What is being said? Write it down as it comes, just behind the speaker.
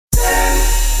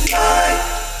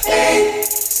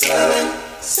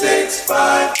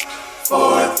5,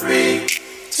 4, 3,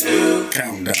 2.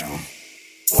 Countdown.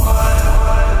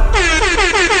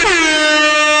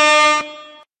 1.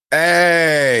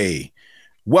 Hey,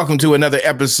 welcome to another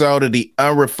episode of the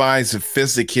Unrefined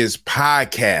Sophisticates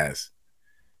podcast.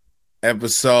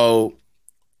 Episode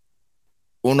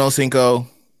 150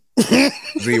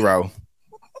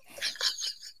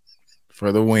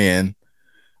 for the win.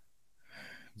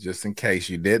 Just in case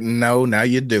you didn't know, now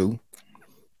you do.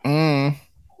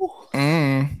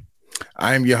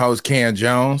 I am your host, Ken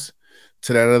Jones.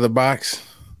 To that other box,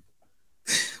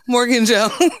 Morgan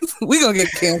Jones. We gonna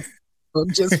get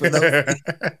canceled just for those.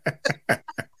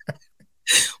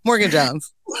 Morgan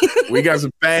Jones. We got some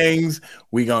things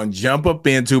we gonna jump up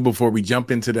into before we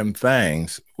jump into them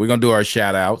things. We're gonna do our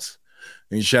shout outs.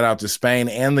 And shout out to Spain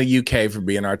and the UK for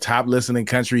being our top listening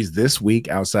countries this week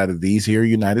outside of these here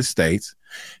United States.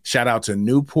 Shout out to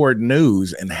Newport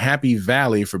News and Happy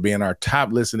Valley for being our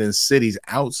top listening cities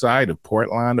outside of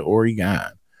Portland,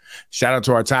 Oregon. Shout out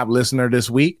to our top listener this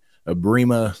week,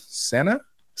 Abrima Sana.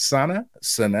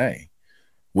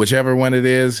 Whichever one it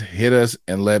is, hit us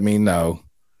and let me know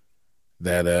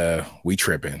that we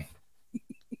tripping.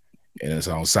 And it's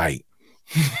on site.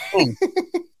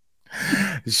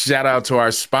 Shout out to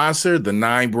our sponsor, the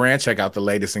 9 brand. Check out the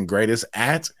latest and greatest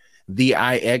at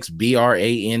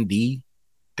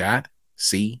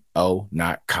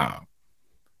theixbrand.co.com.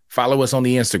 Follow us on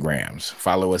the Instagrams.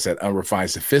 Follow us at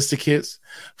Unrefined Sophisticates.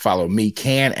 Follow me,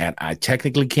 Can, at I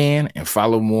Technically Can, and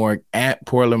follow Morg at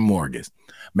Portland Mortgage.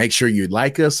 Make sure you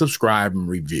like us, subscribe, and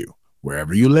review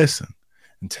wherever you listen.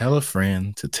 And tell a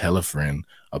friend to tell a friend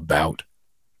about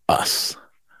us.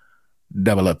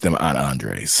 Double up them Aunt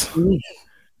Andres.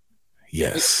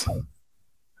 Yes.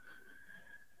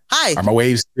 Hi. Are my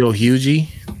waves still hugey?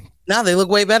 Now they look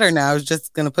way better now. I was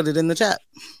just gonna put it in the chat.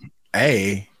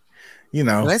 Hey, you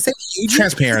know, Did I say huge?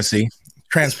 transparency.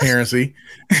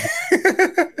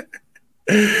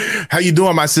 How you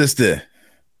doing, my sister?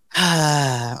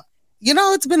 You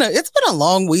know, it's been a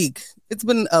long week. It's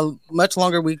been a much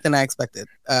longer week than I expected.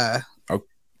 Yeah.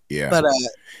 But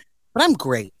I'm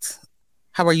great.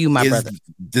 How are you, my brother?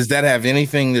 Does that have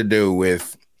anything to do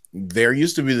with, there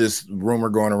used to be this rumor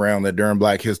going around that during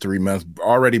Black History Month,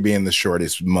 already being the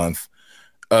shortest month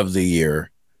of the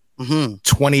year,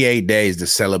 28 days to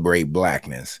celebrate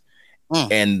Blackness.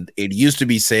 And it used to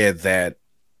be said that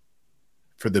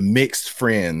for the mixed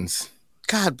friends,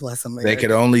 God bless them, they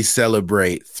could only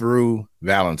celebrate through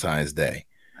Valentine's Day.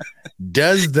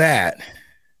 Does that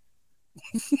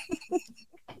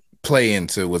play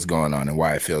into what's going on and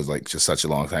why it feels like just such a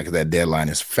long time? Because that deadline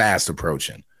is fast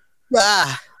approaching.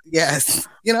 Yes.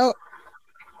 You know,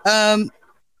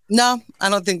 no, I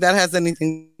don't think that has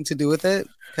anything to do with it,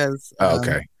 because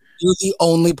okay, you're the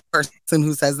only person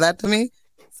who says that to me.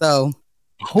 So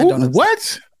who?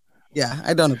 What? Yeah,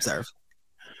 I don't observe.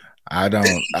 I've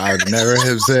never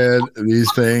have said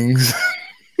these things.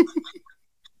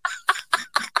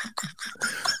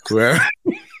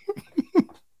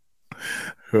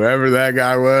 Whoever that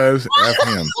guy was, F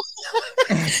him.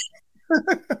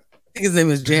 His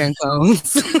name is Jan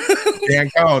Combs. Jan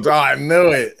Combs. Oh, I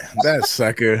knew it. That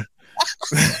sucker.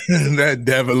 That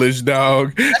devilish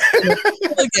dog.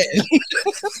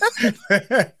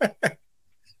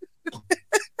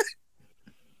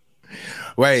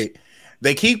 Wait,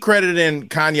 they keep crediting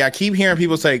Kanye. I keep hearing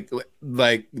people say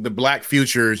like the Black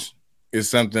Futures is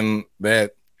something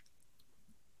that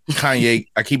Kanye,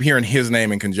 I keep hearing his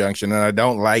name in conjunction, and I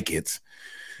don't like it.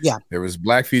 Yeah. There was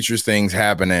Black Futures things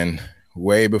happening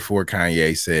way before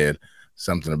Kanye said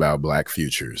something about Black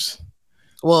Futures.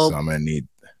 Well, so I'm going to need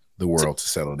the world to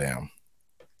settle down.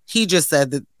 He just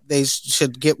said that they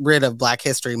should get rid of Black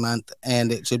History Month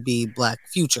and it should be Black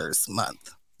Futures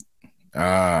Month.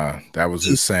 That was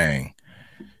his saying.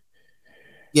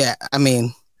 Yeah, I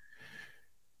mean,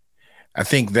 I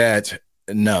think that,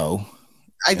 no.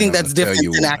 I think that's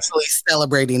different than actually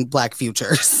celebrating Black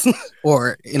futures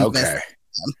or investing. Okay.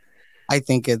 I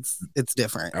think it's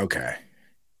different. Okay.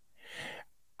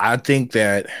 I think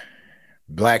that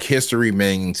Black history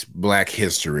means Black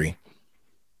history.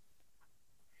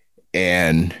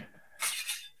 And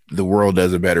the world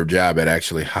does a better job at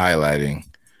actually highlighting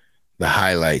the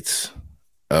highlights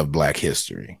of Black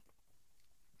history.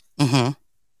 Mm-hmm.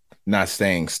 Not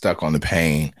staying stuck on the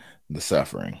pain, the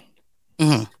suffering.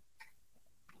 Mm-hmm.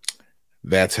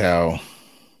 That's how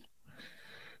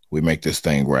we make this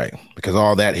thing right. Because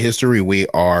all that history, we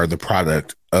are the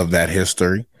product of that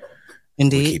history.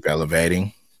 Indeed. We keep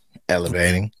elevating,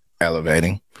 and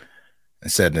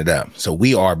setting it up. So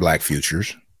we are Black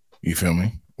futures. You feel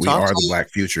me? We are the Black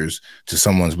futures to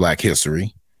someone's Black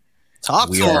history.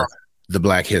 We are the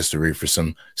Black history for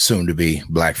some soon to be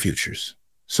Black futures.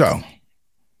 So,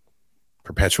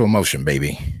 perpetual motion,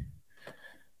 baby.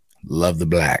 Love the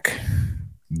Black.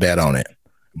 Bet on it.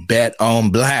 Bet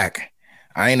on Black.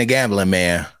 I ain't a gambling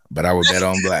man, but I would bet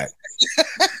on Black.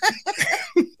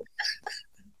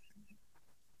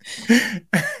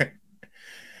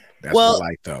 That's what I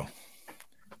like, though.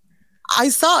 I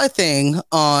saw a thing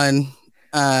on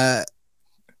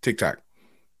TikTok.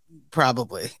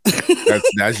 Probably.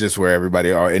 that's just where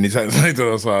everybody are. Anytime I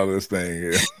saw this thing.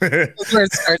 Yeah. That's where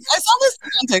it starts. I saw this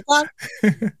thing on TikTok.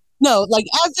 No, like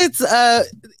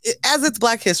as it's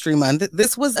Black History Month,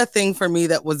 this was a thing for me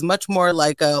that was much more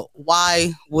like a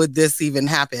why would this even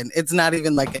happen? It's not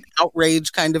even like an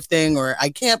outrage kind of thing, or I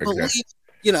can't believe,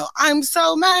 I'm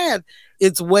so mad.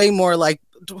 It's way more like,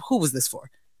 who was this for?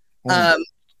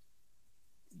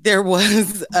 There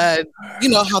was,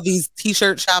 how these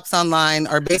t-shirt shops online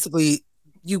are basically,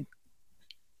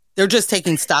 they're just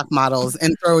taking stock models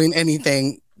and throwing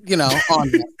anything,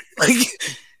 on them. Like,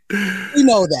 you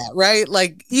know that, right?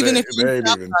 Like, even if they ain't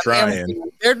even trying.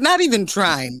 Amazon, they're not even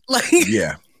trying. Like,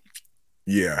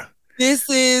 yeah. This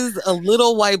is a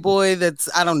little white boy that's,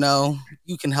 I don't know.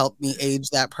 You can help me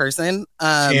age that person.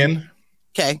 10.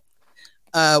 Okay.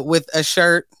 With a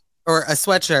shirt or a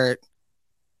sweatshirt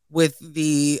with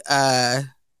the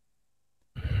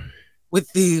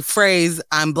phrase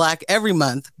 "I'm Black every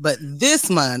month, but this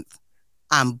month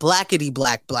I'm blackity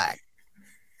black black."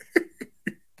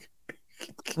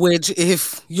 Which,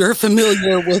 if you're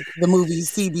familiar with the movie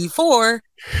CB4,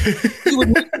 you would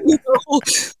know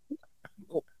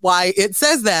why it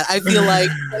says that. I feel like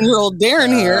 10-year-old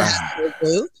Darren here has no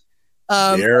clue.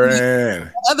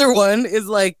 Darren. The other one is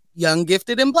like young,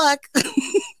 gifted, and black.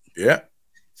 Yeah.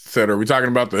 So are we talking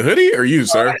about the hoodie or you,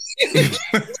 sir? Like,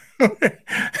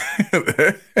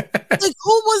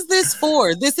 who was this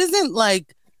for? This isn't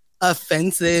like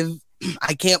offensive.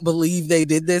 I can't believe they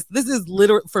did this. This is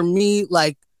literally, for me,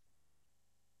 like,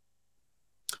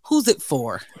 who's it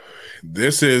for?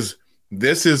 This is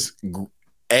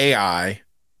AI.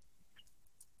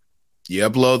 You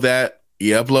upload that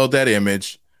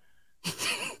image.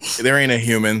 There ain't a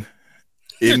human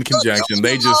in conjunction.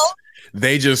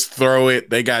 They just throw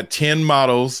it. They got 10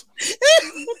 models.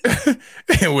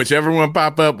 And whichever one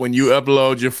pop up when you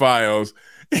upload your files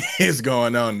is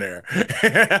going on there.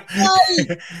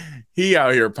 He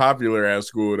out here popular at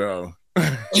school though.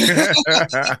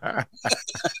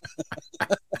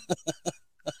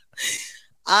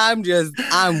 I'm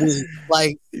weak.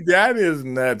 Like, that is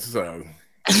nuts though.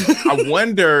 I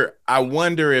wonder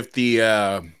if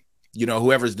the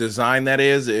whoever's designed that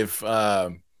is, if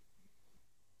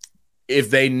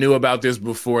they knew about this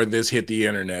before this hit the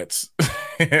internets.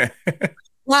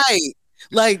 Right.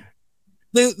 Like,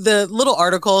 the little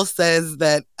article says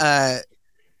that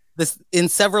this, in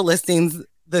several listings,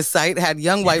 the site had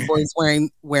young white boys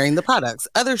wearing the products.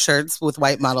 Other shirts with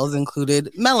white models included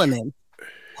Melanin,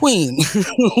 Queen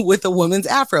with a woman's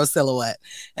afro silhouette,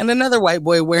 and another white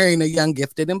boy wearing a young,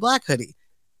 gifted, and black hoodie.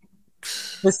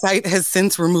 The site has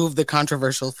since removed the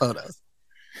controversial photos.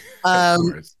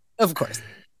 Of course.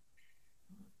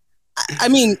 I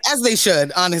mean, as they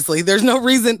should, honestly. There's no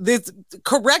reason.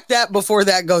 Correct that before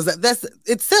that goes.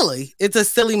 It's silly. It's a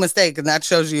silly mistake, and that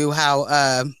shows you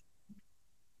how.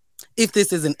 If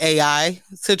this is an AI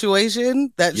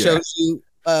situation, that shows you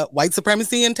white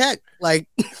supremacy in tech. Like,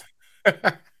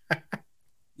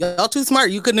 y'all too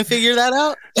smart. You couldn't have figured that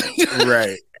out,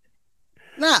 right?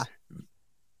 Nah.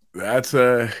 That's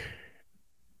I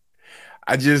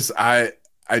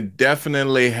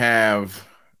definitely have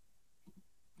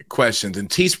questions. And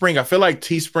Teespring, I feel like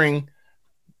Teespring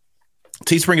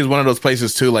is one of those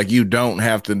places too, like, you don't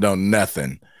have to know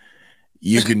nothing.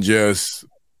 You can just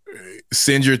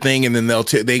send your thing, and then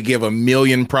they give 1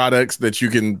 million products that you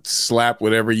can slap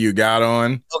whatever you got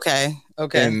on. Okay.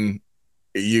 And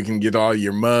you can get all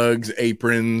your mugs,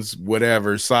 aprons,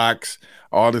 whatever, socks,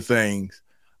 all the things.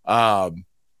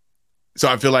 So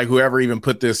I feel like whoever even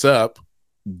put this up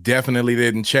definitely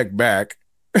didn't check back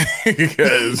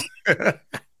because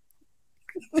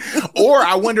or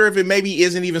I wonder if it maybe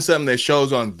isn't even something that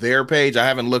shows on their page. I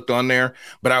haven't looked on there,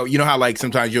 but you know how like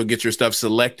sometimes you'll get your stuff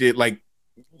selected, like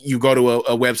you go to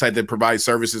a website that provides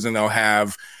services and they'll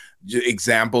have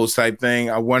examples type thing.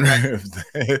 I wonder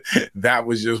if that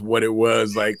was just what it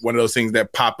was, like one of those things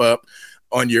that pop up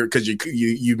on your, because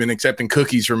you've been accepting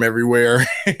cookies from everywhere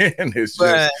and it's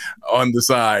just on the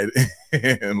side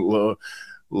and little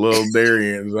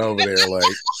Darian's over there like,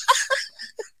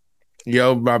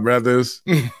 yo, my brothers.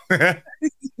 yeah,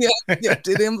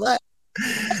 did him black.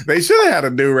 They should have had a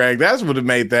do-rag. That's would have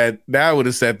made that would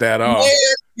have set that off. Man,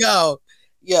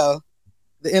 yo.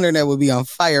 the internet would be on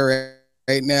fire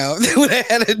right now. They would have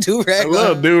had a do-rag. A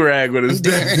little do-rag with his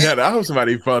dad. I hope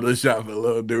somebody photoshopped a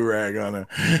little do-rag on her.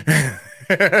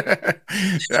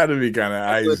 That'd be kind of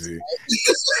icy.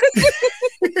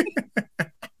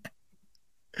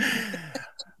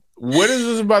 What is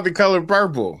this about The Color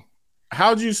Purple?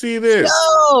 How'd you see this?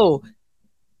 No,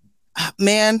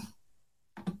 man,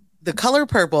 The Color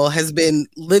Purple has been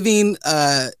living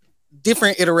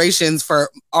different iterations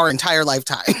for our entire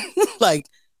lifetime. Like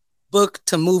book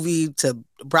to movie to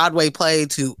Broadway play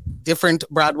to different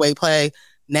Broadway play,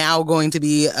 now going to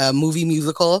be a movie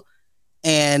musical.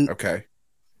 And okay,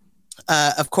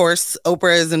 of course,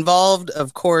 Oprah is involved.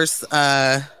 Of course,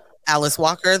 Alice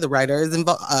Walker, the writer, is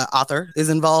involved. Author is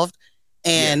involved,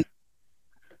 and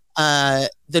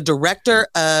the director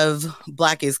of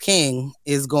Black is King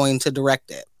is going to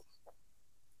direct it,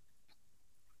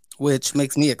 which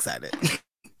makes me excited.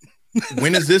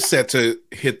 When is this set to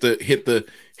hit the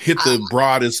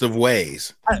broadest of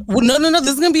ways? Well, no.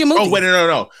 This is gonna be a movie. Oh wait,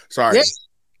 no. Sorry, yeah.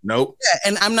 Nope. Yeah,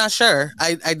 and I'm not sure.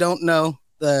 I don't know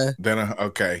the. Then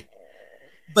okay.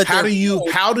 But how do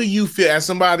you feel as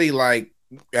somebody like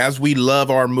as we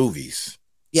love our movies?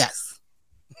 Yes.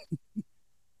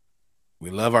 We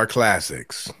love our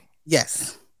classics.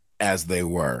 Yes. As they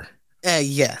were.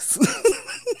 Yes.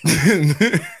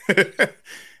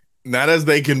 Not as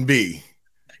they can be.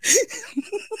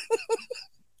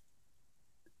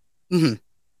 Mm-hmm.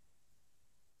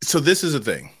 So this is the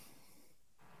thing.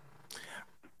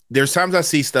 There's times I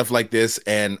see stuff like this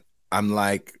and I'm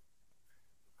like,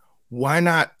 why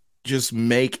not just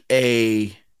make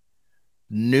a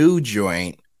new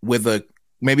joint with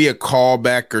maybe a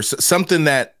callback or something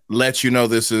that lets you know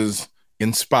this is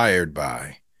inspired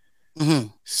by,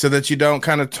 so that you don't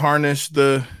kind of tarnish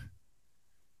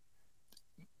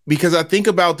because I think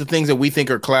about the things that we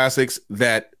think are classics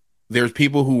that there's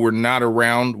people who were not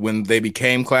around when they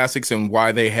became classics and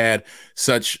why they had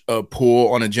such a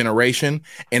pull on a generation.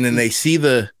 And then they see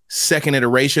the second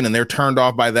iteration and they're turned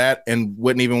off by that and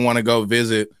wouldn't even want to go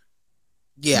visit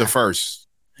the first.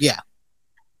 Yeah.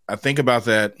 I think about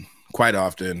that quite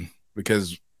often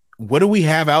because what do we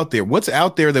have out there? What's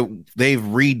out there that they've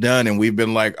redone and we've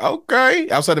been like, okay,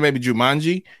 outside of maybe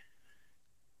Jumanji?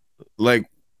 Like,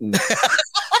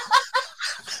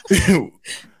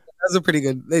 those are pretty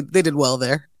good. They did well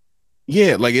there.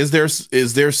 Yeah, like is there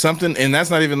something, and that's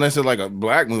not even necessarily like a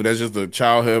black movie, that's just a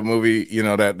childhood movie,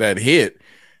 that hit.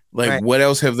 Like right. What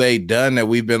else have they done that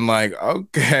we've been like,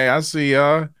 okay, I see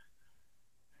y'all.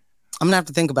 I'm gonna have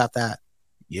to think about that.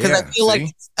 Yeah, because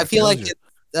I feel like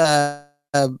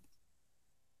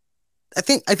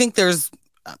I think there's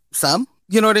some,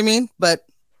 you know what I mean? But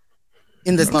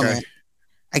in this moment,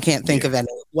 I can't think of any.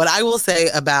 What I will say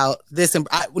about this,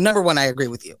 number one, I agree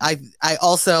with you. I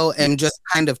also am just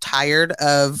kind of tired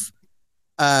of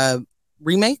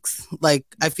remakes. Like,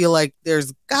 I feel like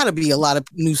there's got to be a lot of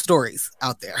new stories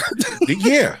out there.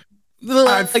 Yeah.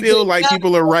 I feel like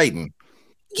people are writing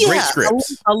great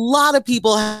scripts. A lot of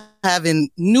people having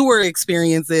newer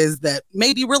experiences that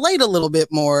maybe relate a little bit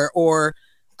more or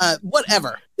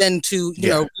whatever than to, you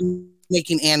know,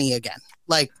 making Annie again.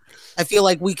 Like, I feel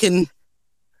like we can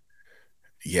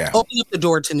open up the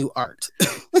door to new art.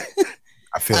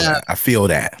 I feel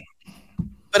that.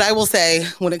 But I will say,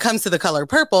 when it comes to The Color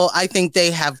Purple, I think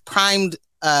they have primed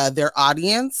their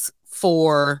audience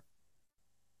for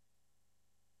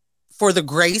the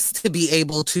grace to be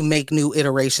able to make new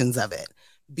iterations of it.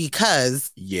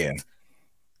 Because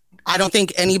I don't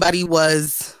think anybody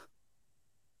was...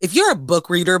 If you're a book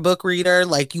reader,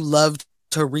 like you love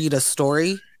to read a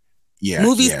story,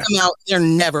 movies come out, they're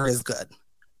never as good.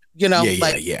 You know,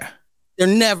 they're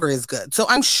never as good. So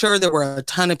I'm sure there were a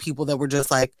ton of people that were just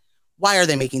like, why are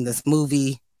they making this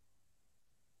movie?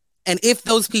 And if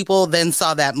those people then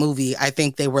saw that movie, I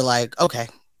think they were like, okay,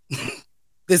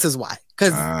 this is why.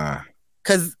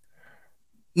 Because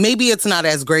maybe it's not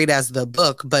as great as the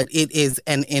book, but it is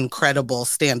an incredible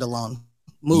standalone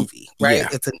movie, right?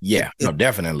 No,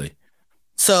 definitely.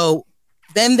 So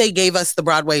then they gave us the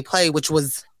Broadway play, which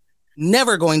was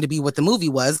never going to be what the movie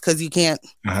was, because you can't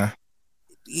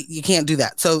do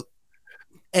that. So,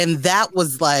 and that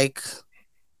was like,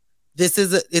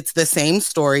 it's the same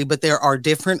story, but there are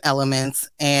different elements,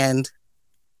 and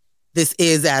this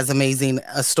is as amazing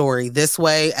a story this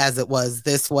way as it was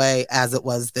this way as it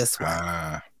was this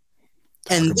way.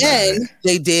 And then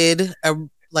they did a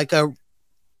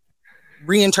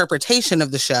reinterpretation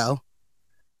of the show,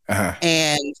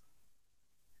 and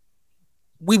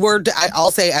I'll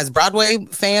say, as Broadway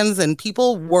fans and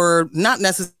people, were not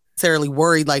necessarily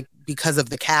worried, like, because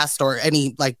of the cast or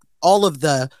any, like, all of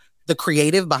the the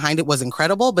creative behind it was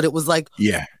incredible, but it was like,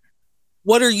 yeah.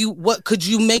 what could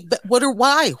you make?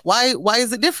 Why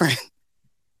is it different?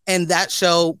 And that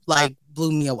show like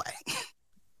blew me away.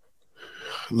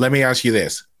 Let me ask you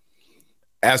this.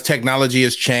 As technology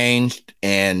has changed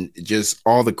and just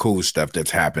all the cool stuff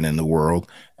that's happened in the world,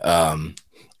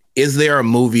 is there a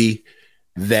movie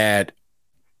that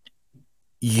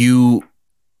you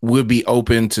would be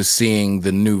open to seeing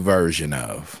the new version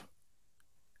of?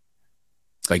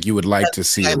 Like you would like to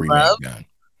see a remake done?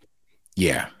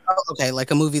 Yeah. Oh, okay,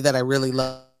 like a movie that I really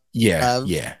love. Yeah,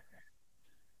 yeah.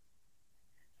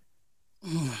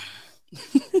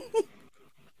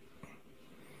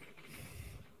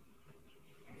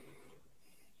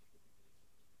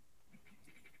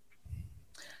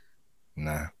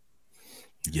 Nah.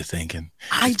 You're thinking.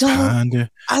 I don't.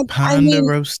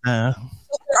 Ponderosa.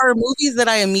 There are movies that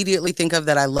I immediately think of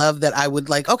that I love that I would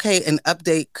like, okay, an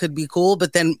update could be cool,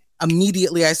 but then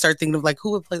immediately I start thinking of like,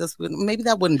 who would play this? Maybe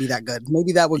that wouldn't be that good.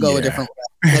 Maybe that would go a different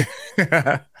way.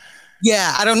 Like,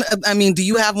 yeah, I mean, do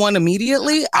you have one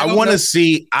immediately? I want to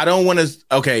see, I don't want to,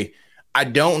 okay. I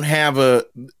don't have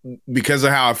because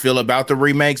of how I feel about the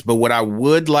remakes, but what I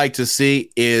would like to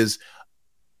see is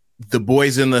the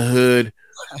Boys in the Hood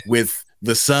with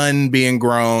the son being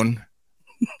grown,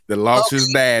 that lost his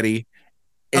daddy,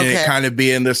 and it kind of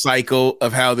be in the cycle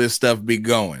of how this stuff be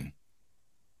going.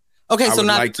 Okay, so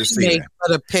not like to see that.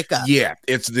 But a pickup. Yeah,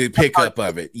 it's the pickup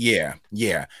of it. Yeah,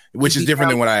 yeah. Which is different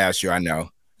than what I asked you, I know.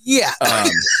 Yeah.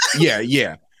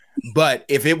 Yeah. But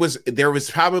if there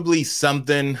was probably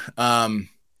something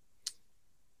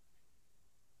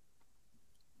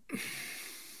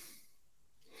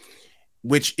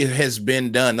which it has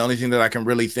been done. The only thing that I can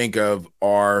really think of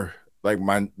are like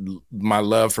my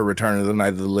love for Return of the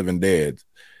Night of the Living Dead.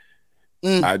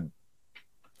 I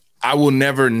will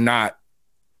never not,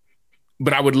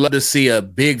 but I would love to see a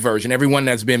big version. Everyone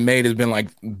that's been made has been like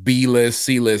B-list,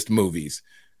 C-list movies.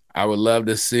 I would love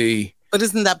to see. But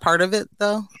isn't that part of it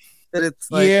though? That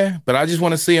it's like, yeah, but I just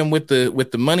want to see them with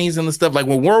the monies and the stuff. Like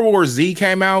when World War Z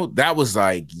came out, that was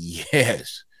like,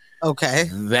 yes. Okay.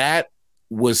 That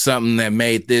was something that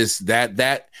made this,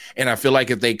 that. And I feel like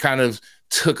if they kind of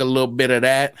took a little bit of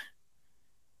that,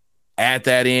 add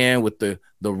that in with the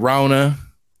Rona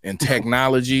and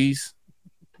technologies,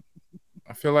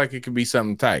 I feel like it could be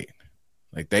something tight.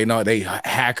 Like they know they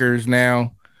hackers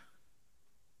now.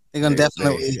 They're gonna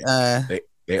definitely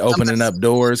they opening up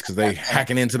doors because they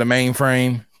hacking into the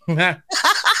mainframe.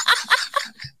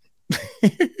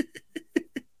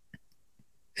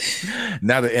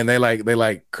 Now and they like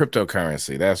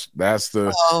cryptocurrency. That's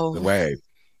the wave.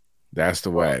 That's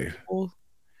the wave.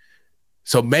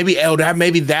 So maybe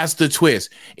that's the twist.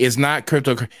 It's not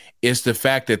crypto. It's the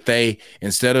fact that they,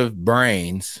 instead of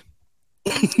brains,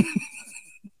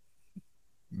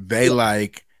 they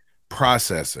like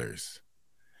processors,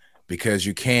 because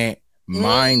you can't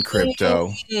mine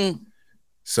crypto.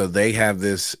 So they have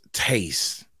this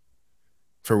taste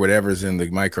for whatever's in the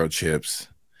microchips.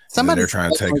 Somebody, they're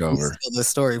trying to take over. Steal this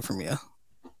story from you.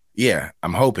 Yeah,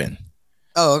 I'm hoping.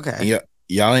 Oh, okay.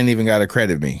 Y'all ain't even got to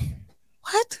credit me.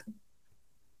 What?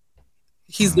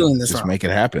 He's doing this just wrong. Make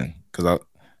it happen, because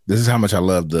this is how much I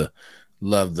love the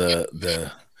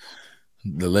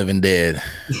Living Dead.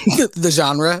 The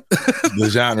genre. The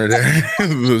genre there.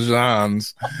 The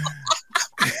genres.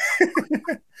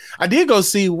 I did go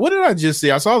see, what did I just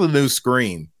see? I saw the new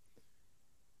Scream.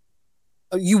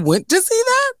 Oh, you went to see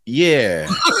that? Yeah.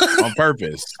 On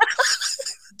purpose.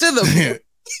 To the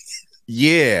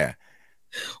yeah.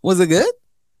 Was it good?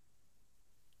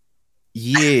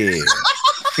 Yeah.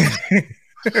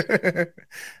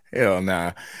 Hell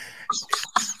nah.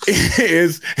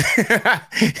 It's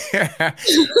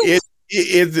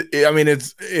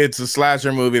a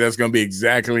slasher movie that's gonna be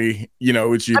exactly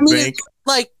what you think.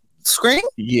 Like Scream?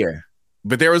 Yeah.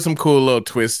 But there was some cool little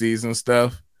twisties and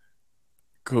stuff.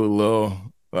 Cool little,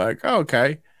 like,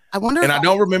 okay. I wonder. And I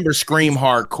don't remember Scream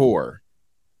hardcore,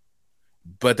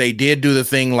 but they did do the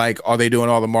thing like, are they doing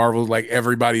all the Marvels? Like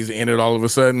everybody's in it all of a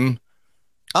sudden.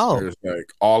 Oh, there's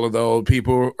like all of the old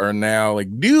people are now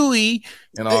like Dewey,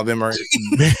 and all of them are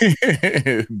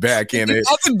back in it.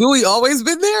 Hasn't Dewey always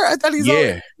been there? I thought he's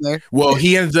always been there. Well,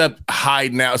 he ends up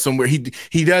hiding out somewhere. He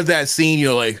does that scene,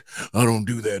 like, I don't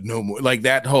do that no more. Like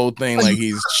that whole thing, like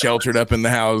he's sheltered up in the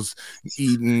house,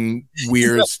 eating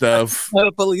weird stuff.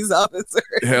 A police officer.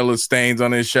 Hella stains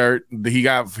on his shirt. He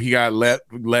got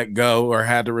let go or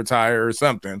had to retire or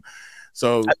something.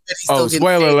 So,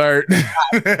 spoiler alert.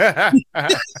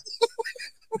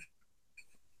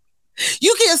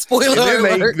 You can't spoil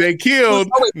alert. They killed.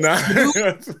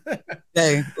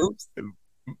 Hey, oops.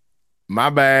 My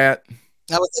bad.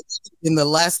 I was in the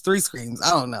last 3 screams.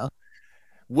 I don't know.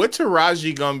 What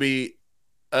Taraji gonna be?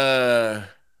 Oh,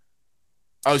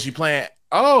 she playing.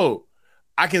 Oh,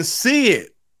 I can see it.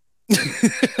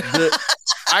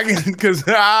 I can because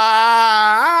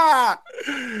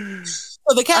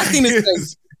So the casting is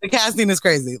crazy. The casting is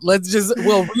crazy. We'll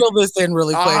reel this in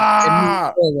really quick and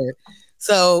move forward.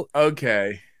 So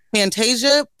okay,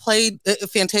 Fantasia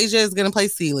is gonna play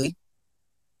Celie.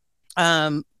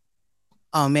 Oh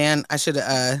man, I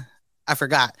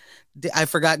forgot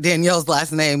Danielle's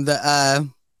last name. The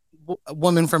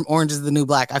woman from Orange is the New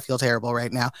Black. I feel terrible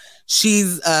right now.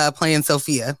 She's playing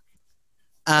Sophia.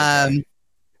 Okay.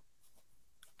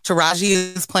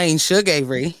 Taraji is playing Suge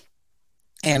Avery,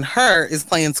 and her is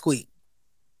playing Squeak.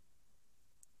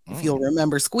 If you'll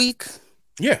remember Squeak,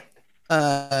 yeah,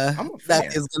 that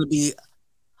is going to be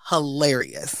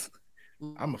hilarious.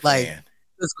 I'm a fan.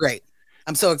 It's great.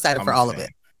 I'm so excited for all of it.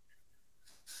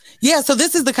 Yeah, so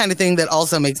this is the kind of thing that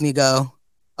also makes me go,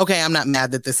 okay, I'm not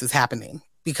mad that this is happening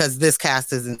because this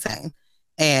cast is insane.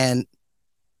 And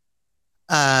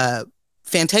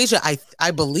Fantasia,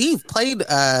 I believe, played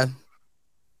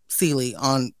Celie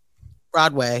on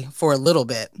Broadway for a little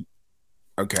bit.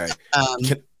 Okay.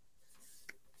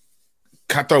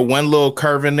 Can I throw one little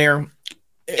curve in there?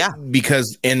 Yeah.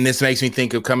 Because, and this makes me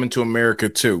think of Coming to America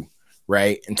too,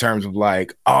 right? In terms of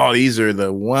like, oh, these are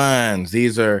the ones.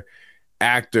 These are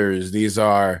actors. These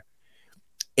are,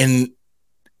 and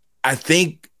I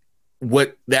think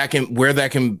where that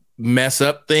can mess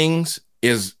up things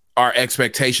is our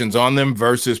expectations on them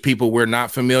versus people we're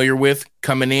not familiar with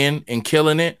coming in and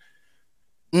killing it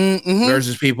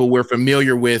versus people we're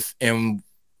familiar with, and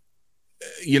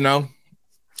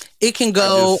it can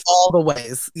go all the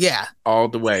ways. Yeah. All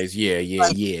the ways. Yeah.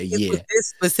 With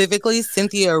this specifically,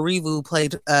 Cynthia Erivo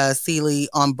played Celie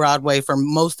on Broadway for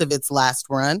most of its last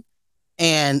run.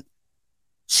 And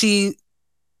she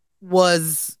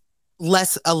was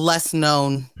a less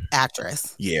known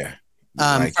actress. Yeah.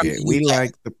 Like it. We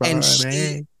like the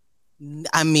party. And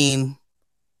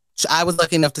I was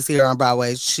lucky enough to see her on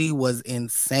Broadway. She was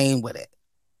insane with it.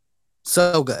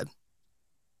 So good.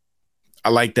 I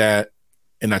like that.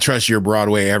 And I trust your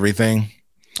Broadway everything.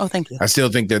 Oh, thank you. I still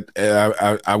think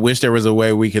that I wish there was a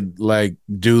way we could like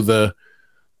do the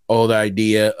old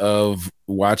idea of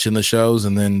watching the shows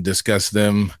and then discuss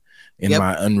them in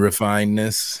my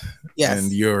unrefinedness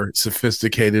and your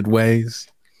sophisticated ways.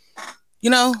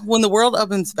 When the world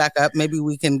opens back up, maybe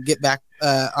we can get back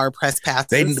our press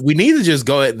passes. We need to just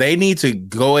go. They need to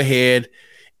go ahead,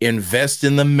 invest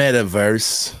in the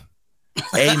metaverse,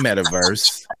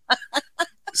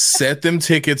 set them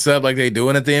tickets up like they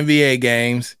doing at the NBA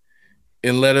games,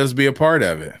 and let us be a part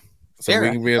of it. So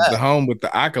we can be at the home with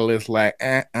the Oculus like,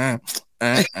 I'm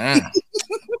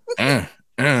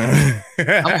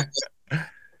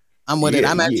with it.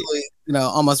 I'm actually,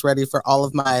 almost ready for all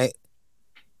of my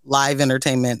live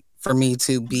entertainment for me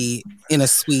to be in a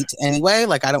suite anyway.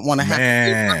 Like I don't want to have to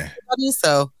everybody.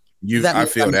 So I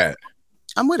feel that.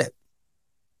 I'm with it.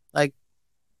 Like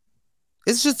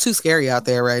it's just too scary out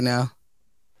there right now.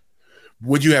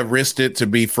 Would you have risked it to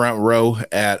be front row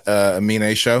at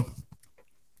Amine's show?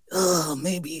 Oh,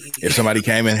 maybe. If somebody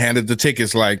came and handed the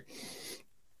tickets, like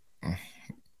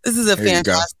this is a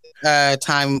fantastic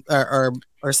time or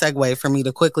segue for me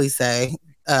to quickly say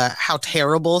how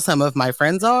terrible some of my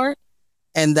friends are,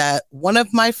 and that one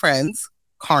of my friends,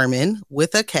 Carmen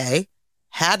with a K,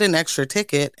 had an extra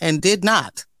ticket and did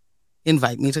not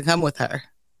invite me to come with her.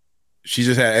 She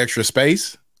just had extra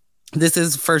space. This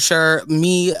is for sure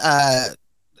me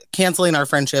canceling our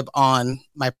friendship on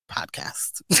my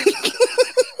podcast.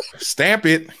 Stamp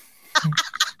it.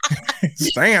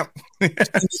 Stamp.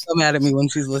 She's so mad at me when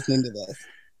she's listening to this.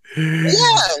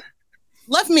 Yeah.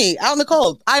 Left me out in the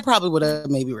cold. I probably would have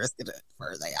maybe risked it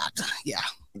for that. Yeah.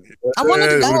 I wanted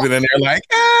to go. Would have been in there like,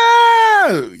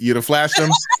 you'd have flashed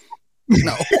them.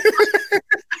 No.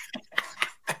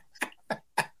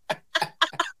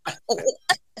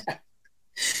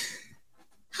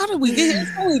 How did we get here?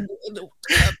 It's only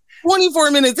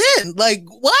 24 minutes in. Like,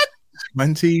 what?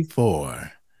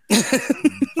 24.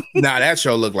 Nah, that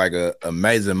show looked like an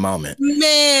amazing moment.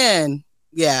 Man.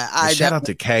 Yeah. Shout out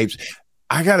to Capes.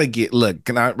 I gotta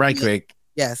can I right quick?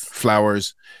 Yes.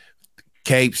 Flowers,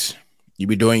 Capes, you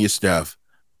be doing your stuff.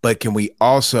 But can we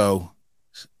also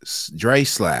Dre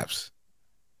Slaps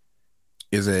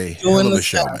is a hell of a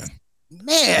showman.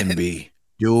 Man. And be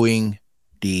doing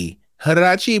the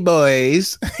Harachi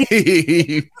boys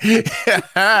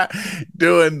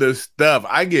doing the stuff.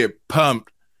 I get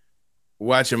pumped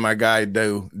watching my guy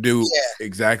do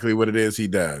exactly what it is he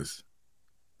does.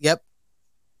 Yep.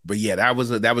 But yeah, that was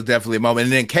definitely a moment.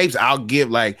 And then Capes, I'll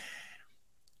give like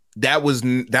that was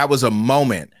a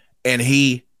moment, and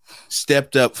he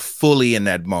stepped up fully in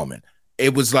that moment.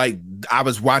 It was like I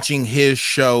was watching his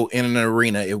show in an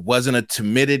arena. It wasn't a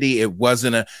timidity. It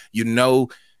wasn't a,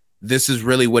 this is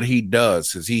really what he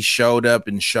does, because he showed up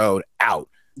and showed out.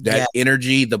 That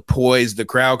energy, the poise, the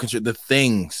crowd control, the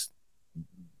things.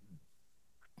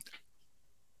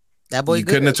 That boy, you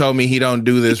couldn't have told me he don't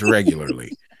do this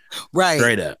regularly. Right.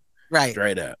 Straight up. Right.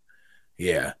 Straight up.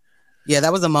 Yeah. Yeah,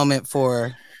 that was a moment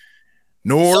for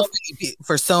North.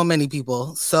 For so many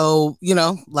people. So,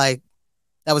 like,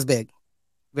 that was big.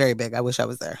 Very big. I wish I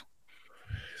was there.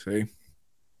 See?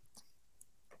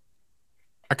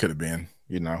 I could have been,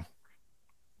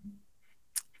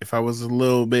 if I was a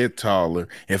little bit taller,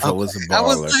 if I was a baller. I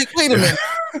was like, wait a minute.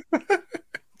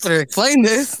 To explain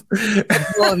this.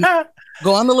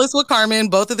 Go on the list with Carmen.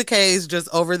 Both of the K's just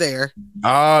over there.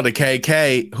 Oh, the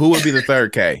KK. Who would be the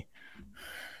third K?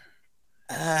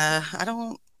 I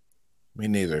don't. Me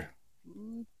neither.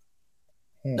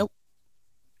 Nope.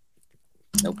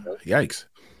 Yikes.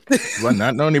 Do I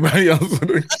not know anybody else?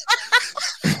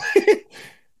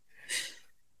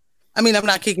 I mean, I'm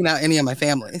not kicking out any of my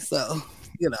family, so, out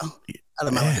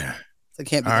of my life. So it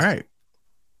can't be. All right.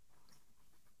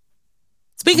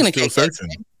 Speaking of KK.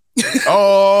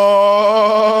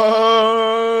 Oh,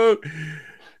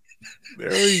 there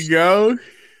we go.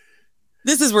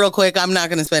 This is real quick. I'm not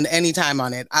going to spend any time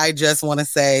on it. I just want to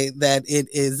say that it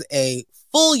is a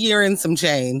full year and some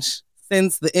change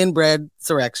since the inbred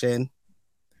insurrection.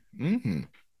 Mm-hmm.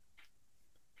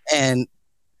 And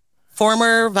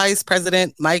former Vice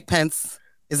President Mike Pence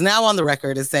is now on the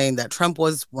record as saying that Trump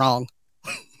was wrong.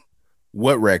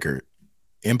 What record?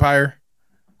 Empire?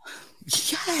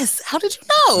 Yes. How did you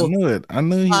know? I knew it. I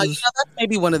knew he was... that's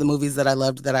maybe one of the movies that I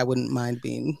loved that I wouldn't mind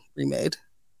being remade.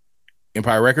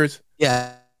 Empire Records?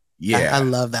 Yeah. Yeah. I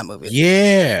love that movie.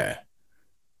 Yeah.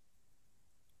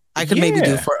 I could maybe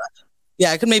do for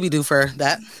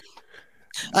that.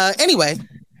 Anyway,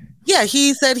 yeah,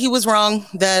 he said he was wrong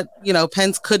that,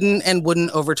 Pence couldn't and wouldn't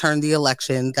overturn the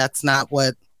election. That's not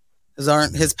what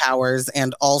aren't his powers.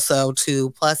 And also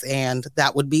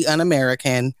that would be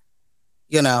un-American.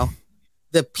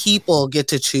 The people get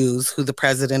to choose who the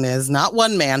president is, not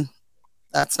one man.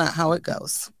 That's not how it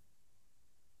goes.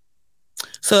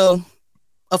 So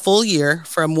a full year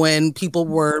from when people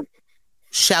were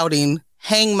shouting,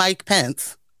 "Hang Mike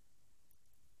Pence,"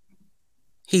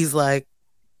 he's like,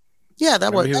 yeah,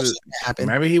 that shouldn't happen.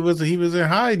 Maybe he was in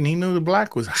hiding. He knew the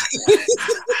black was hot.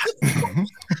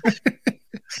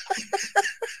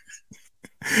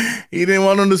 He didn't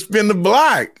want him to spin the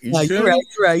block. You're right.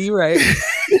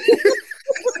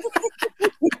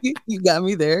 You got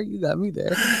me there. He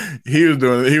was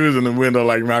in the window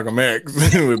like Malcolm X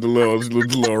with the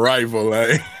little rifle.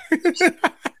 Like,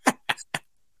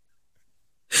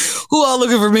 who all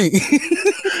looking for me?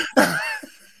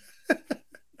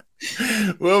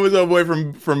 What was our boy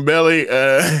from Belly?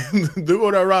 Do you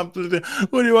want to romp?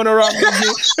 What do you want to romp?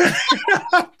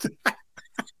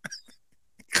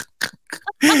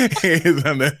 He's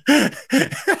on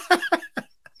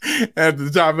at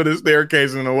the top of the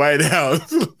staircase in the White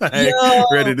House, like,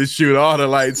 ready to shoot all the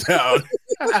lights out.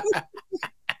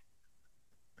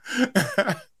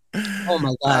 Oh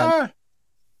my God.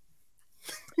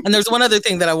 And there's one other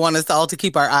thing that I want us all to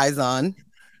keep our eyes on,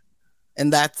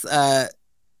 and that's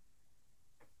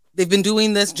they've been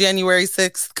doing this January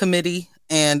 6th committee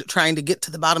and trying to get to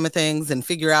the bottom of things and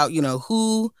figure out,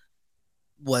 who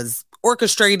was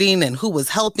orchestrating and who was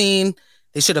helping.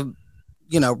 They should have,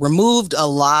 removed a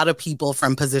lot of people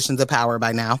from positions of power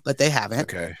by now, but they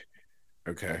haven't.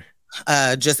 Okay.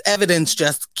 Just evidence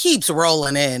just keeps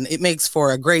rolling in. It makes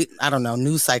for a great,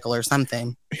 news cycle or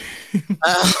something.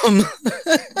 Because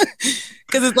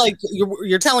it's like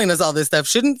you're telling us all this stuff.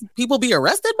 Shouldn't people be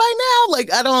arrested by now?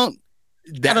 Like, I don't know.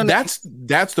 That's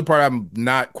the part I'm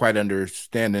not quite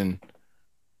understanding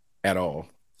at all.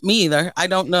 Me either. I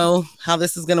don't know how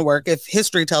this is going to work. If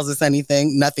history tells us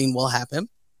anything, nothing will happen.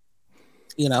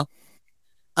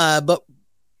 But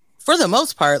for the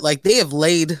most part, like, they have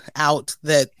laid out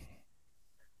that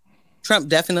Trump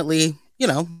definitely,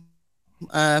 did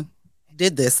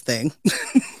this thing.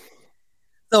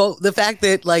 So the fact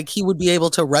that, like, he would be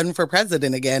able to run for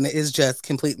president again is just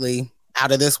completely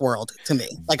out of this world to me.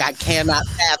 Like, I cannot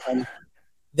fathom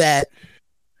that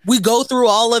we go through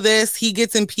all of this. He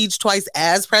gets impeached twice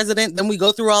as president. Then we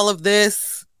go through all of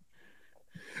this.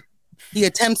 He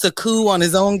attempts a coup on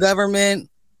his own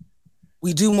government.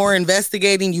 We do more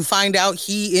investigating. You find out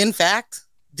he, in fact,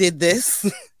 did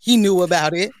this. He knew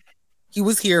about it. He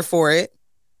was here for it.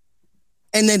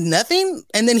 and then nothing,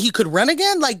 and then he could run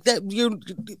again. Like that,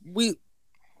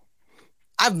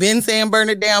 I've been saying burn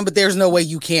it down, but there's no way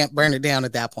you can't burn it down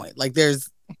at that point. Like this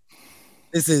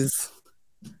is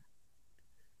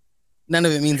none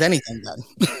of it means anything then.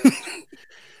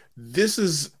 This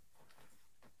is,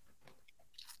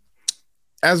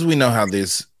 as we know how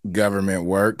this government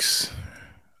works,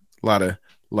 a lot of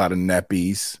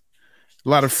neppies, a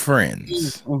lot of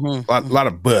friends, a lot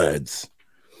of buds.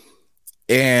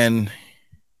 And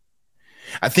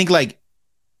I think like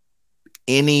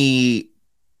any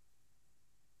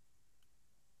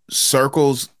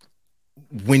circles,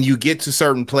 when you get to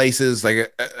certain places,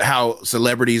 like how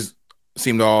celebrities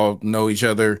seem to all know each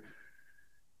other,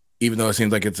 even though it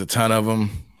seems like it's a ton of them.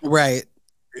 Right.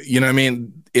 You know what I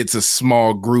mean? It's a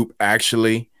small group,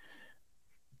 actually.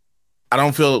 I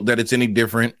don't feel that it's any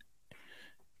different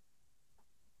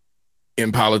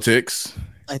in politics.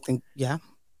 I think, yeah.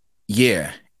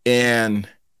 Yeah. And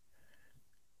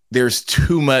there's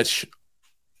too much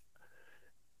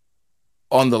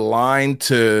on the line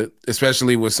to,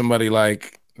 especially with somebody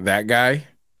like that guy,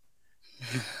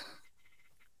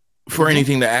 for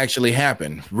anything to actually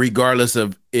happen, regardless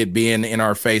of it being in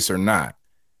our face or not.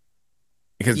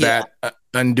 Because that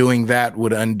undoing that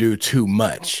would undo too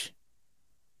much.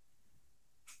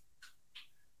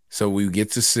 So we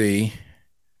get to see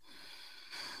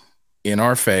in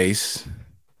our face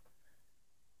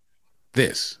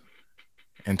this,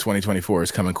 and 2024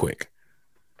 is coming quick.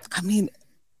 I mean,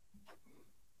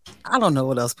 I don't know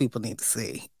what else people need to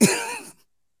see.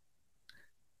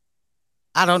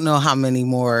 I don't know how many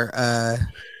more I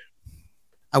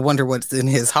wonder what's in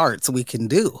his heart so we can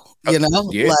do, you know?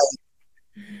 Yeah. Like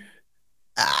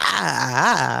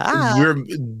we're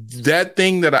that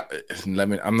thing that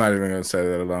I'm not even gonna say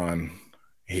that on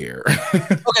here.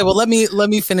 Okay, well let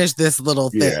me finish this little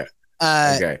thing.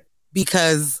 Yeah. Okay.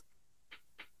 Because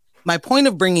my point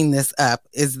of bringing this up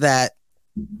is that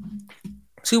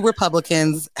 2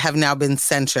 Republicans have now been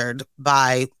censured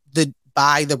by the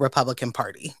Republican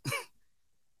Party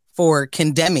for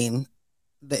condemning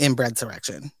the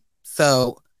insurrection.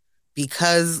 So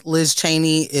because Liz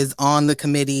Cheney is on the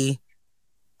committee,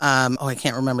 I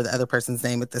can't remember the other person's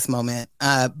name at this moment,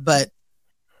 but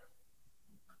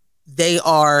they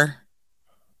are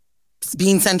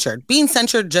being censured. Being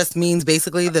censured just means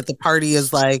basically that the party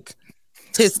is like,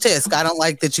 tisk tisk, I don't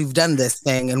like that you've done this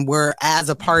thing, and we're as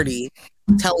a party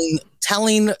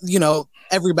telling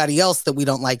everybody else that we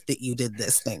don't like that you did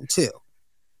this thing too.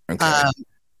 Okay.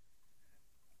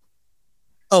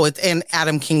 And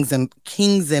Adam Kinzinger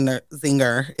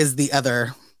is the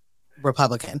other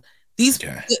Republican. These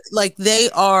they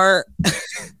are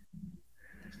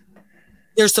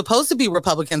they're supposed to be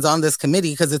Republicans on this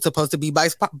committee because it's supposed to be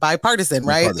bipartisan,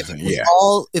 right?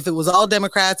 If it was all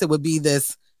Democrats, it would be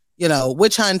this,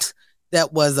 witch hunt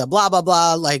that was a blah, blah,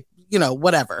 blah,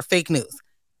 whatever, fake news.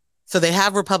 So they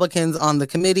have Republicans on the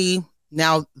committee.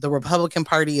 Now the Republican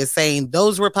Party is saying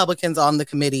those Republicans on the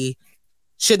committee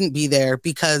shouldn't be there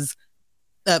because,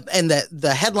 and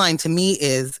the headline to me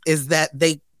is that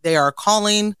they are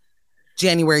calling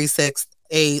January 6th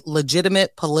a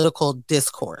legitimate political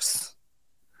discourse.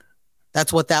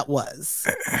 That's what that was.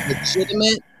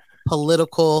 Legitimate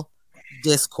political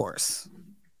discourse.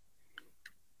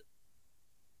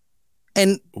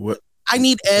 And I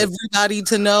need everybody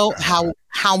to know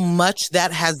how much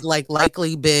that has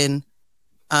likely been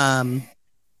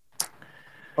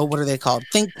what are they called?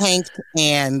 Think tanked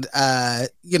and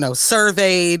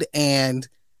surveyed, and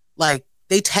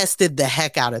they tested the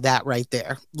heck out of that right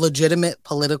there. Legitimate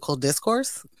political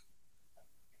discourse.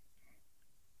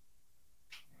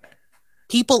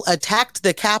 People attacked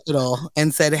the Capitol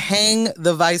and said, hang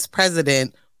the vice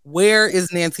president. Where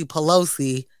is Nancy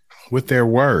Pelosi? With their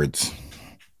words.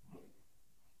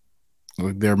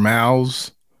 With their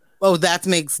mouths. Oh, that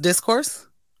makes discourse?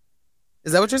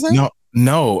 Is that what you're saying?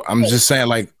 No. I'm just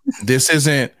saying, this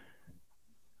isn't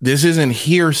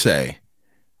hearsay.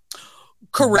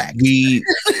 Correct.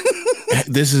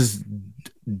 This is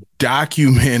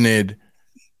documented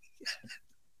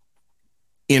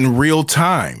in real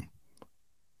time.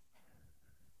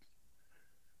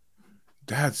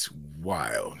 That's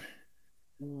wild.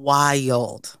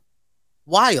 Wild.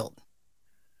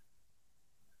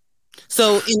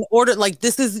 So in order,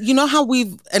 this is, how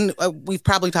we've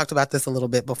probably talked about this a little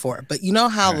bit before, but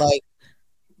how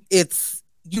it's,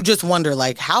 you just wonder,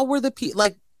 how were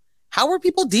how were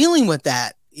people dealing with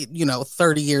that,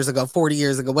 30 years ago, 40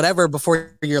 years ago, whatever,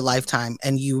 before your lifetime,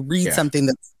 and you read something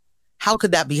that's, how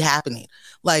could that be happening?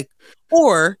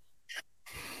 Or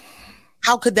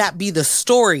how could that be the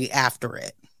story after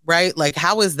it, right?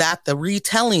 How is that the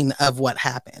retelling of what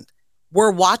happened?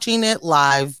 we're watching it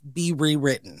live be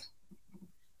rewritten.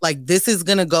 Like, this is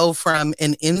going to go from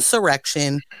an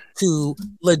insurrection to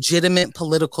legitimate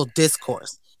political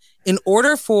discourse. In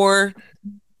order for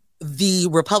the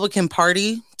Republican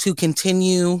Party to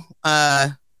continue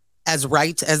as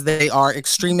right as they are,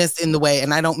 extremist in the way,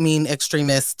 and I don't mean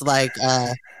extremist like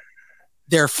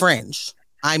they're fringe.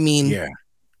 I mean,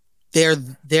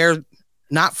 they're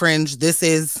not fringe. This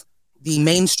is the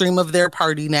mainstream of their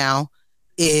party now,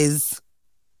 is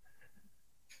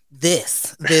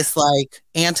this like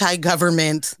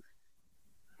anti-government,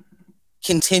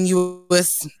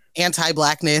 continuous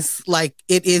anti-blackness. Like,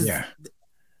 it is,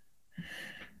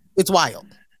 it's wild.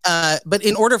 But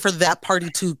in order for that party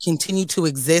to continue to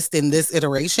exist in this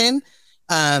iteration,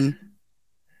 they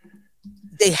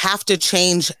have to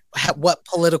change what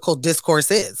political discourse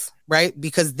is, right?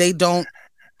 Because they don't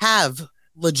have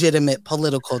legitimate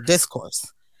political discourse.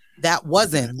 That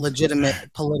wasn't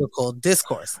legitimate political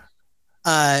discourse.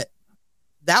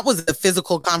 That was a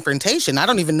physical confrontation. I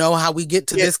don't even know how we get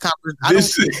to this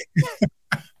conversation.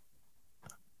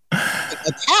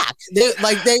 Attack. They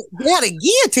had a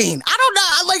guillotine. I don't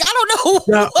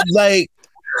know.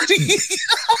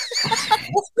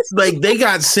 Like they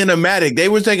got cinematic. They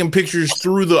were taking pictures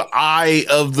through the eye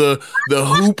of the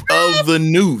hoop of the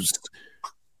noose.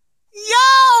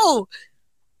 Yo,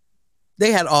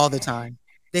 they had all the time.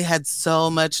 They had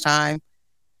so much time.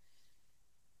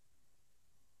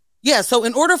 Yeah, so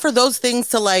in order for those things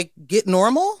to like get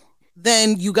normal,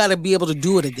 then you got to be able to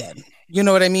do it again. You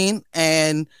know what I mean?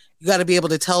 And you got to be able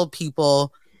to tell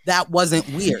people that wasn't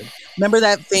weird. Remember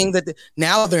that thing that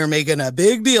now they're making a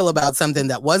big deal about something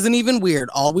that wasn't even weird.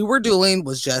 All we were doing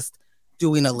was just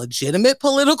doing a legitimate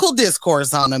political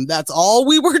discourse on them. That's all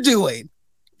we were doing.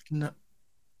 No.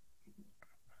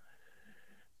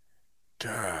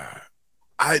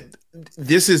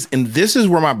 This is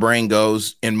where my brain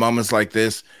goes in moments like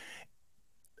this,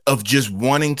 of just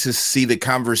wanting to see the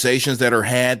conversations that are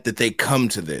had, that they come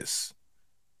to this.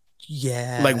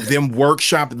 Yeah. Like them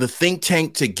workshop the think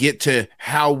tank to get to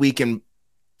how we can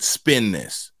spin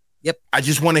this. Yep. I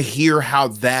just want to hear how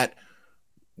that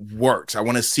works. I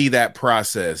want to see that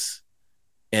process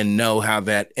and know how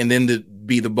that, and then to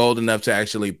be the bold enough to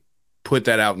actually put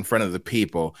that out in front of the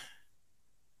people.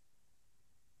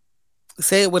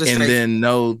 Say it with a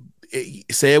straight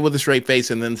say it with a straight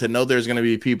face, and then to know there's going to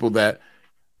be people that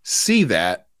see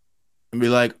that and be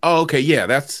like, oh, okay, yeah,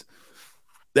 that's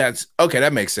okay,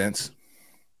 that makes sense.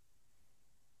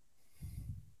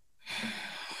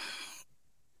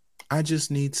 I just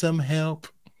need some help,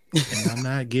 and I'm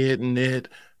not getting it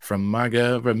from my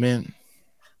government.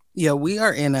 Yeah, we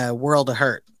are in a world of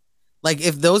hurt. Like,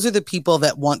 if those are the people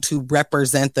that want to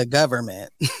represent the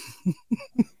government,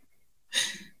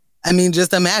 I mean,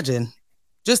 just imagine.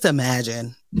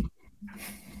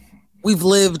 We've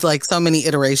lived like so many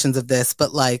iterations of this,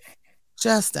 but like,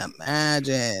 just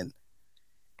imagine.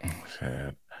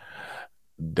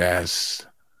 That's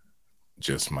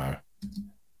just my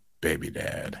baby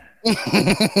dad.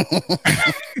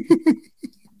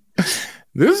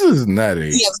 This is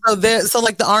nutty. Yeah, so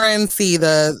like the RNC,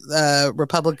 the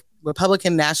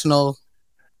Republican National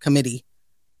Committee,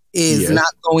 is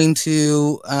not going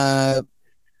to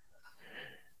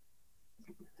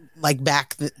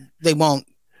they won't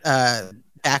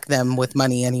back them with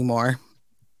money anymore,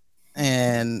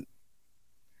 and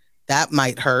that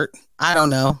might hurt. I don't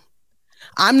know.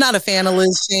 I'm not a fan of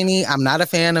Liz Cheney. I'm not a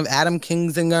fan of Adam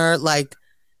Kinzinger. Like,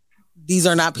 these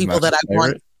are not people that I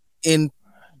want in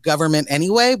government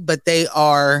anyway, but they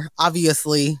are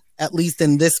obviously, at least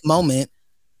in this moment,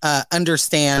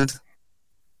 understand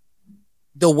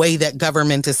the way that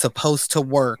government is supposed to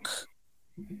work,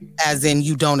 as in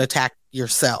you don't attack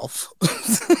yourself.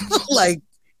 Like,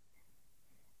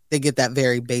 they get that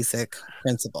very basic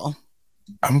principle.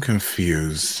 I'm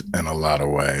confused in a lot of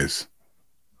ways.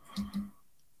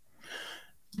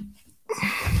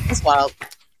 That's wild.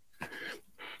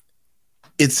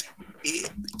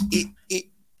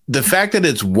 The fact that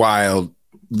it's wild,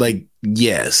 like,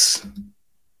 yes,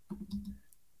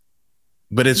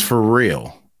 but it's for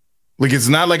real. Like, it's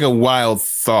not like a wild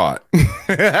thought.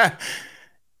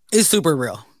 It's super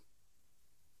real.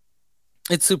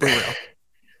 It's super real.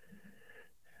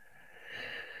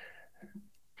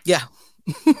 Yeah.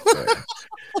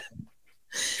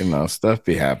 You know, stuff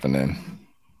be happening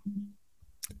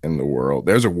in the world.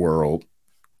 There's a world,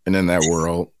 and in that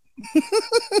world,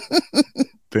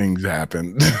 things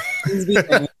happen.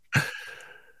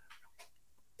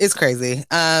 It's crazy.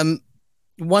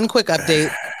 One quick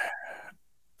update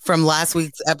from last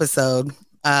week's episode.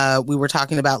 We were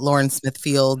talking about Lauren Smith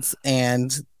Fields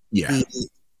and the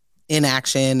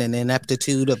inaction and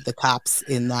ineptitude of the cops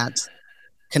in that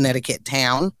Connecticut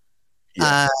town.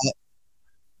 Yeah.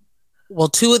 Well,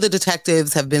 two of the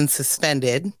detectives have been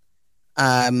suspended.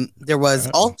 There was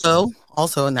also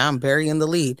now I'm burying the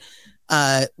lead,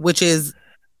 which is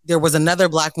there was another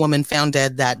Black woman found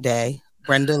dead that day,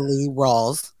 Brenda Lee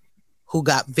Rawls, who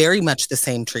got very much the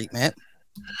same treatment.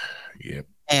 Yep.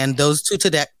 And those two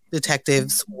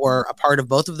detectives were a part of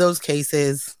both of those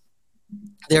cases.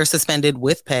 They're suspended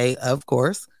with pay, of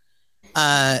course.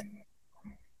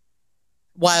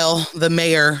 While the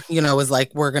mayor, was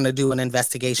like, we're going to do an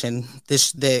investigation.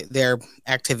 Their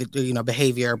activity,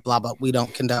 behavior, blah blah. We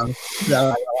don't condone.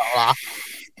 Blah, blah, blah.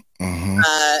 Mm-hmm.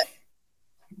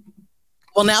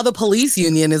 Well, now the police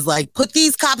union is like, put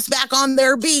these cops back on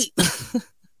their beat.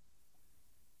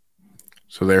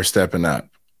 So they're stepping up.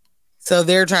 So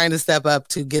they're trying to step up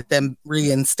to get them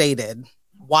reinstated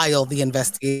while the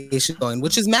investigation is going,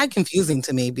 which is mad confusing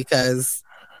to me because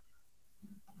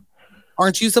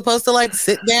aren't you supposed to like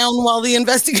sit down while the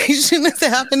investigation is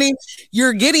happening?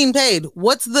 You're getting paid.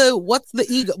 What's the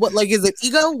ego? What, like, is it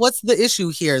ego? What's the issue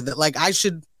here that like I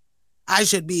should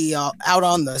be out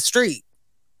on the street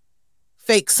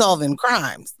fake solving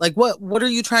crimes? Like what are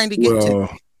you trying to get to?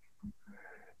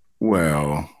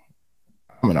 Well,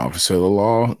 I'm an officer of the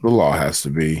law. The law has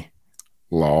to be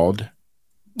lawed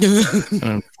and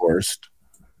enforced.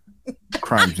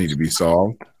 Crimes need to be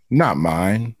solved. Not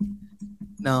mine.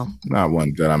 No. Not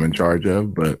one that I'm in charge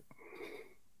of, but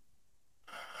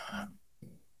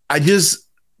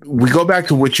we go back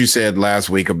to what you said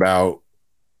last week about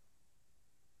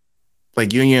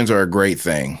like unions are a great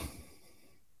thing.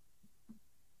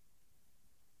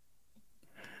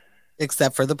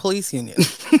 Except for the police union.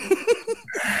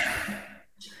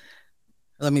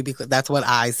 Let me be clear. That's what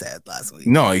I said last week.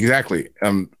 No, exactly.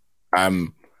 I'm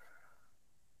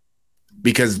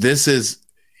because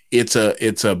it's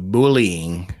a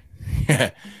bullying.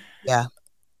 Yeah.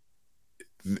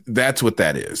 That's what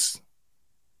that is.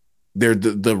 They're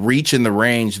the reach and the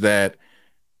range that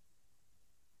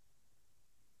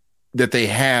they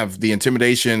have, the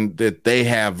intimidation that they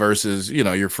have versus,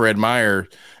 your Fred Meyer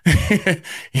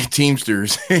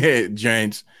Teamsters,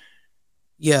 James.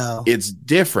 Yeah. It's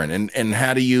different. And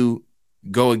how do you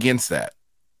go against that?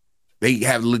 They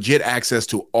have legit access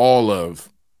to all of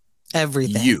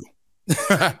everything. You.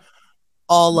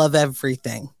 All of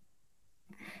everything.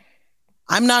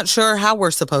 I'm not sure how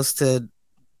we're supposed to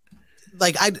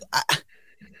like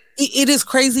it is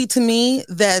crazy to me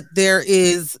that there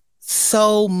is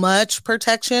so much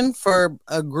protection for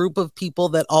a group of people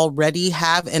that already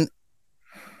have an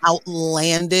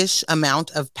outlandish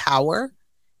amount of power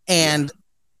and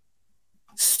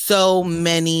so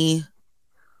many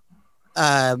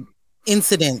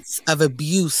incidents of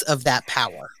abuse of that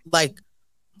power. Like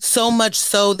so much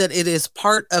so that it is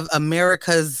part of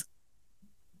America's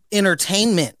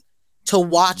entertainment to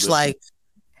watch like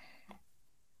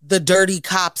the dirty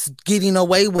cops getting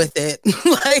away with it.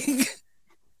 Like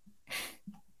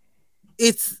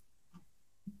it's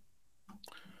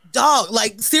dog,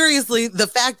 like seriously, the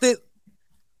fact that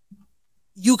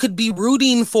you could be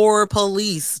rooting for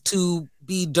police to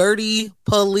be dirty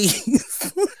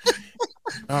police.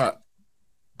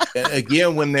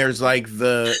 Again, when there's like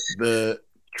the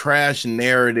trash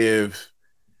narrative,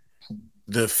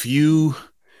 the few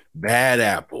bad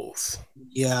apples.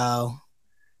 Yeah.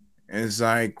 It's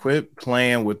like, quit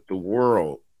playing with the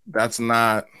world. That's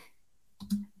not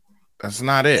it.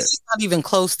 It's not even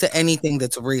close to anything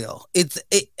that's real.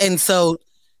 And so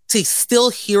to still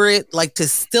hear it, like to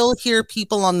still hear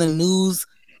people on the news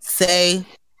say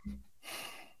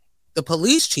the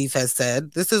police chief has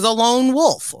said this is a lone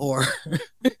wolf or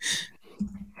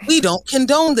we don't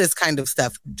condone this kind of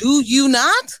stuff. Do you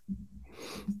not?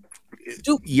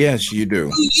 Yes, you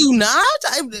do. Do you not?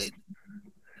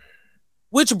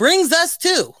 Which brings us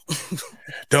to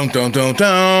don't.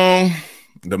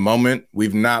 The moment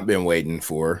we've not been waiting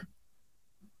for,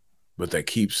 but that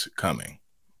keeps coming.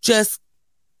 Just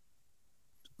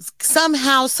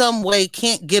somehow, some way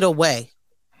can't get away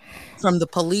from the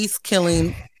police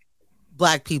killing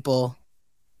Black people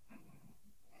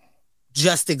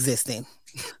just existing.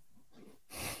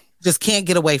 Just can't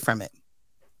get away from it.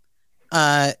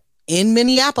 In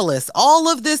Minneapolis, all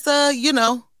of this,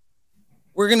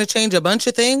 we're going to change a bunch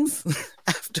of things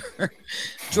after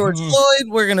George Floyd.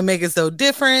 We're going to make it so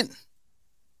different.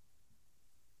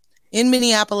 In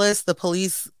Minneapolis, the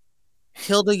police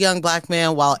killed a young Black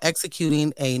man while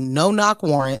executing a no-knock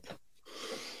warrant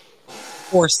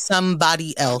for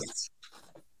somebody else.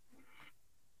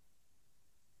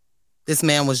 This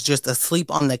man was just asleep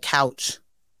on the couch.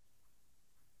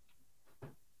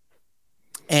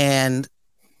 And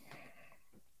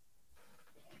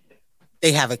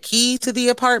they have a key to the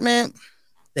apartment.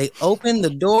 They open the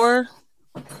door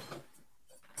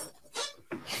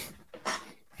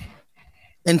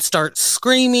and start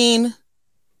screaming,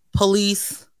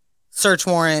 police, search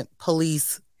warrant,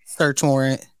 police, search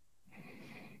warrant.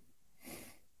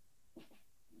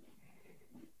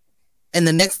 And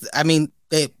the next,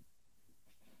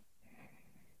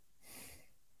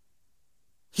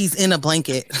 he's in a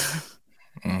blanket,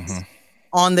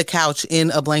 on the couch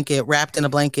in a blanket, wrapped in a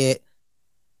blanket,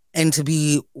 and to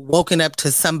be woken up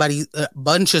to somebody, a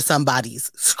bunch of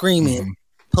somebodies screaming,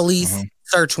 police,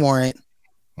 search warrant,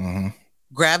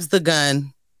 grabs the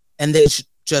gun, and they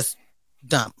just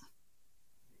dump.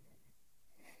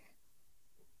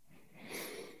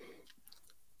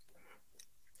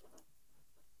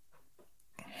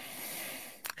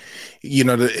 You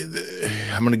know,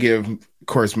 I'm going to give, of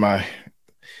course, my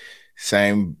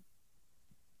same.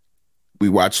 We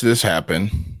watched this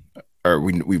happen, or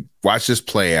we watched this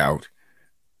play out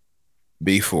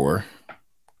before.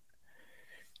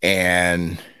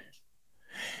 And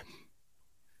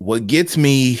what gets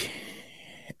me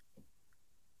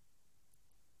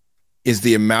is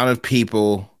the amount of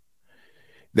people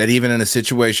that even in a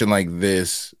situation like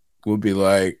this would be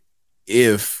like,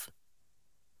 if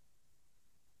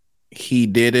he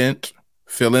didn't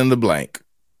fill in the blank.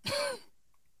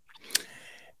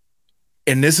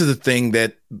 And this is a thing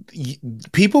that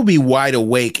people be wide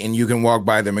awake and you can walk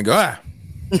by them and go, ah.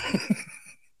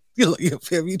 You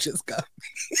just got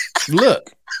me.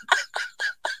 Look.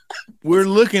 We're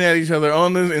looking at each other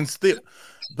on this and still,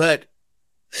 but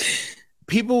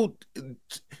people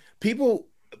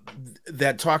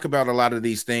that talk about a lot of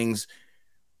these things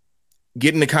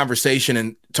get in the conversation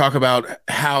and talk about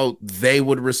how they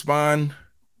would respond.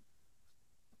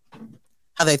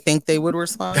 How they think they would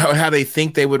respond. How they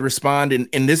think they would respond.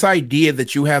 And this idea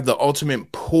that you have the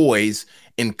ultimate poise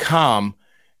and calm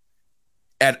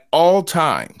at all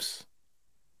times.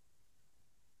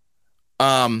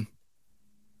 And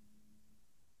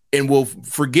we'll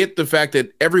forget the fact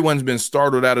that everyone's been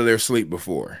startled out of their sleep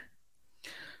before.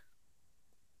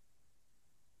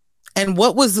 And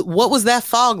what was that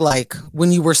fog like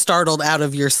when you were startled out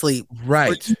of your sleep? Right.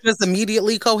 Were you just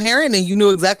immediately coherent and you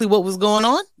knew exactly what was going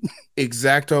on?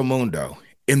 Exacto mundo.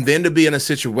 And then to be in a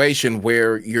situation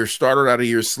where you're startled out of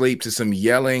your sleep to some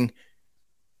yelling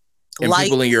and lights,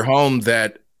 people in your home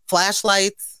that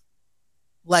flashlights,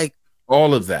 like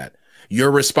all of that.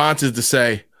 Your response is to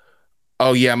say,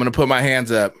 oh yeah, I'm going to put my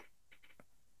hands up.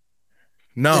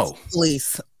 No, it's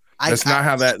police. That's not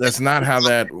how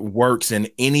that works in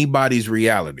anybody's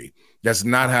reality. That's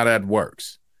not how that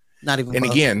works. Not even. And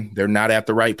again, they're not at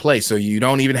the right place. So you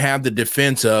don't even have the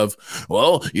defense of,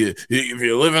 well, if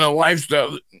you're living a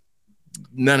lifestyle,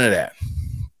 none of that.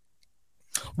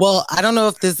 Well, I don't know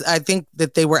if this, I think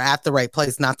that they were at the right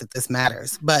place. Not that this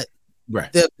matters, but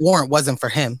the warrant wasn't for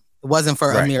him. It wasn't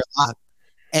for Amir Locke.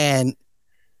 And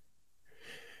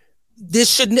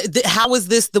this shouldn't, how is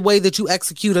this the way that you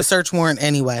execute a search warrant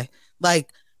anyway?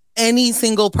 Like any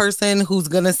single person who's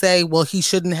going to say, well, he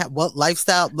shouldn't have what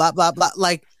lifestyle, blah, blah, blah.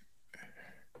 Like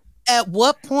at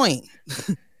what point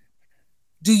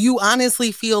do you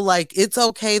honestly feel like it's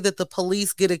okay that the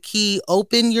police get a key,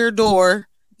 open your door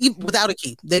without a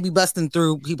key? They'd be busting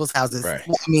through people's houses. Right.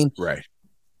 I mean, right.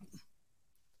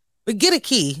 But get a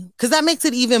key because that makes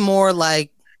it even more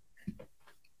like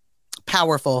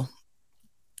powerful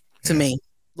to me.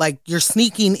 Like you're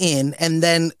sneaking in and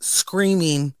then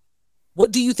screaming.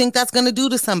 What do you think that's going to do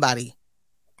to somebody?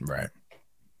 Right.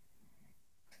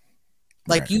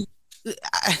 Like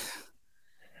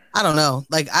I don't know.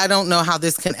 Like, I don't know how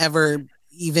this can ever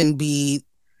even be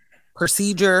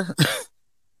procedure.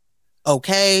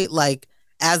 Okay. Like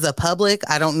as a public,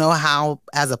 I don't know how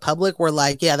as a public we're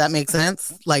like, yeah, that makes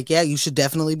sense. Like, yeah, you should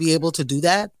definitely be able to do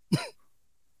that.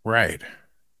 Right.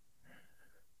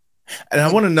 And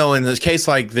I want to know in this case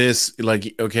like this,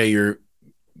 like, okay,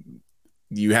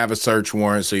 you have a search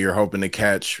warrant, so you're hoping to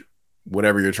catch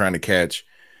whatever you're trying to catch.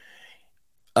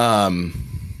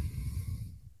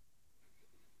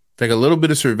 Like a little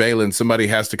bit of surveillance, somebody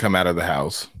has to come out of the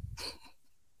house.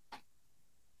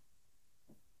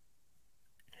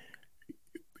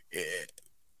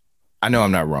 I know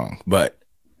I'm not wrong, but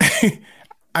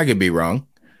I could be wrong.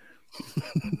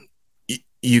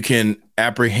 You can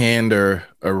apprehend or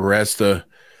arrest a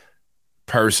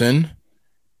person,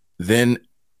 then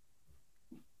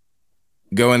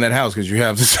go in that house because you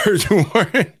have the search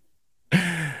warrant.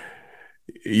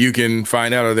 You can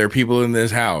find out, are there people in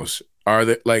this house? Are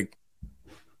there, like,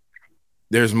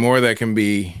 there's more that can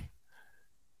be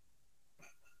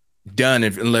done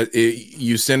if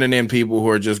you sending in people who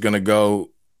are just going to go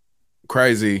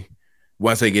crazy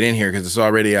once they get in here because it's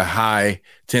already a high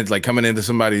tense, like coming into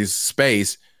somebody's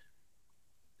space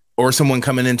or someone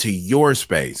coming into your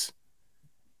space.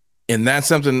 And that's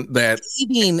something that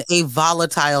being a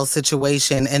volatile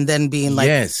situation and then being like,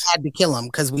 yes, we had to kill them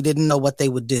because we didn't know what they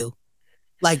would do.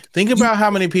 Like, think about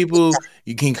how many people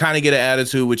you can kind of get an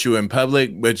attitude with you in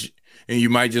public, and you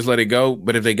might just let it go.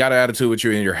 But if they got an attitude with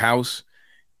you in your house,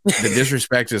 the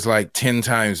disrespect is like 10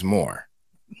 times more.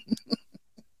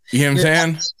 You know what I'm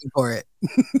saying? For it.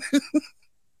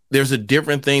 There's a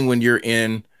different thing when you're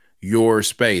in your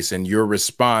space and your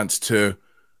response to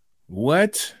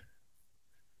what?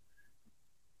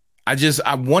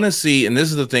 I want to see, and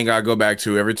this is the thing I go back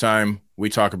to every time we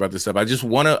talk about this stuff.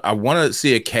 I want to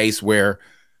see a case where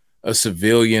a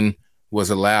civilian was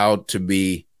allowed to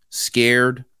be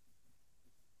scared,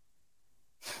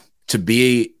 to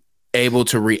be able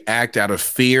to react out of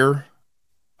fear,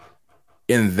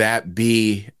 and that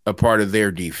be a part of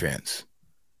their defense.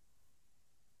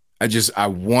 I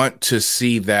want to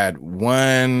see that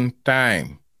one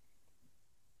time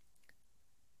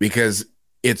because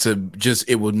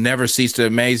it will never cease to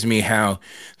amaze me how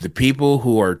the people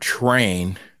who are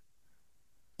trained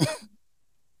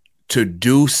to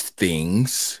do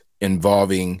things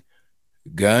involving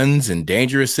guns and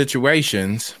dangerous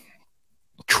situations,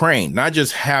 train, not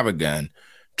just have a gun,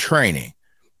 training.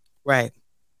 Right.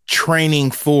 Training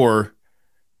for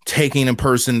taking a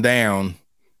person down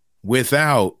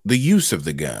without the use of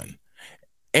the gun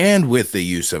and with the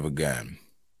use of a gun.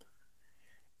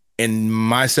 And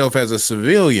myself as a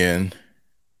civilian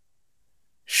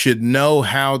should know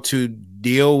how to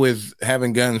deal with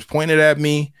having guns pointed at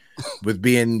me, with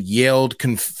being yelled,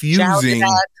 confusing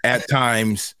at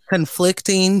times,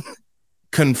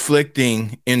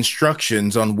 conflicting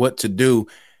instructions on what to do.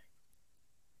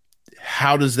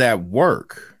 How does that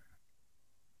work?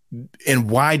 And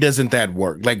why doesn't that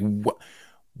work? Like,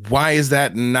 why is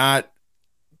that not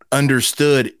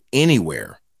understood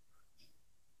anywhere?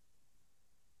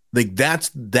 Like that's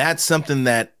something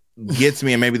that gets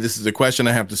me, and maybe this is a question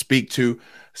I have to speak to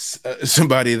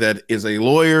somebody that is a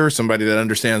lawyer, somebody that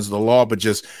understands the law, but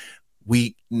just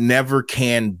we never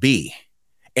can be.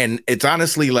 And it's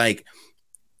honestly like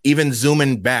even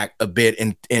zooming back a bit,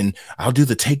 and I'll do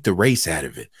the take the race out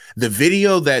of it. The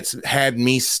video that's had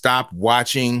me stop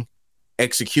watching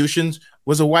executions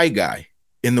was a white guy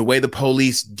in the way the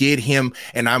police did him.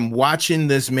 And I'm watching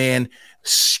this man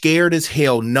scared as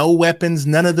hell, no weapons,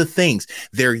 none of the things.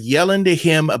 They're yelling to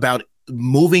him about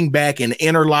moving back and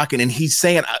interlocking. And he's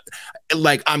saying,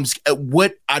 like, I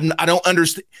don't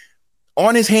understand.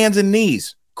 On his hands and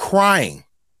knees, crying.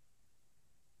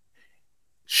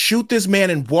 Shoot this man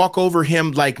and walk over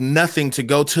him like nothing to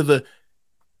go to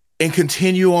and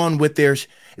continue on with theirs.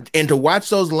 And to watch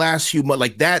those last few months,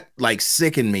 like that, like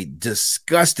sickened me,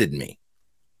 disgusted me.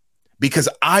 Because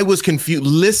I was confused.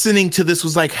 Listening to this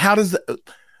was like, how does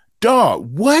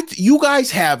dog, what? You guys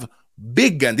have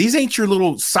big guns. These ain't your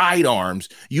little sidearms.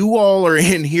 You all are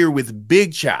in here with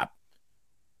big chop.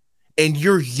 And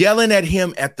you're yelling at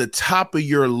him at the top of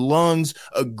your lungs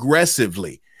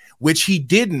aggressively, which he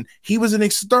didn't. He was an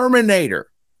exterminator.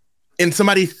 And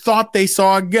somebody thought they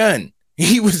saw a gun.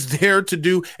 He was there to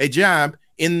do a job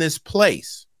in this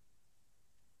place.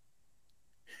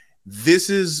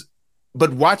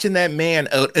 But watching that man,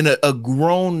 a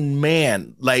grown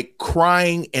man, like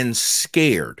crying and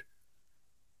scared,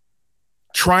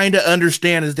 trying to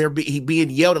understand as he being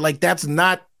yelled at, like that's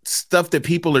not stuff that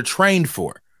people are trained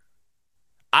for.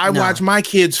 I watch my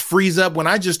kids freeze up when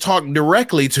I just talk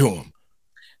directly to them.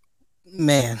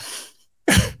 Man.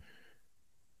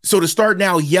 So to start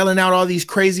now yelling out all these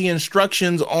crazy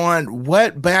instructions on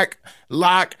what, back,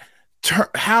 lock,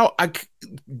 how I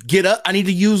get up, I need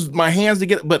to use my hands to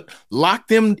get up, but lock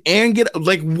them and get up.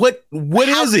 Like what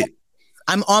is it?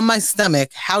 I'm on my stomach.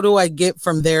 How do I get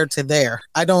from there to there?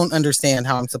 I don't understand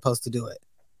how I'm supposed to do it.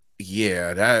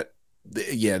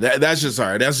 That's just all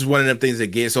right. That's just one of them things that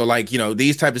get so, like, you know,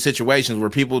 these type of situations where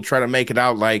people try to make it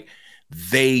out like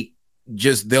they'll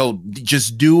just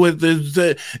do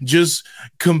it, just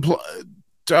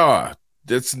comply.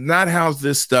 That's not how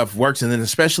this stuff works. And then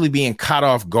especially being caught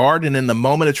off guard and in the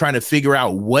moment of trying to figure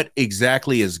out what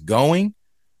exactly is going.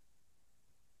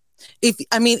 It's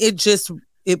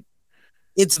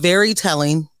very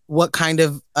telling what kind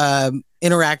of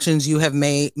interactions you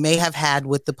may have had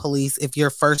with the police if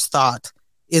your first thought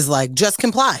is like, just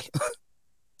comply.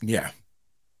 Yeah.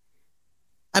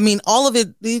 I mean, all of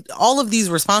these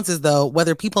responses, though,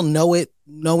 whether people know it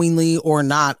knowingly or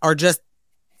not, are just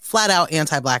flat out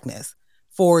anti-Blackness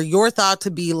for your thought to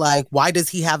be like, why does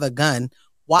he have a gun?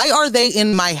 Why are they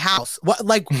in my house? What,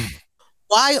 like,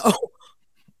 why?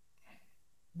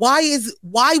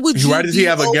 Why would you? Why does he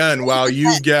have a gun while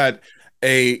you've got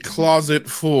a closet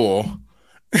full?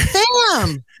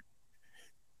 Damn.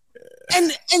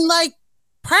 and like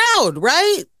proud,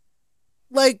 right?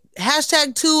 Like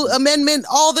 #2 amendment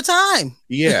all the time.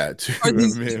 Yeah, 2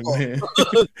 amendment.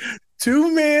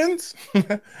 2 mans.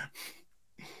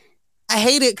 I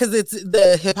hate it because it's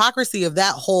the hypocrisy of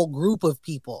that whole group of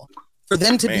people. For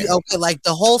them to be okay, like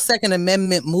the whole Second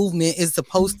Amendment movement is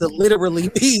supposed to literally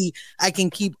be, I can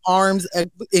keep arms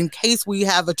in case we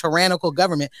have a tyrannical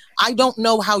government. I don't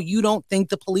know how you don't think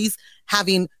the police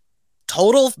having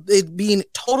it being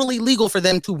totally legal for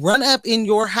them to run up in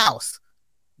your house,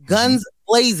 guns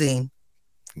blazing,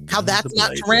 how that's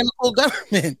not tyrannical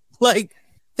government. Like,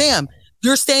 damn,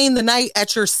 you're staying the night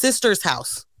at your sister's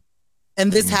house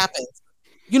and this happens.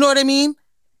 You know what I mean?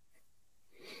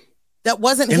 That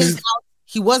wasn't his house.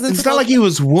 He wasn't. It's not like he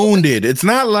was wounded. It's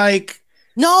not like.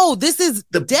 No, this is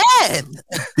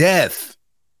death.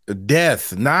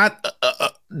 Death. Not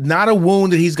a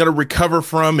wound that he's going to recover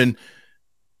from. And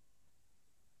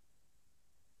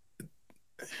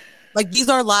like, these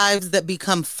are lives that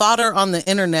become fodder on the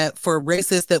internet for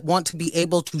racists that want to be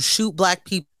able to shoot Black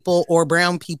people or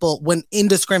brown people when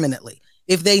indiscriminately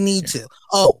if they need to.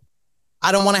 Oh,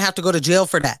 I don't want to have to go to jail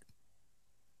for that.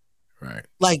 Right.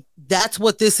 Like, that's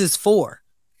what this is for.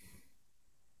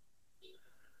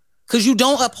 Because you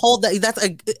don't uphold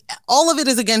that. All of it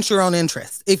is against your own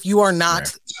interests if you are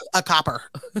not a copper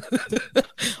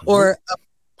or a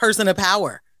person of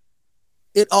power.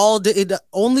 It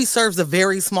only serves a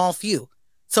very small few.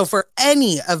 So for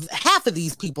half of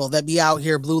these people that be out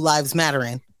here, Blue Lives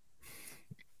Mattering,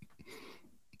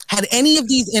 had any of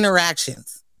these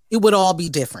interactions, it would all be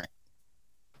different.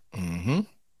 Mm-hmm.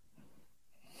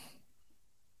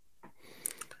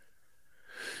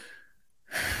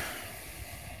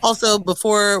 Also,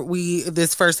 before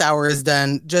this first hour is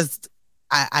done, just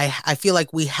I feel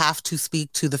like we have to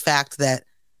speak to the fact that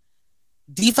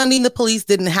defunding the police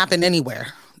didn't happen anywhere.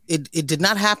 It did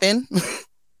not happen.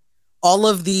 All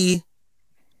of the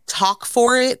talk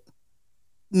for it,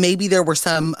 maybe there were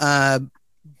some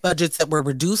budgets that were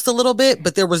reduced a little bit,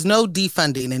 but there was no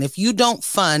defunding. And if you don't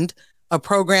fund a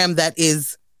program that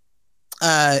is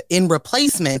in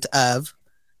replacement of,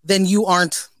 then you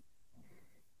aren't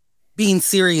being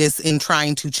serious in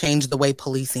trying to change the way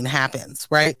policing happens,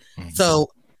 right? Mm-hmm.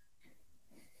 So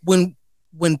when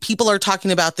people are talking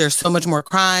about there's so much more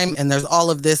crime and there's all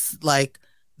of this, like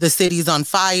the city's on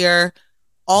fire,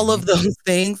 all of those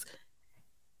things,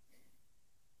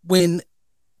 when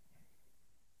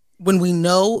we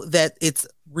know that it's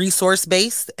resource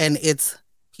based and it's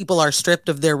people are stripped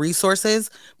of their resources,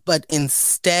 but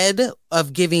instead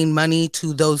of giving money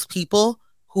to those people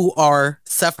who are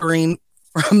suffering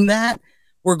from that,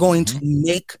 we're going to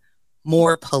make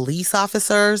more police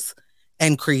officers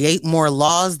and create more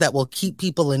laws that will keep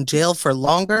people in jail for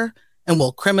longer and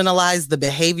will criminalize the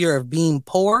behavior of being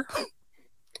poor.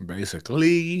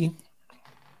 Basically.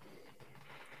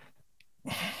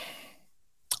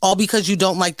 All because you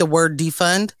don't like the word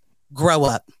defund? Grow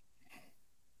up.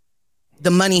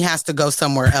 The money has to go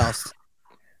somewhere else.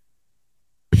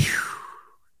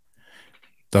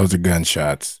 Those are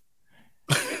gunshots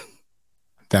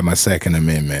that my Second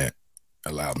Amendment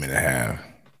allowed me to have.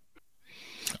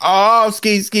 Oh,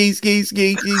 ski.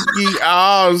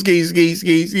 Oh,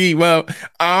 ski. Well,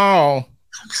 oh.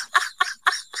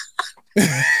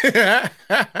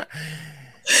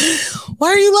 Why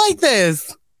are you like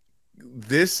this?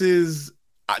 This is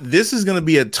going to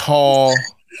be a tall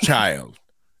child.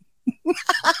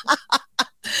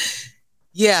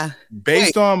 Yeah.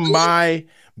 Based on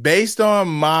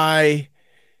my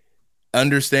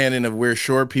understanding of where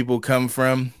short people come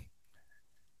from.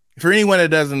 For anyone that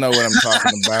doesn't know what I'm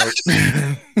talking about,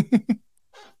 if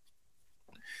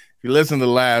you listen to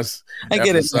the last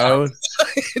episode,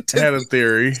 I had a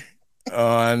theory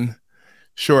on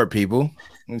short people,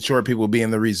 and short people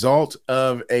being the result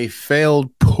of a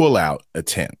failed pullout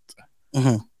attempt.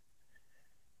 Mm-hmm.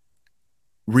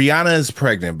 Rihanna is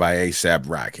pregnant by A$AP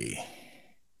Rocky,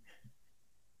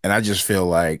 and I just feel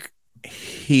like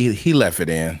he left it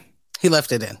in. He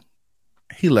left it in.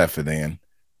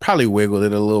 Probably wiggled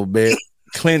it a little bit,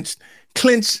 clenched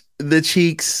the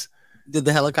cheeks. Did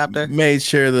the helicopter? Made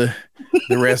sure the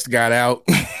rest got out.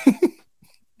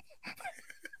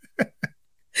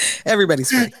 Everybody's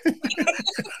free.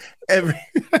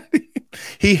 Everybody.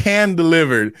 He hand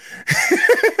delivered.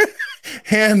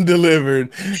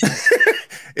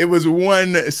 It was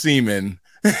one semen.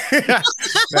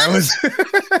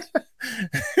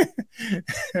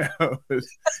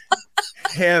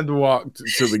 hand walked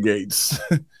to the gates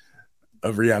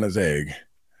of Rihanna's egg.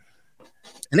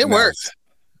 And it worked.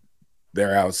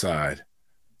 They're outside.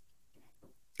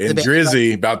 And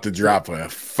Drizzy about to drop a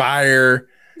fire.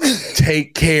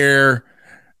 Take care.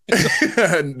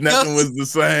 Nothing was the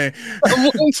same.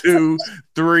 2,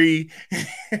 3.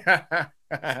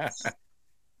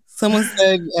 Someone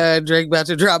said Drake about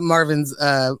to drop Marvin's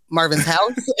house, and Marvin's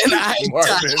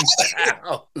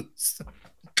house.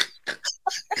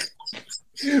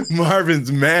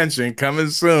 Marvin's mansion coming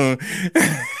soon.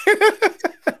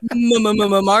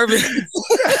 Marvin.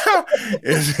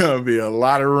 It's gonna be a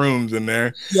lot of rooms in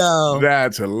there. Yo,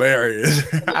 that's hilarious.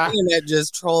 The internet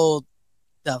just trolled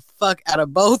the fuck out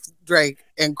of both Drake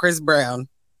and Chris Brown.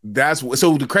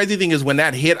 So the crazy thing is when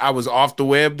that hit, I was off the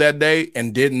web that day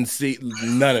and didn't see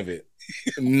none of it.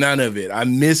 None of it. I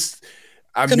missed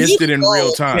it in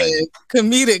real time. Man.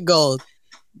 Comedic gold.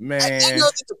 Man. I know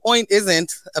that the point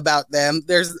isn't about them.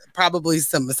 There's probably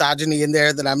some misogyny in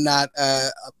there that I'm not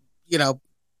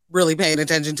really paying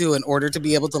attention to in order to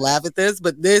be able to laugh at this,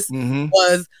 but this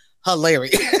was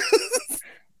hilarious.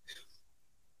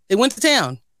 They went to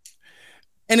town.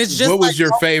 And it's just what was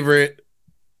your favorite?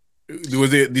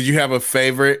 Did you have a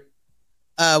favorite?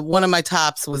 One of my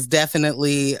tops was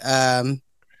definitely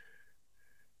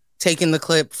taking the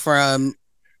clip from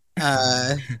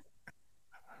the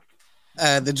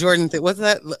Jordan thing. What's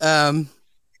that?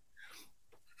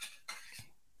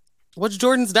 What's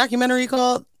Jordan's documentary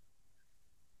called?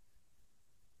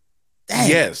 Dang,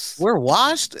 yes. We're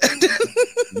washed.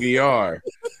 We are.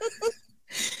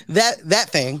 That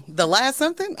thing. The last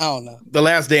something? I don't know. The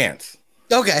Last Dance.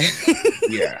 Okay.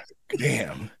 Yeah.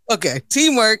 Damn. Okay.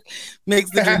 Teamwork makes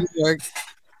the dream work.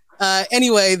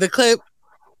 Anyway, the clip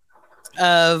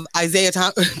of Isaiah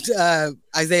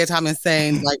Thomas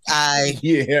saying, like,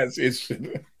 yes,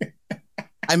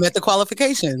 I met the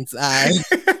qualifications. I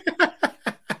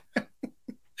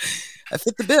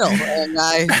fit the bill and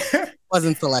I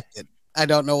wasn't selected. I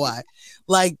don't know why.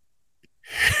 Like,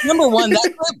 number one,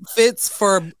 that clip fits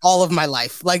for all of my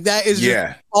life. Like, that is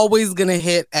just always gonna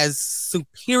hit as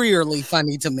superiorly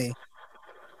funny to me.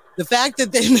 The fact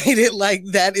that they made it like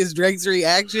that is Drake's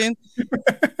reaction.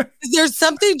 There's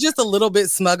something just a little bit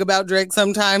smug about Drake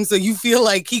sometimes. So you feel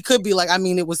like he could be like, I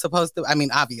mean, it was supposed to, I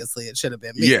mean, obviously it should have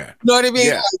been me. Yeah. You know what I mean?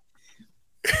 Yeah.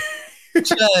 Like,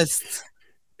 just.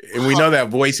 And we know that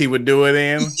voice he would do it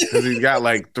in because he's got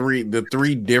like three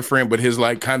different, but his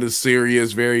like kind of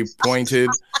serious, very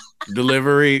pointed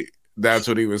delivery. That's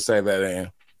what he would say that in.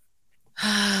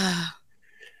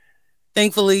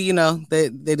 Thankfully, they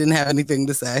didn't have anything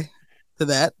to say to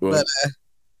that. Well, but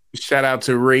shout out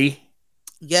to Ree.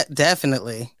 Yeah,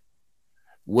 definitely.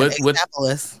 What?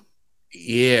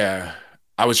 Yeah,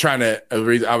 I was trying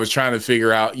to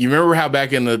figure out. You remember how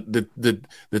back in the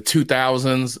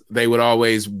 2000s they would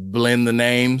always blend the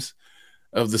names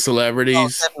of the celebrities? Oh,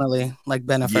 definitely, like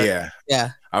Benefit.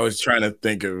 Yeah. I was trying to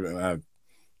think of it. I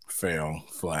fell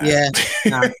flat. Yeah,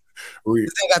 nah. They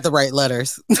got the right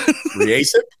letters.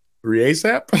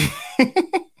 Re-ASAP,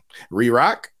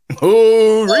 Re-Rock.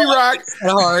 Oh, Re-Rock.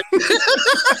 Hard.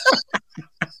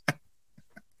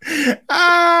 Is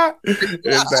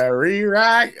that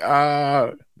Re-Rock?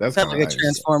 That's like a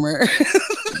transformer.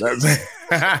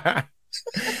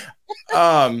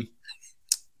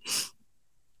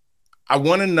 I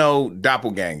want to know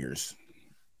doppelgangers.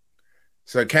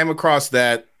 So I came across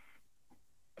that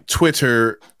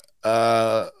Twitter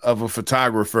of a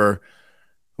photographer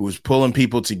who was pulling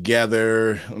people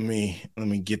together. Let me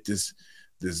get this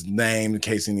name in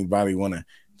case anybody want to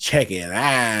check it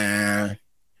out.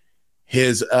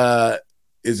 His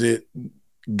is it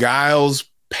Giles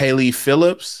Paley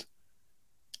Phillips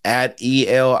at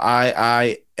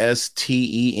ELIISTENDER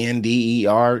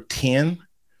 10.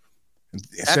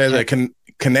 It says a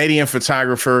Canadian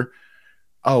photographer.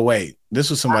 Oh wait, this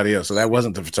was somebody else. So that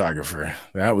wasn't the photographer.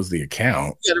 That was the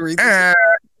account.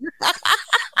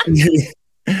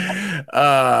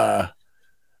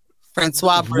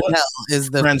 Francois Brunel is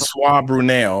the Francois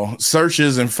Brunel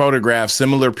searches and photographs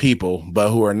similar people, but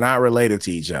who are not related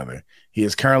to each other. He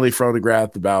has currently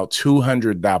photographed about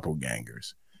 200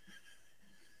 doppelgangers.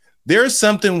 There's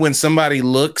something when somebody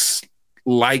looks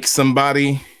like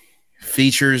somebody,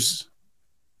 features,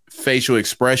 facial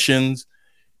expressions,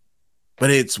 but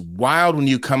it's wild when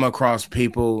you come across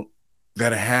people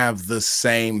that have the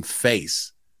same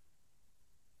face.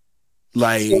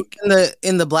 Like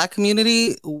in the Black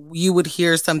community, you would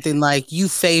hear something like, you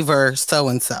favor so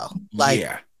and so. Like,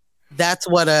 that's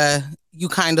what you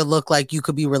kind of look like you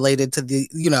could be related to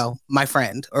my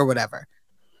friend or whatever.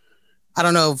 I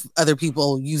don't know if other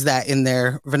people use that in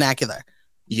their vernacular.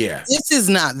 Yeah. This is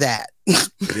not that.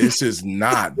 This is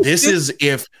not. This is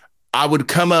if I would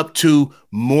come up to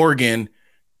Morgan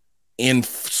in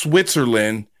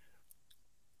Switzerland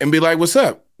and be like, "What's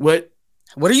up? What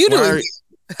are you doing?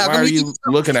 Why are you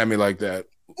looking at me like that?"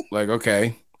 Like,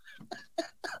 okay.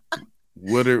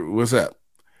 What's up?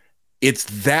 It's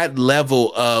that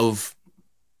level of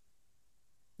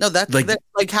no, that's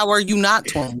like how are you not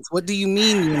twins? What do you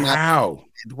mean you're not? How?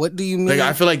 What do you mean? Like,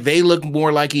 I feel like they look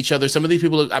more like each other. Some of these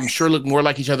people, I'm sure, look more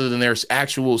like each other than their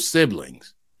actual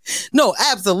siblings. No,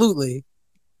 absolutely.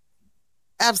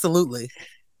 Absolutely.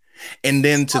 And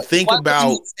then to think about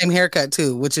the same haircut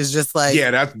too, which is just like,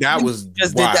 yeah, that was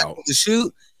just wild. Did that for the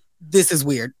shoot. This is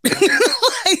weird.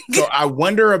 So I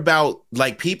wonder about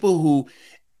like people who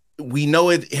we know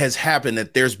it has happened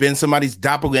that there's been somebody's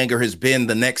doppelganger has been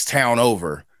the next town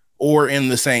over or in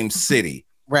the same city.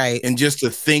 Right. And just to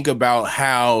think about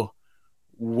how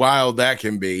wild that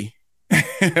can be.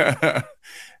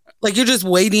 Like you're just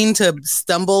waiting to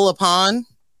stumble upon,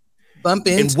 bump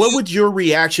into. And what would your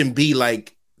reaction be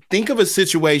like? Think of a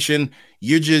situation.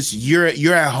 You're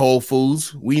at Whole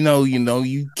Foods. We know,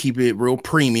 you keep it real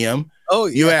premium. Oh,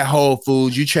 yeah. You're at Whole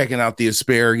Foods. You checking out the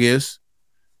asparagus.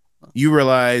 You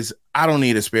realize I don't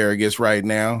need asparagus right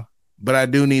now, but I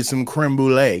do need some creme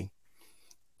brulee.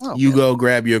 Oh, you go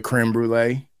grab your creme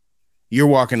brulee. You're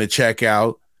walking to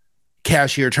checkout.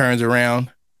 Cashier turns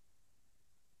around,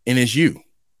 and it's you.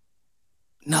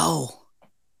 No.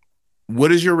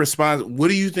 What is your response? What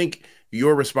do you think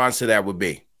your response to that would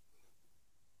be?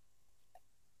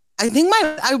 I think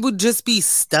I would just be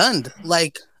stunned.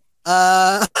 Like,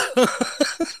 I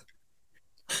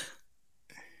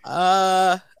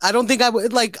don't think I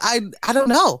would like, I don't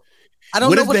know. I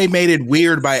don't know. What if they made it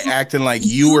weird by acting like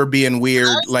you were being weird,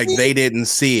 like they didn't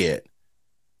see it?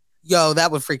 Yo,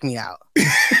 that would freak me out.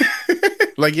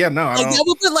 Like, yeah, no, like that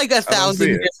would put like 1,000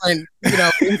 different,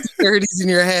 insecurities in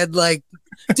your head. Like,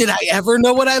 did I ever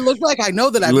know what I looked like? I know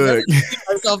that I've never seen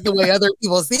myself the way other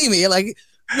people see me. Like,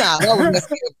 nah, that would mess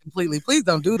me up completely. Please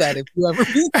don't do that if you ever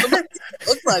meet somebody that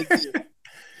looks like you.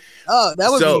 Oh,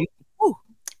 that would be. Whew.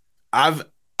 I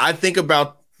think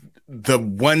about the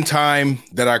one time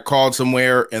that I called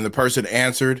somewhere and the person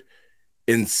answered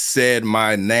and said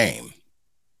my name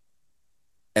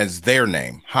as their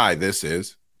name. Hi, this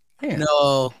is. Man.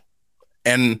 No.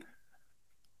 And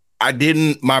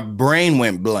my brain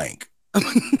went blank.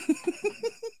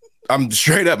 I'm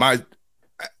straight up.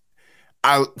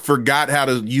 I forgot how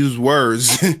to use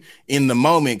words in the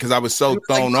moment because I was so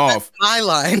thrown off. My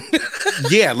line.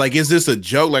 Yeah, like, is this a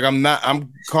joke? Like,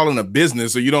 I'm calling a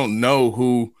business, so you don't know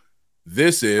who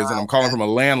this is. And I'm calling from a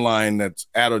landline that's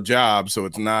out of job, so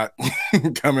it's not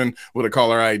coming with a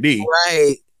caller ID.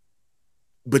 Right.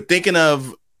 But thinking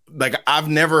of, like, I've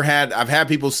had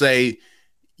people say,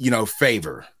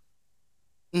 favor.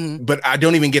 Mm-hmm. But I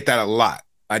don't even get that a lot.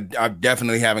 I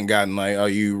definitely haven't gotten like, oh,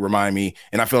 you remind me.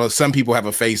 And I feel like some people have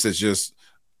a face that's just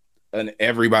an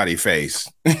everybody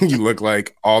face. You look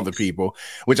like all the people,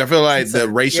 which I feel like the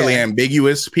racially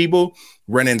ambiguous people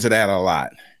run into that a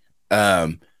lot.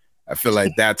 I feel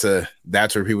like that's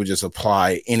where people just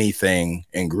apply anything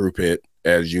and group it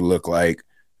as you look like,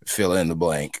 fill in the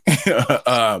blank.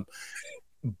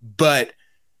 But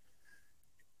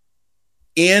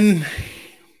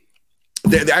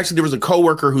actually, there was a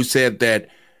coworker who said that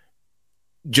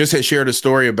just had shared a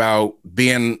story about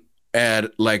being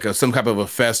at like some type of a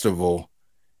festival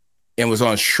and was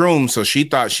on shrooms. So she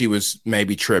thought she was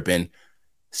maybe tripping.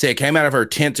 Said came out of her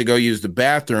tent to go use the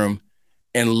bathroom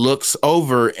and looks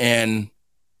over and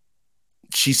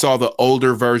she saw the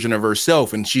older version of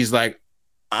herself. And she's like,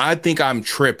 I think I'm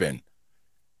tripping.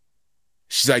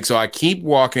 She's like, so I keep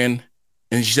walking.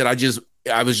 And she said, I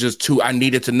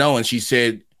needed to know. And she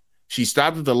said, she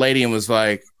stopped at the lady and was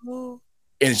like,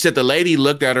 and said the lady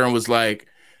looked at her and was like,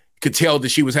 could tell that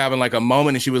she was having like a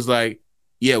moment. And she was like,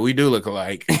 yeah, we do look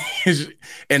alike.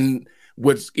 And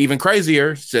what's even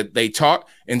crazier, said they talk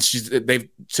and they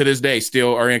to this day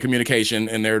still are in communication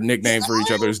and their nicknames for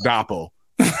each other is Doppel.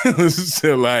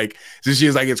 So she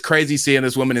was like, it's crazy seeing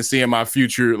this woman and seeing my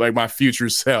future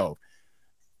self.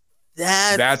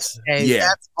 That's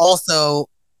also,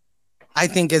 I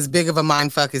think, as big of a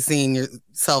mind fuck as seeing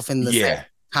yourself in the same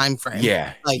time frame.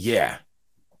 Yeah.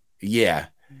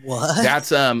 What?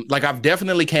 That's I've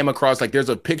definitely came across, like, there's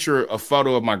a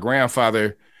photo of my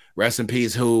grandfather, rest in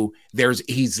peace, who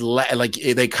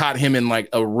they caught him in like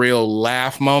a real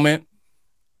laugh moment,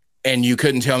 and you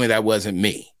couldn't tell me that wasn't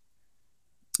me.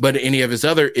 But any of his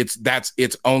other, it's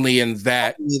only in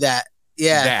that.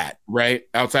 Yeah. that, right?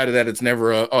 Outside of that, it's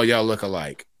never oh, y'all look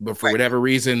alike. But for whatever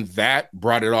reason, that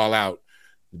brought it all out.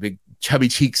 The big chubby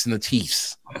cheeks and the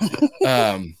teeth.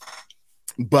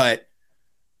 But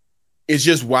it's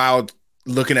just wild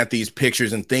looking at these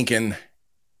pictures and thinking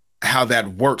how that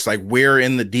works. Like, where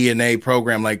in the DNA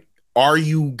program, like, are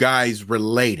you guys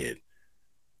related?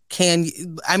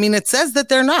 It says that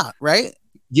they're not, right?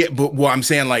 Yeah, but I'm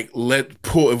saying, like,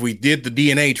 if we did the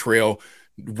DNA trail,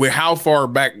 how far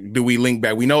back do we link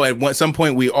back? We know at some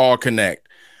point we all connect,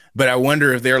 but I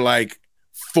wonder if they're like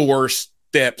 4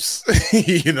 steps,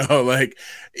 like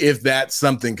if that's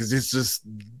something, because it's just,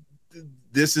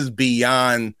 this is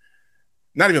beyond,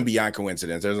 not even beyond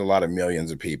coincidence. There's a lot of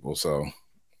millions of people, so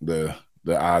the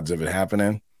odds of it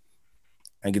happening,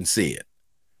 I can see it.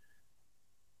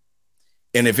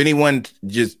 And if anyone,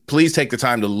 just please take the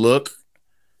time to look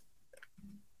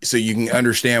so you can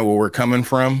understand where we're coming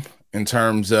from in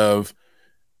terms of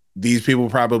these people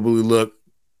probably look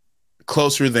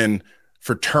closer than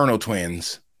fraternal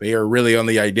twins. They are really on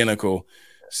the identical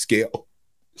scale.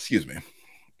 Excuse me.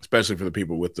 Especially for the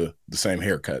people with the same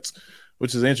haircuts,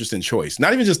 which is an interesting choice.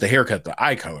 Not even just the haircut, the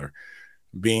eye color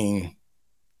being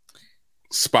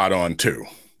spot on too.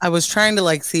 I was trying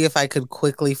to see if I could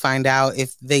quickly find out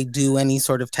if they do any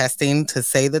sort of testing to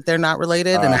say that they're not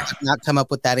related, and I have not come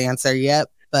up with that answer yet.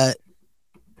 But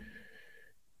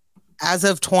as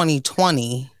of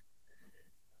 2020,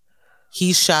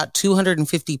 he shot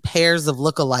 250 pairs of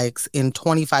lookalikes in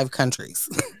 25 countries.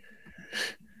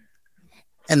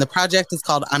 And the project is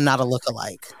called I'm Not a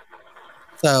Lookalike.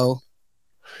 So,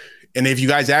 and if you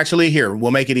guys actually hear, we'll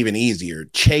make it even easier.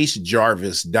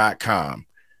 ChaseJarvis.com.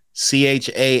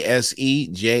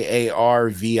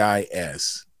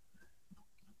 ChaseJarvis.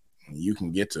 You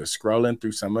can get to scrolling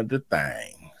through some of the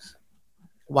things.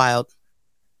 Wild.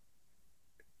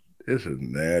 This is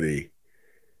natty.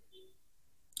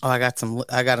 Oh, I got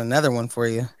another one for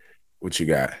you. What you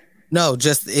got? No,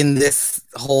 just in this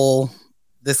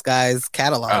guy's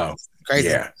catalog. Oh, crazy.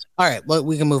 Yeah. All right, well,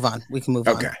 we can move on.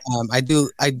 Okay. I do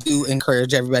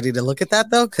encourage everybody to look at that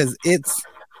though, because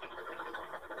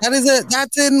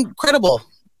that's incredible.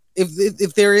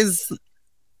 If there is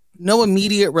no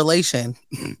immediate relation.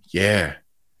 Yeah.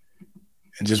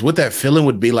 And just what that feeling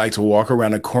would be like to walk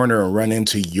around a corner and run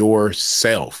into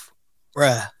yourself.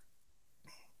 Bruh.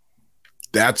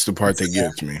 That's the part that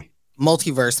gets me.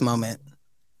 Multiverse moment.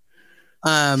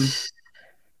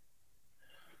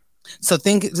 So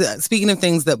speaking of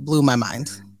things that blew my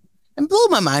mind, and blew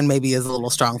my mind maybe is a little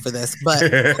strong for this, but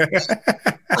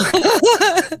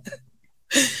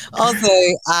I'll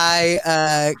say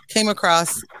I came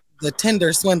across The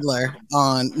Tinder Swindler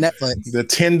on Netflix. The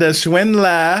Tinder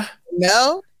Swindler.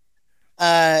 No,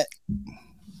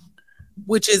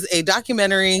 which is a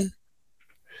documentary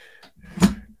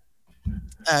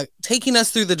taking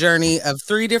us through the journey of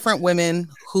 3 different women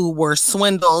who were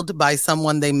swindled by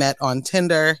someone they met on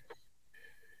Tinder.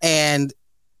 And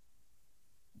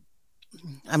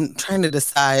I'm trying to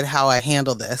decide how I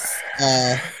handle this.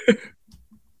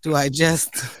 Do I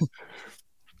just...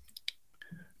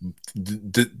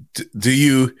 Do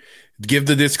you give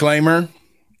the disclaimer?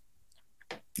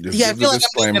 I feel like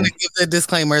I'm going to give the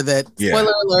disclaimer that,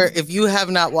 spoiler alert, if you have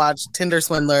not watched Tinder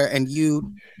Swindler and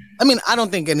I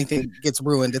don't think anything gets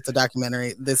ruined. It's a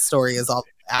documentary. This story is all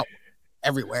out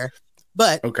everywhere.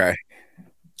 But okay,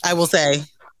 I will say,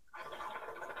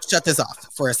 shut this off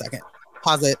for a second.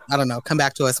 Pause it. I don't know. Come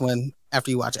back to us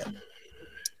after you watch it.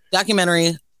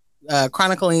 Documentary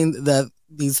chronicling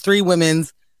these 3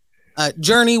 women's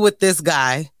journey with this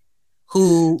guy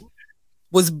who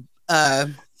was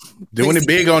doing it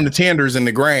big on the Tinders and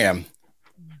the gram.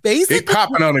 Basically, big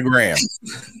popping on the gram.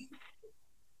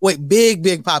 Wait,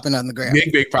 big popping on the gram.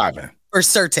 Big popping. For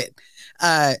certain.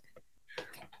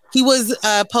 He was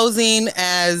posing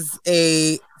as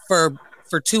for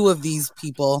 2 of these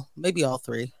people, maybe all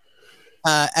 3,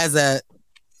 as the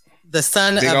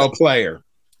son big of old player.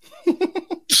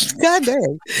 God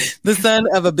dang. The son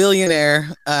of a billionaire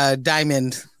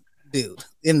diamond dude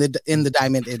in the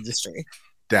diamond industry.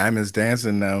 Diamonds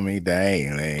dancing on me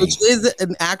daily. Which is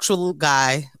an actual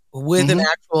guy with an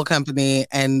actual company,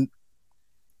 and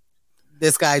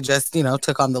this guy just,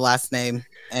 took on the last name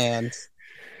and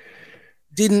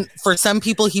for some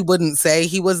people, he wouldn't say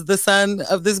he was the son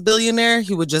of this billionaire.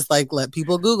 He would just let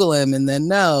people Google him and then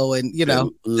know, and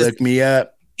look me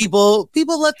up.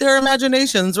 People let their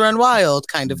imaginations run wild,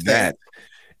 kind of thing.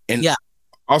 And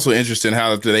also interesting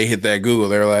how after they hit that Google,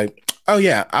 they're like, oh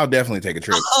yeah, I'll definitely take a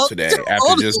trip today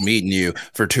after just meeting you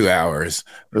for 2 hours.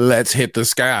 Let's hit the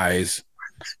skies.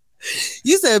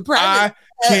 You said private.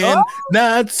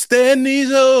 Cannot stand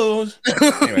these hoes.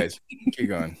 Anyways, keep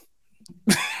going.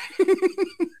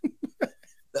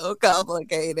 So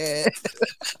complicated.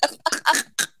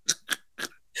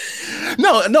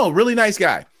 No, really nice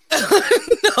guy.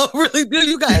 No, really, do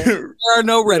you guys? There are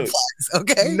no red flags,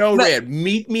 okay? No red.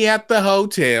 Meet me at the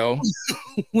hotel.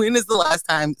 When is the last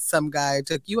time some guy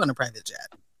took you on a private jet?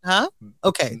 Huh?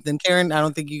 Okay, then Karen, I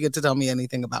don't think you get to tell me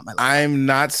anything about my life. I'm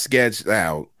not sketched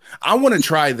out. I want to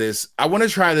try this. I want to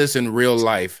try this in real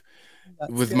life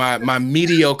with my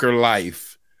mediocre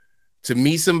life, to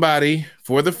meet somebody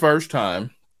for the first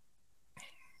time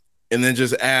and then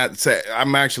just say,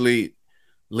 I'm actually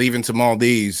leaving to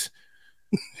Maldives,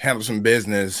 handle some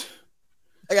business.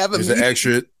 There's an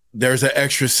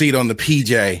extra seat on the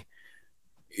PJ.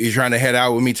 You trying to head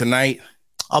out with me tonight?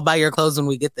 I'll buy your clothes when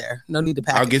we get there. No need to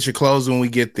pack. I'll get your clothes when we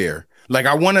get there. Like,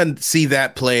 I want to see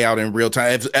that play out in real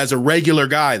time as a regular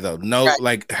guy, though. No, right.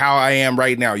 Like how I am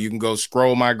right now. You can go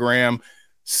scroll my gram,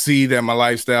 see that my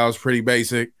lifestyle is pretty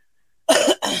basic,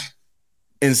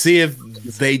 and see if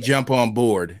they jump on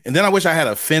board. And then I wish I had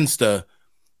a Finsta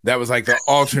that was like the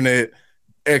alternate,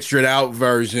 extra out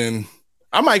version.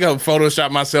 I might go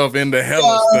Photoshop myself into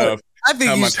hella stuff. I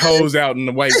think have my toes out in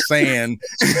the white sand.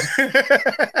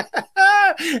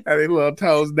 Have their little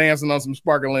toes dancing on some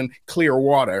sparkling clear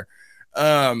water.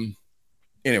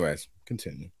 Anyways,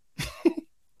 continue.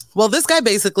 Well, this guy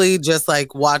basically just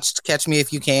like watched Catch Me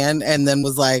If You Can and then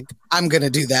was like, I'm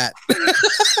gonna do that.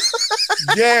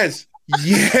 Yes.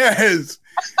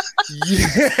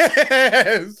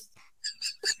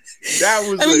 That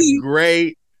was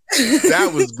great.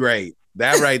 That was great.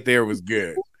 That right there was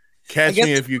good. Catch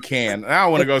Me If You Can. I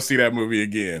want to go see that movie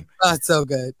again. Oh, it's so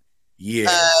good. Yeah.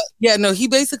 No, he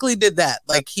basically did that.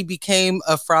 Like, he became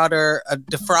a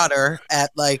defrauder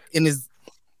at like in his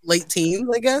late teens,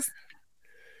 I guess.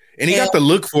 And he got the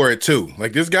look for it too.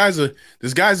 Like, this guy's a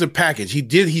package.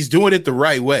 He's doing it the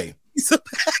right way. He's a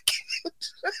package.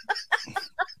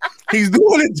 He's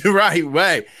doing it the right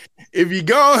way. If you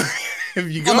go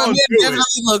definitely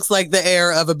looks like the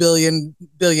heir of a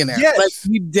billionaire. Yes. Like,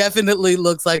 he definitely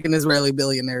looks like an Israeli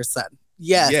billionaire's son.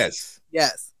 Yes.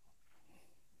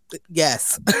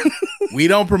 We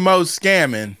don't promote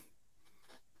scamming.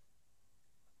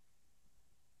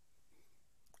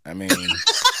 I mean,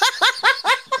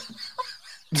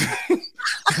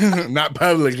 not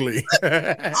publicly.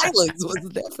 Silence was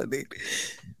deafening.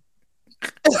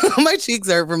 My cheeks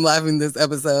hurt from laughing this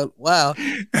episode. Wow.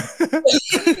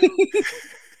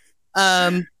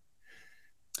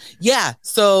 Yeah,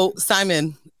 so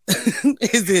Simon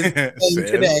is his name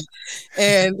today.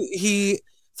 And he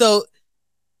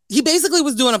basically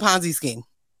was doing a Ponzi scheme.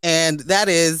 And that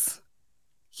is,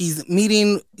 he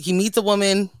meets a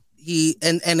woman,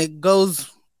 and it goes,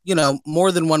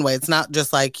 more than one way. It's not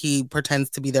just like he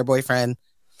pretends to be their boyfriend.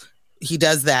 He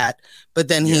does that. But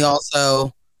then he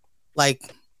also,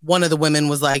 like, one of the women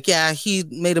was like, yeah, he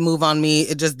made a move on me.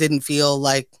 It just didn't feel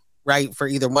like right for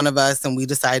either one of us. And we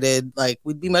decided like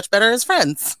we'd be much better as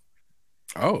friends.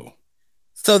 Oh.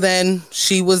 So then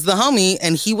she was the homie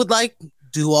and he would like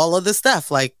do all of the stuff,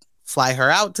 like fly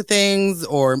her out to things,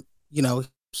 or,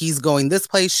 he's going this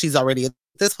place. She's already at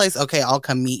this place. Okay, I'll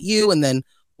come meet you. And then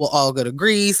we'll all go to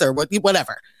Greece or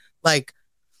whatever. Like,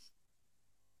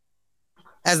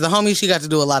 as the homie, she got to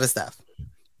do a lot of stuff.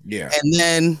 Yeah. And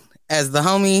then as the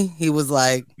homie, he was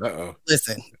like,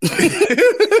 listen.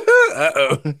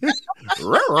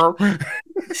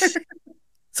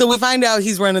 So we find out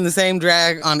he's running the same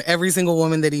drag on every single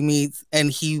woman that he meets. And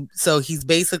he's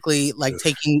basically like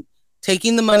taking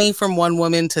the money from one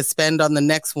woman to spend on the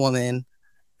next woman,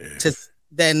 to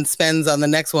then spends on the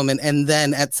next woman. And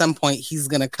then at some point he's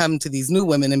going to come to these new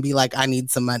women and be like, I need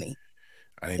some money.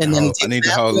 I need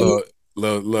to hold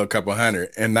little couple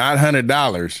 $100 and not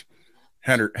 $100.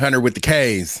 100 with the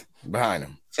K's behind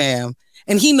him. Fam.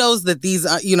 And he knows that these,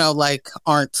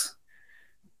 aren't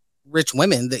rich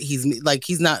women that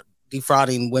he's not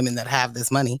defrauding women that have this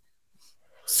money.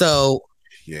 So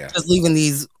just leaving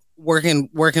these working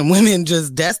women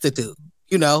just destitute,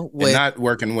 and not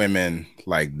working women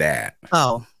like that.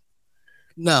 Oh,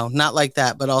 no, not like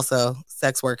that. But also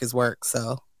sex work is work.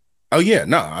 So. Oh yeah.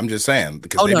 No, I'm just saying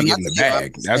because they be getting the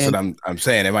bag. That's what I'm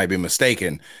saying. It might be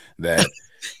mistaken that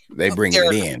they bring it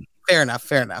in. Fair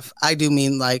enough. I do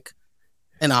mean like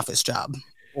an office job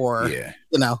or,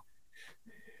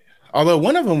 Although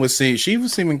one of them she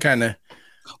was seeming kind of.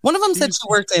 One of them said she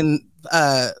worked in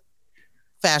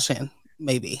fashion,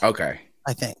 maybe. Okay.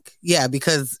 I think. Yeah,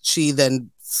 because she then,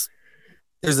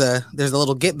 there's a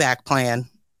little get back plan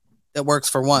that works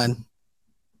for one.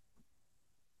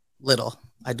 Little.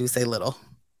 I do say little.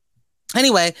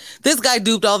 Anyway, this guy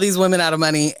duped all these women out of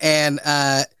money, and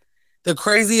the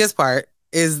craziest part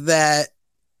is that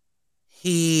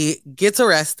he gets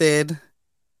arrested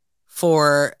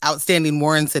for outstanding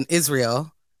warrants in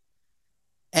Israel,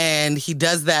 and he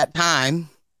does that time,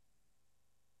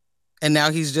 and now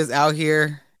he's just out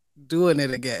here doing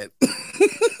it again.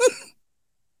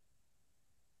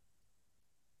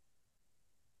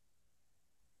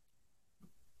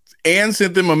 And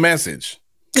sent them a message.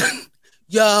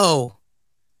 Yo,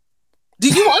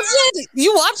 did you watch it?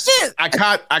 You watched it?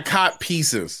 I caught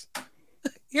pieces.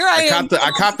 Here I am.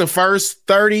 I caught the first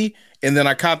 30, and then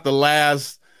I caught the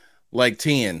last like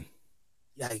 10.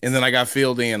 Yikes. And then I got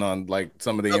filled in on like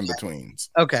some of the in-betweens.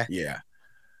 Okay. Yeah.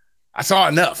 I saw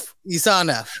enough. You saw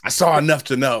enough. I saw enough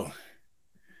to know.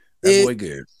 That boy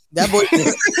good. That boy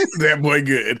good. That boy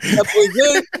good. That boy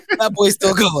good. That boy's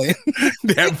still going.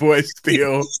 That boy's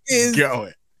still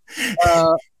going.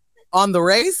 On the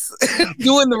race?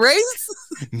 Doing the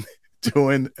race?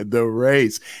 Doing the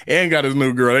race. And got his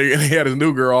new girl. He had his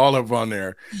new girl all up on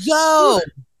there. Yo.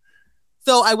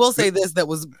 So I will say this that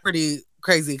was pretty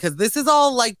crazy because this is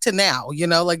all like to now, you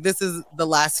know, like this is the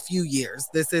last few years.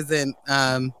 This isn't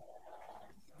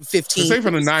 15. Say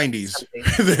from the 90s.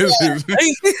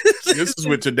 This is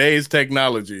with today's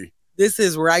technology. This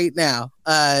is right now.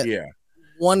 Yeah.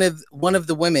 One of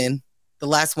the women, the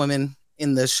last woman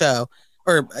in the show,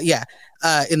 or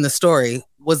in the story,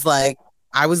 was like,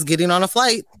 I was getting on a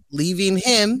flight, leaving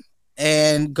him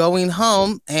and going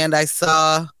home, and I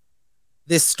saw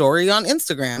this story on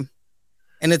Instagram.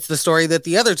 And it's the story that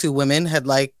the other two women had,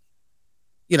 like,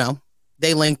 you know,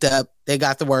 they linked up, they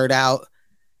got the word out,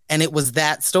 and it was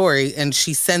that story. And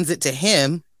she sends it to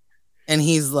him, and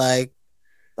he's like,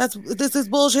 this is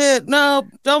bullshit. No,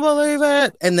 don't believe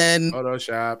it. And then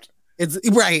photoshopped. It's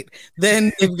right.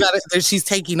 Then they've got it. She's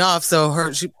taking off, so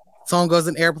her phone goes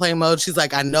in airplane mode. She's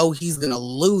like, I know he's gonna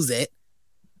lose it.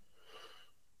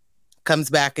 Comes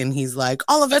back and he's like,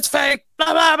 all of it's fake.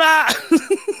 Blah blah blah.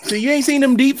 So you ain't seen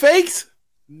them deep fakes?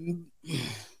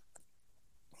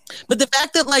 But the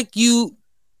fact that like you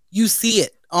see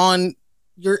it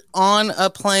you're on a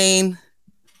plane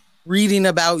reading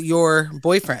about your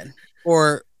boyfriend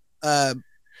or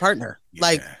partner,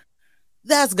 like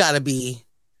that's got to be.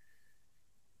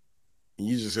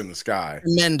 You just in the sky.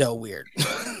 Mendo weird.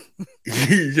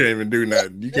 You can't even do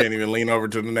nothing. You can't even lean over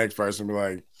to the next person and be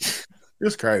like,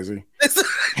 it's crazy.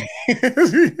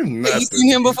 You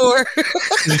seen him before?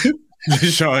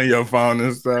 Just showing your phone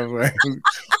and stuff. Like.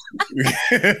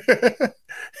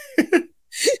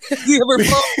 You ever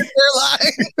flown with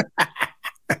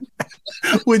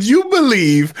airline? Would you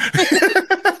believe?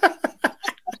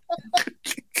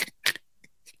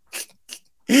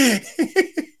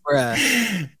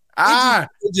 Bruh.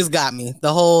 It just got me.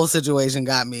 The whole situation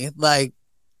got me. Like,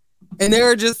 and there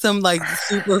are just some like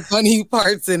super funny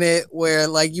parts in it where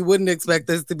like you wouldn't expect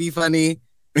this to be funny.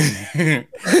 I'm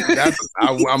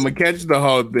gonna catch the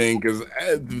whole thing because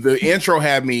the intro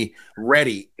had me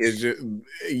ready. It's just,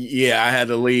 I had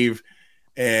to leave,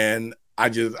 and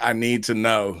I need to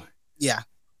know. Yeah.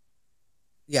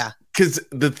 Because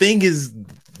the thing is,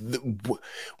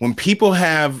 when people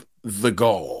have the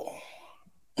goal,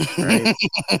 right?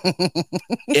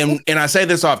 and I say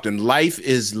this often: life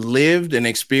is lived and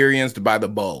experienced by the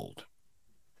bold.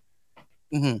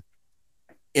 Mm-hmm.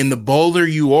 And the bolder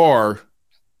you are,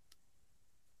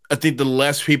 I think the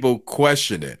less people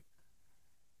question it.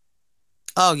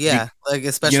 Oh yeah, like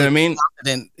especially, you know what I mean?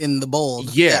 Confident in the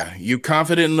bold. Yeah, you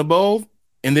confident in the bold,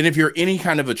 and then if you're any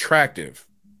kind of attractive,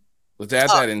 let's add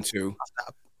that into.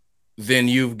 Then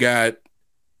you're gonna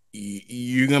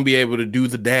be able to do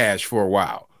the dash for a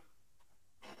while.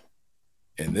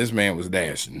 And this man was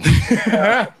dashing.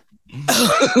 My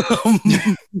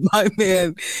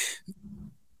man.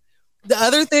 The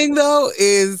other thing though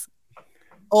is,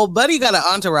 old buddy got an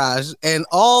entourage, and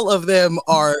all of them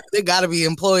they got to be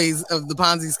employees of the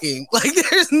Ponzi scheme. Like,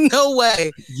 there's no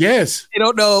way. Yes. They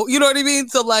don't know. You know what I mean?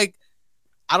 So, like,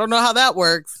 I don't know how that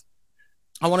works.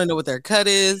 I want to know what their cut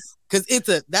is, because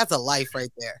that's a life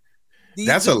right there.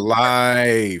 That's a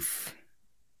life.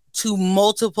 To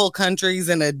multiple countries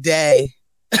in a day.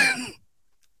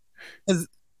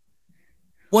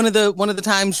 One of the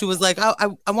times she was like, I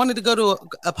wanted to go to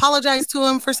apologize to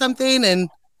him for something, and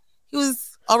he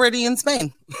was already in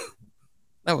Spain.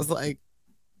 I was like,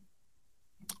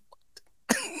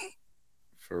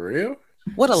 for real?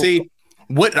 What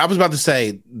I was about to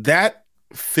say, that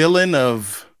feeling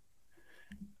of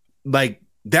like,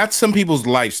 that's some people's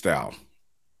lifestyle.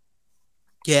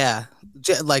 Yeah.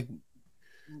 Like,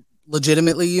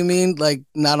 legitimately, you mean? Like,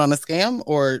 not on a scam?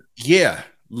 Or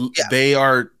they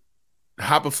are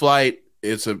hop a flight.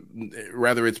 It's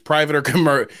whether it's private or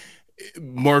commercial,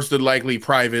 more than likely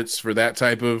privates for that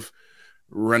type of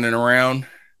running around.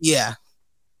 Yeah.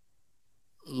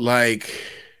 Like,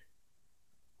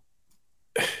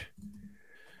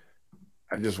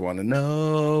 I just want to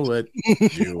know what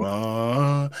you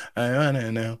want. I want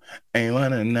to know. I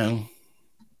want to know.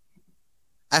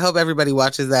 I hope everybody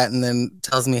watches that and then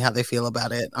tells me how they feel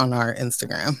about it on our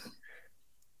Instagram.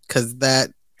 Because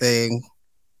that thing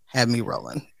had me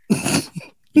rolling.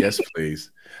 Yes, please.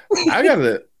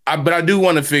 But I do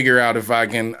want to figure out if I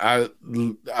can. I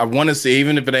want to see,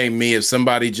 even if it ain't me, if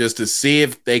somebody just to see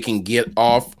if they can get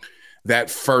off that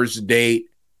first date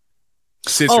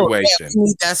situation. Oh, yeah, we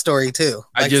need that story too.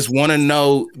 I just want to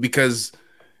know, because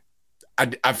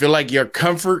I feel like your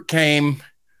comfort came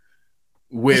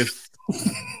with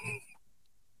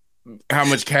how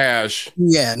much cash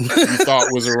you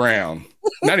thought was around.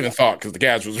 Not even thought, because the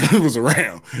cash was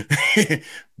around.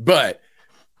 But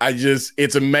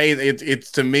it's amazing.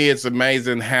 It's to me, it's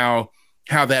amazing how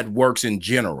that works in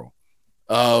general,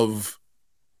 of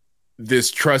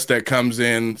this trust that comes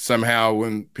in somehow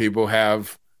when people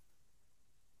have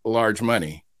large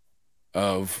money,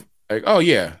 of like, oh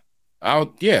yeah,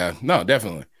 no,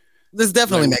 definitely. This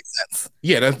definitely makes sense.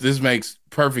 Yeah, this makes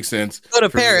perfect sense. Go to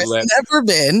Paris. Never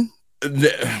been.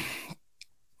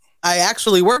 I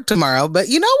actually work tomorrow, but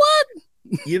you know what?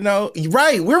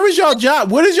 Right. Where was y'all job?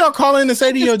 What did y'all call in to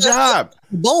say to your job?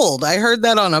 Bold. I heard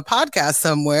that on a podcast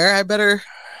somewhere. I better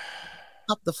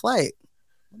stop the flight.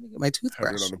 Let me get my toothbrush.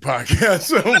 I heard it on the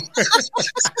podcast.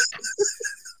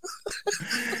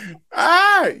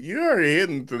 You are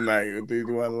hitting tonight with these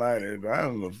one-liners.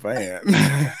 I'm a fan.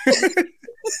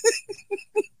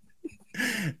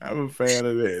 I'm a fan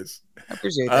of this. I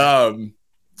appreciate that.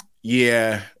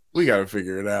 Yeah, we got to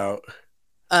figure it out.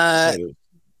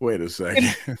 Wait a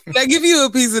second. Can I give you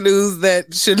a piece of news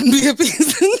that shouldn't be a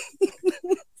piece of news,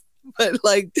 but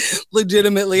like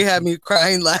legitimately had me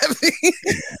crying laughing?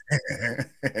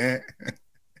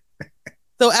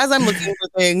 So as I'm looking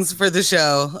for things for the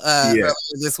show earlier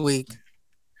this week,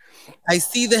 I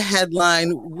see the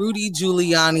headline, Rudy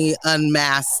Giuliani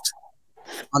unmasked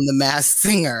on The Masked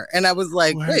Singer. And I was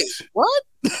like, wait, what?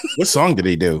 What song did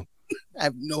he do? I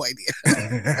have no idea.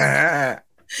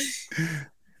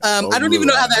 I don't even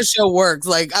know how that show works.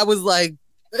 Like, I was like,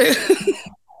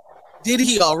 did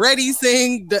he already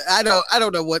sing? I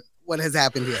don't know what has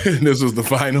happened here. This was the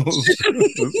finals.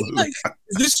 Like,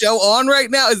 is this show on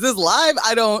right now? Is this live?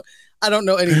 I don't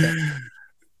know anything.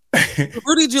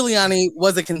 Rudy Giuliani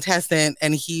was a contestant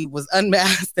and he was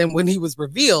unmasked. And when he was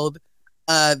revealed,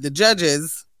 the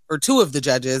judges, or two of the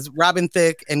judges, Robin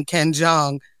Thicke and Ken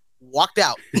Jeong, walked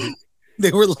out.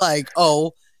 They were like,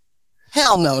 oh,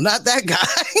 hell no, not that guy.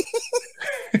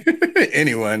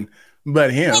 Anyone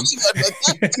but him.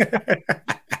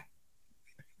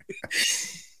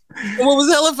 What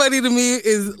was hella funny to me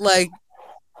is, like,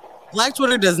 Black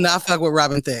Twitter does not fuck with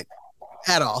Robin Thicke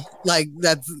at all. Like,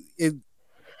 that's it.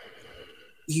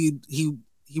 He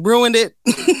ruined it.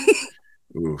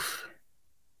 Oof.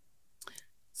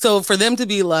 So for them to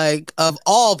be like, of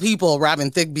all people,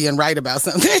 Robin Thicke being right about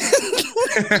something.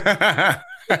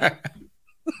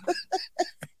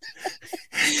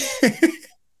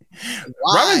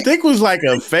 Robin Thicke was like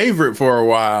a favorite for a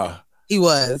while. He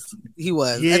was. Yeah.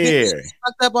 I think he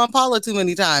fucked up on Paula too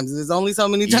many times. There's only so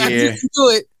many times you can do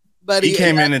it. But he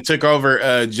came in and took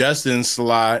over Justin's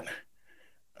slot.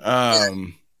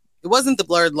 It wasn't the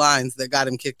blurred lines that got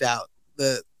him kicked out.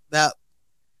 That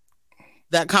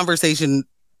conversation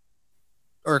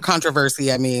or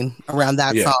controversy, I mean, around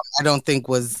that song, I don't think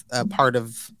was a part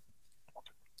of.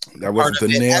 That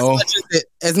wasn't the nail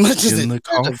as much as in the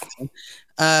coffin.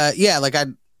 Yeah, like I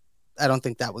don't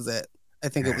think that was it. I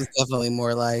think it was definitely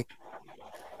more like,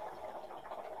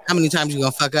 how many times you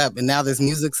gonna fuck up? And now this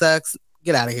music sucks.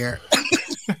 Get out of here.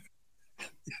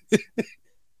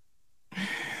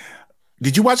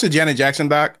 Did you watch the Janet Jackson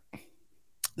doc?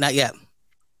 Not yet.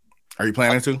 Are you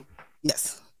planning to?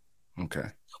 Yes. Okay.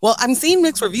 Well, I'm seeing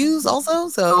mixed reviews also,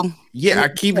 so yeah, I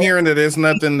keep hearing that there's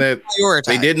nothing that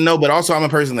they didn't know, but also I'm a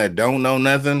person that don't know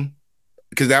nothing,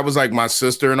 because that was like my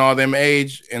sister and all them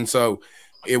age, and so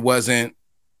it was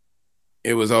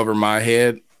over my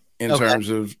head in terms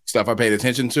of stuff I paid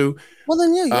attention to. Well,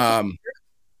 then yeah.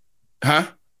 Huh?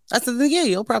 I said, yeah,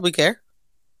 you'll probably care.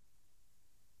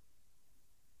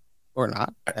 Or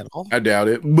not at all. I doubt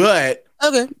it. But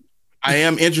okay. I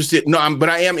am interested. But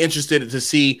I am interested to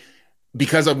see,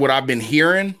 because of what I've been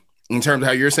hearing in terms of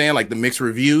how you're saying, like the mixed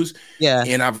reviews. Yeah.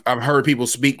 And I've heard people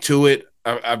speak to it.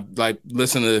 I've like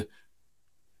listened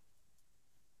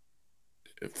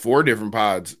to 4 different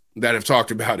pods that have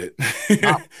talked about it.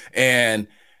 Wow. And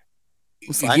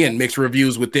again, mixed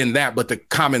reviews within that, but the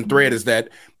common thread is that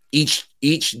each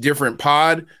different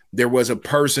pod, there was a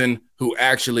person who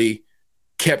actually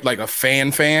kept like a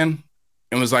fan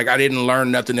and was like, I didn't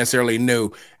learn nothing necessarily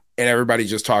new. And everybody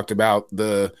just talked about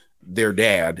their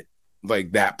dad,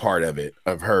 like that part of it,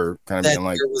 of her kind of That being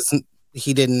like,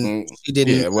 she didn't.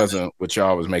 Yeah, it wasn't what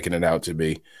y'all was making it out to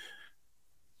be.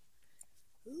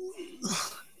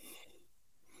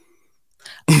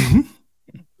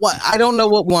 What? I don't know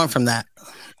what we want from that.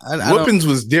 Whoopins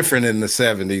was different in the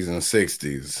 70s and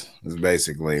 60s, is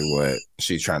basically what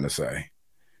she's trying to say.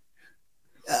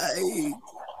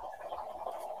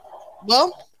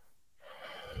 Well,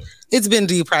 it's been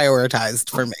deprioritized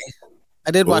for me.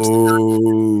 I did watch.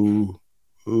 Ooh.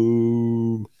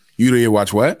 You did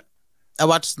watch what? I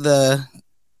watched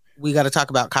We Got to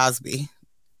Talk About Cosby.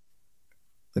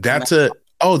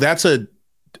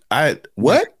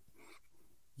 What?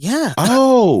 Yeah.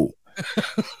 Oh.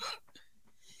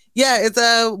 Yeah, it's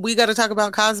We Got to Talk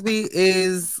About Cosby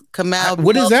is Kamal.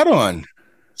 What is that on?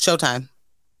 Showtime.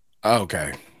 Oh,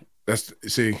 okay.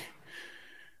 See,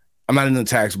 I'm not in the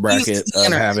tax bracket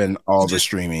of having all the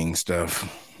streaming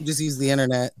stuff. You just use the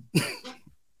internet.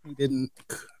 You didn't.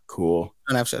 Cool.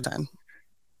 Don't have Showtime.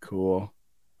 Cool.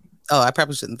 Oh, I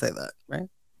probably shouldn't say that, right?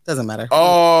 Doesn't matter.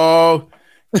 Oh,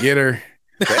 get her.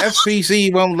 The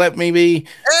FCC won't let me be.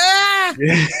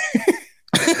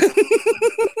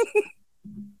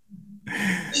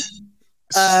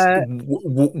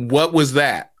 What was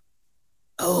that?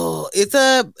 Oh, it's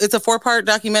a 4-part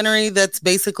documentary that's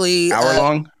basically hour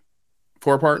long.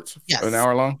 4 parts. Yes, an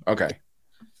hour long. Okay.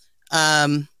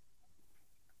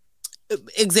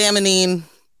 Examining,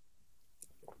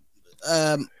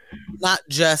 not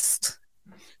just.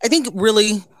 I think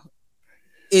really,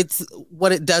 it's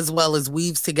what it does well is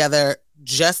weaves together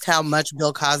just how much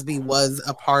Bill Cosby was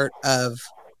a part of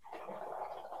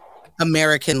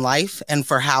American life and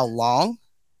for how long,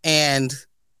 and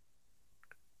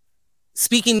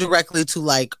speaking directly to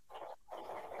like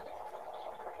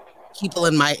people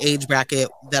in my age bracket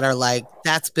that are like,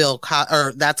 that's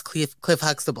or that's Cliff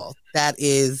Huxtable.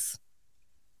 That's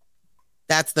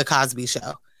the Cosby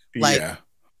Show. Like, yeah.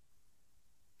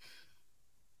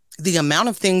 The amount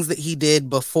of things that he did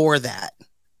before that,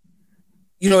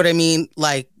 you know what I mean?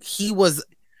 Like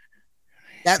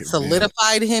that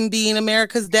solidified him being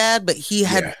America's dad, but he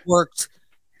had worked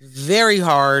very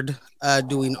hard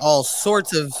doing all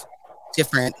sorts of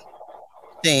different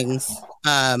things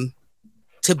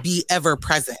to be ever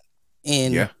present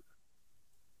in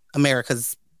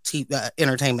America's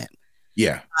entertainment.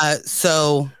 Yeah.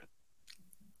 So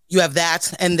you have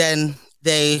that, and then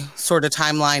they sort of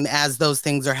timeline as those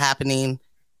things are happening,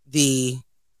 the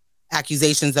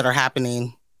accusations that are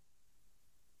happening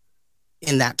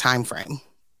in that time frame.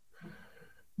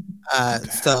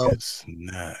 So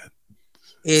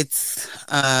it's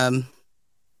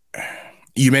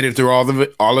you made it through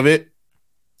all of it?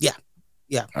 Yeah.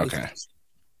 Yeah.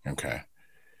 Okay.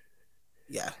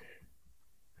 Yeah.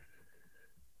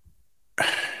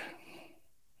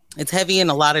 It's heavy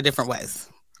in a lot of different ways.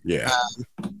 Yeah.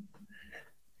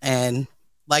 And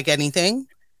like anything,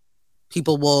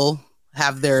 people will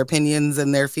have their opinions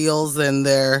and their feels and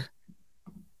their,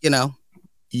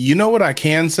 You know what I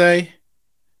can say?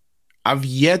 I've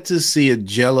yet to see a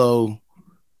Jell-O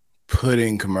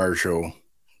pudding commercial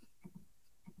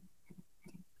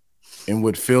in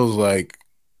what feels like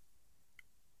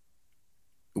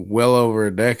well over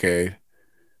a decade.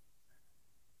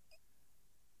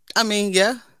 I mean,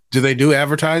 yeah. Do they do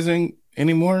advertising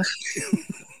anymore?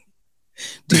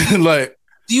 Do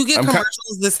you get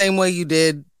commercials the same way you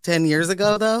did 10 years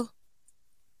ago, though?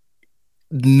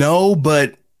 No,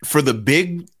 but for the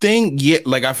big thing, yeah,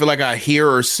 like I feel like I hear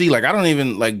or see, like I don't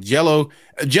even like Jell-O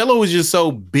is just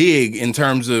so big in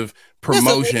terms of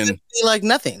promotion. Yeah, so it would be like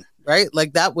nothing, right?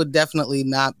 Like that would definitely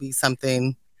not be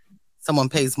something someone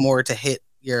pays more to hit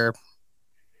your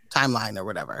timeline or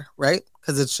whatever, right?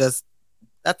 Because it's just,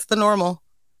 that's the normal.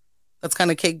 That's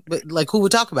kind of cake, but like who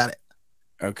would talk about it?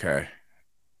 Okay.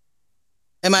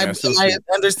 Am I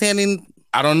understanding?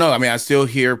 I don't know. I mean, I still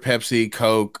hear Pepsi,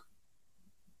 Coke,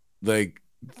 like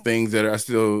things that I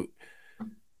still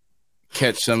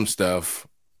catch some stuff.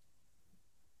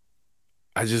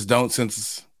 I just don't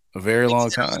since a very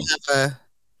long time. I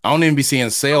don't even be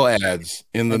seeing sale ads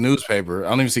in the newspaper. I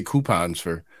don't even see coupons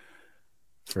for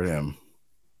them.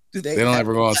 They don't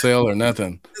ever go on sale or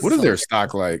nothing. What is their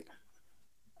stock like?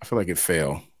 I feel like it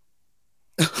failed.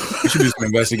 We should do some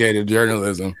investigative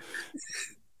journalism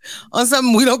on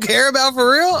something we don't care about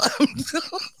for real.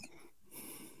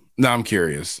 No, I'm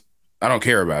curious. I don't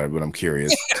care about it, but I'm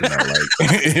curious to know,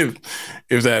 like,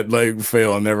 if that like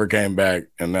failed and never came back,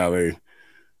 and now they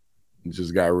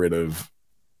just got rid of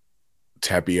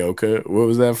tapioca. What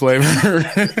was that flavor?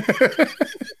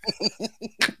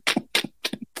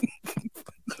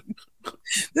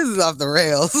 This is off the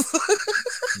rails.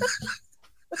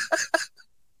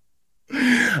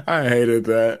 I hated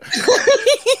that.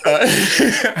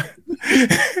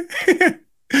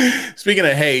 Speaking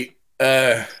of hate,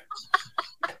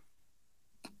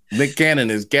 Nick Cannon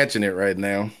is catching it right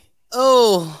now.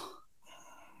 Oh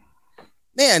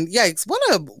man, yikes! What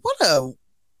a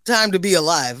time to be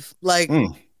alive. Like,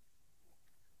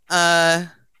 there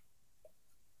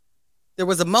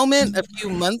was a moment a few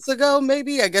months ago,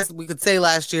 maybe, I guess we could say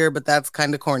last year, but that's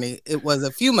kind of corny. It was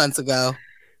a few months ago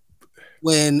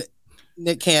when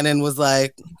Nick Cannon was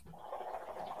like,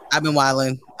 I've been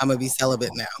wilding, I'm gonna be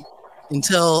celibate now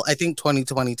until I think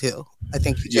 2022. I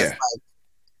think he just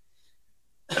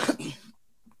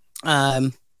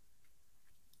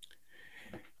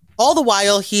all the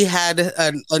while he had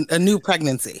a new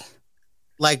pregnancy,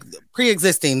 like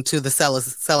pre-existing to the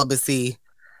celibacy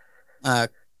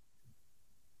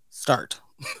start.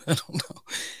 I don't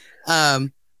know.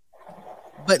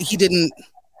 But he didn't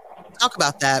talk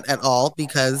about that at all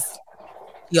because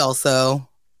he also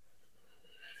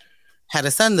had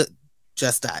a son that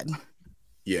just died.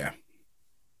 Yeah.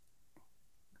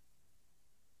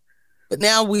 But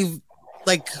now we've,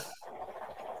 like,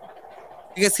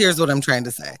 I guess here's what I'm trying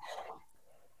to say.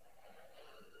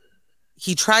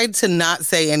 He tried to not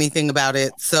say anything about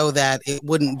it so that it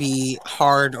wouldn't be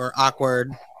hard or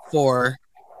awkward for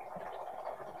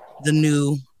the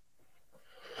new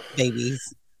baby's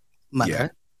mother.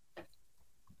 Yeah.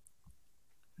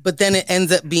 But then it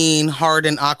ends up being hard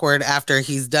and awkward after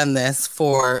he's done this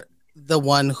for the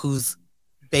one whose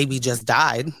baby just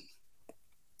died.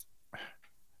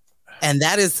 And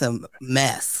that is some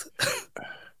mess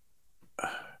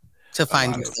to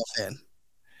find yourself in.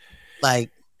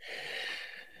 Like,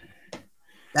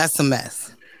 that's a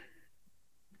mess.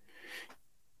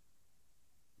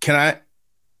 Can I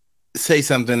say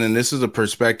something? And this is a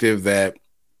perspective that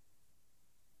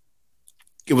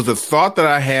it was a thought that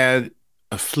I had,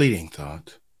 a fleeting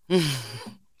thought. And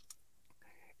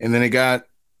then it got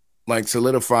like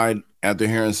solidified after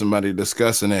hearing somebody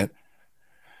discussing it,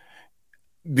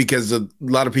 because a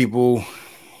lot of people,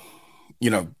 you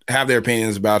know, have their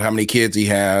opinions about how many kids he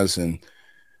has and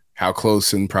how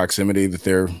close in proximity that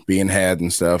they're being had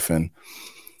and stuff. And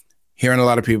hearing a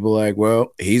lot of people like,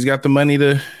 well, he's got the money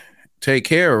to take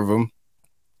care of them.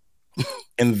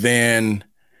 And then,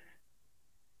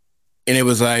 and it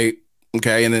was like,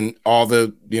 okay. And then all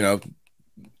the, you know,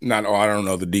 not all, I don't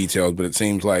know the details, but it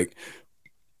seems like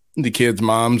the kids'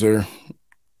 moms are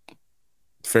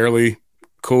fairly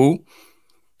cool.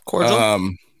 Cordial.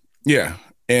 Yeah.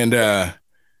 And,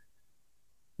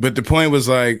 but the point was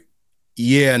like,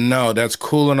 yeah, no, that's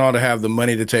cool and all to have the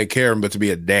money to take care of him, but to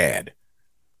be a dad.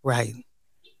 Right.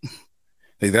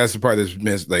 Like, that's the part that's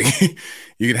missed. Like,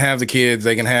 you can have the kids,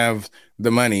 they can have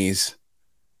the monies,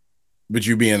 but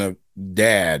you being a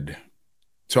dad.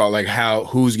 So like,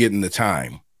 who's getting the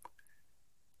time?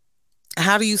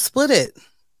 How do you split it?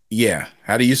 Yeah.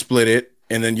 How do you split it?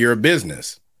 And then you're a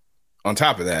business on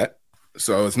top of that.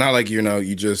 So it's not like, you know,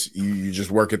 you just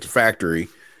work at the factory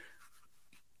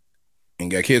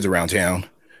and got kids around town.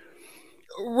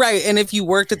 Right. And if you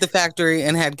worked at the factory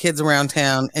and had kids around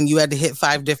town and you had to hit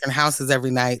 5 different houses every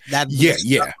night, that'd be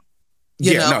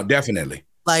no, definitely.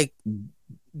 Like,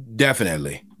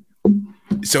 definitely.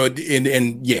 So,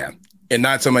 and yeah, and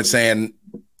not so much saying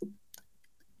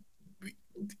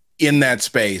in that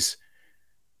space,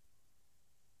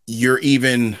 you're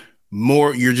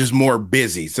just more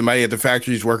busy. Somebody at the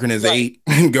factory is working his 8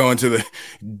 and going to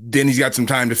then he's got some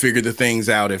time to figure the things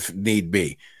out if need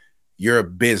be. You're a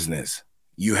business.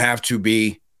 You have to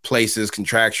be places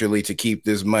contractually to keep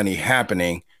this money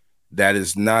happening. That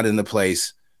is not in the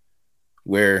place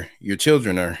where your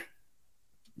children are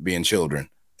being children.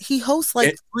 He hosts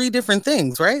like 3 different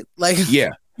things, right? Like, yeah.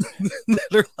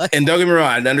 like, and don't get me wrong,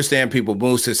 I understand people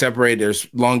move to separate. There's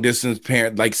long distance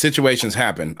parent, like situations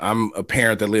happen. I'm a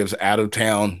parent that lives out of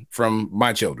town from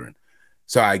my children.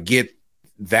 So I get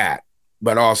that,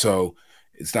 but also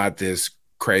it's not this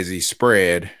crazy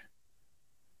spread.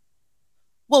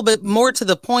 Well, but more to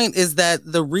the point is that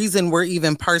the reason we're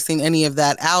even parsing any of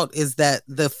that out is that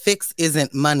the fix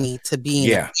isn't money to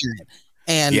being a parent.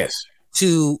 And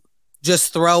to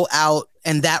just throw out,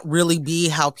 and that really be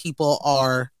how people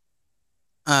are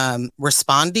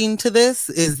responding to this,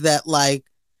 is that like,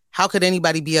 how could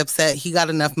anybody be upset? He got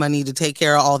enough money to take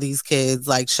care of all these kids.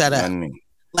 Like, shut up.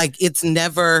 Like, it's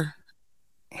never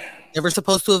never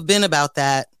supposed to have been about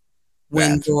that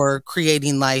when you're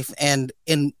creating life, and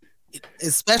in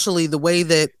especially the way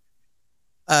that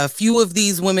a few of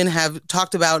these women have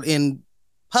talked about in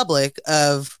public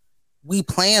of we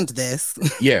planned this.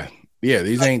 Yeah.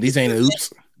 These ain't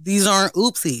oops. These aren't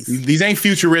oopsies. These ain't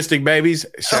futuristic babies.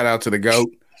 Shout out to the GOAT.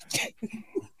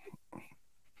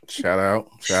 Shout out.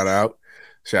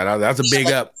 That's a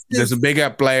big up. That's a big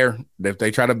up, player. If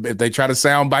they try to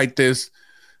soundbite this,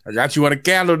 I got you on a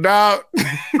candle, dog.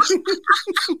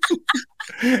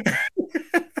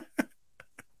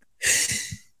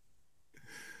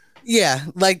 Yeah,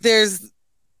 like it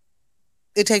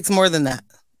takes more than that.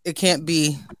 It can't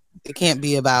be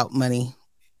about money,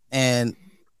 and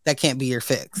that can't be your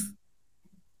fix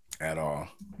at all.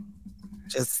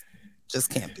 Just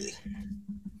can't be.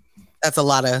 That's a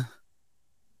lot of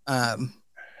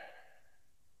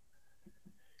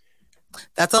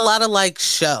like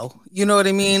show. You know what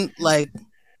I mean? Like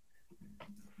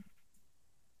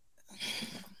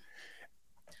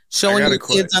showing your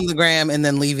kids on the gram and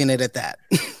then leaving it at that.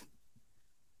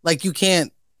 Like you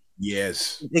can't.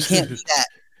 Yes. It can't be that.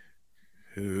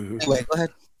 Anyway, go ahead.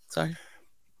 Sorry.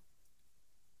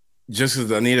 Just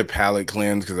because I need a palate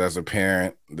cleanse, because as a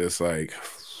parent, this like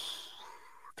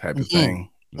type of thing.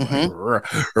 Mm-hmm.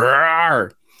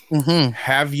 Like, mm-hmm.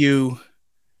 Have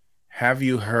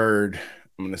you heard?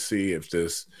 I'm gonna see if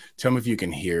this. Tell me if you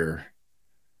can hear.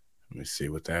 Let me see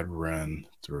what that run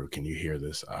through. Can you hear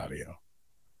this audio?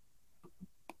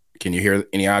 Can you hear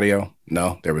any audio?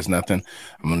 No, there was nothing.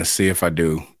 I'm gonna see if I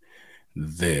do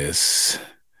this,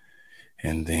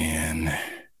 and then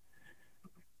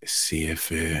see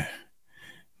if it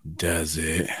does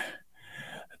it.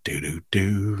 Do.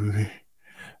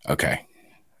 Okay,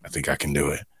 I think I can do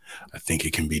it. I think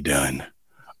it can be done.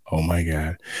 Oh my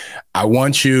God. I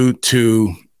want you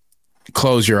to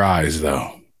close your eyes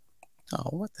though. Oh,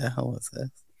 what the hell is this?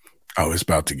 Oh, it's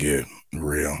about to get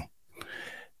real.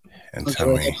 And okay,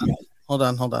 tell me. Hold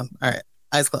on. All right.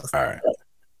 Eyes closed. All right.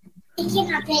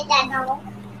 Can I pet that dog?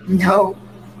 No.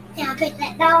 Can I pet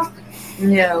that dog?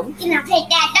 No. Can I pet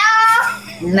that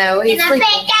dog? No. Can I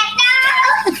pet that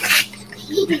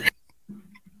dog?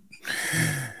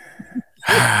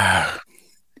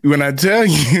 When I tell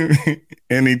you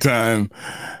anytime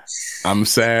I'm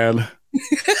sad,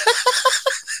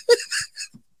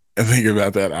 I think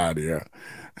about that audio.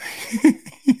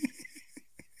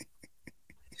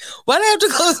 Why do I have to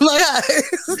close my eyes?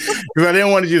 Because I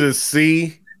didn't want you to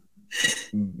see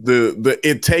the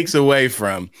it takes away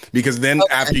from, because then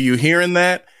after you hearing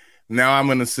that, now I'm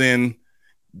gonna send.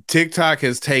 TikTok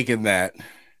has taken that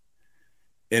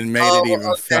and made it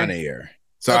even funnier.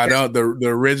 So I don't the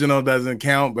original doesn't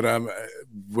count, but I'm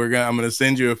gonna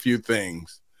send you a few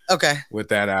things. Okay. With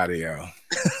that audio.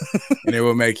 And it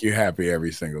will make you happy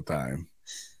every single time.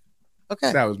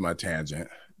 Okay. That was my tangent.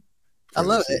 I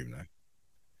love it.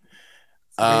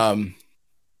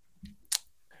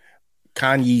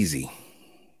 Kanye.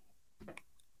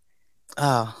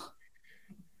 Oh.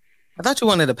 I thought you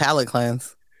wanted a palate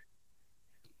cleanse.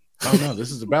 Oh no,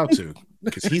 this is about to.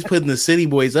 Because he's putting the City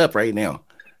Boys up right now.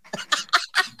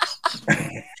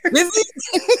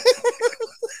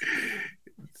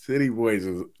 City Boys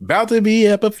is about to be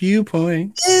up a few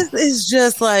points. This is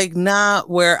just like not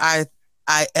where I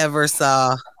ever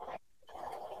saw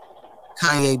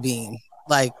Kanye being.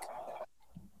 Like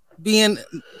being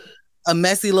a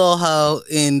messy little hoe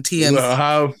in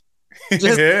TMZ.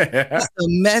 Just a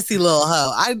messy little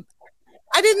hoe.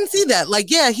 I didn't see that. Like,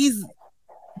 yeah, he's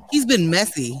been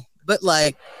messy, but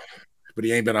like, but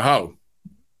he ain't been a hoe.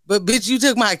 But bitch, you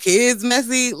took my kids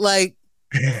messy. Like,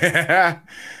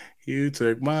 you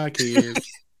took my kids.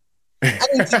 I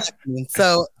didn't see that coming.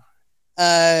 So,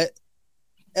 at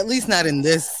least not in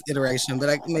this iteration. But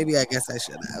I guess I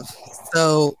should have.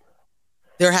 So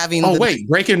they're having. Oh wait!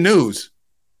 Breaking news.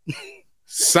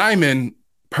 Simon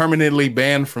permanently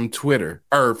banned from Twitter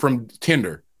or from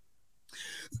Tinder.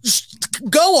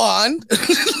 Go on.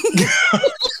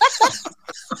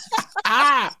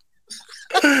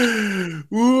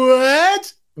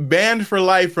 What? Banned for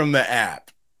life from the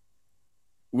app.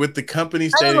 With the company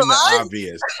stating the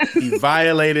obvious. He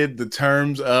violated the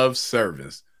terms of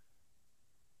service.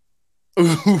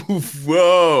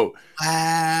 Whoa.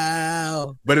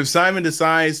 Wow. But if Simon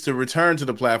decides to return to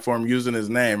the platform using his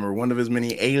name or one of his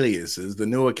many aliases, the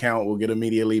new account will get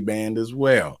immediately banned as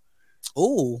well.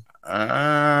 Oh.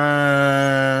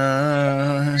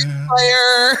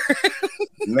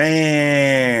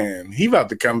 Man, he about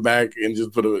to come back and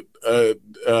just put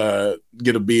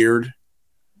get a beard.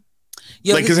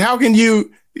 Yo, like, because how can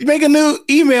you make a new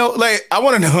email? Like, I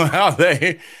want to know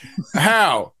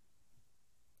how.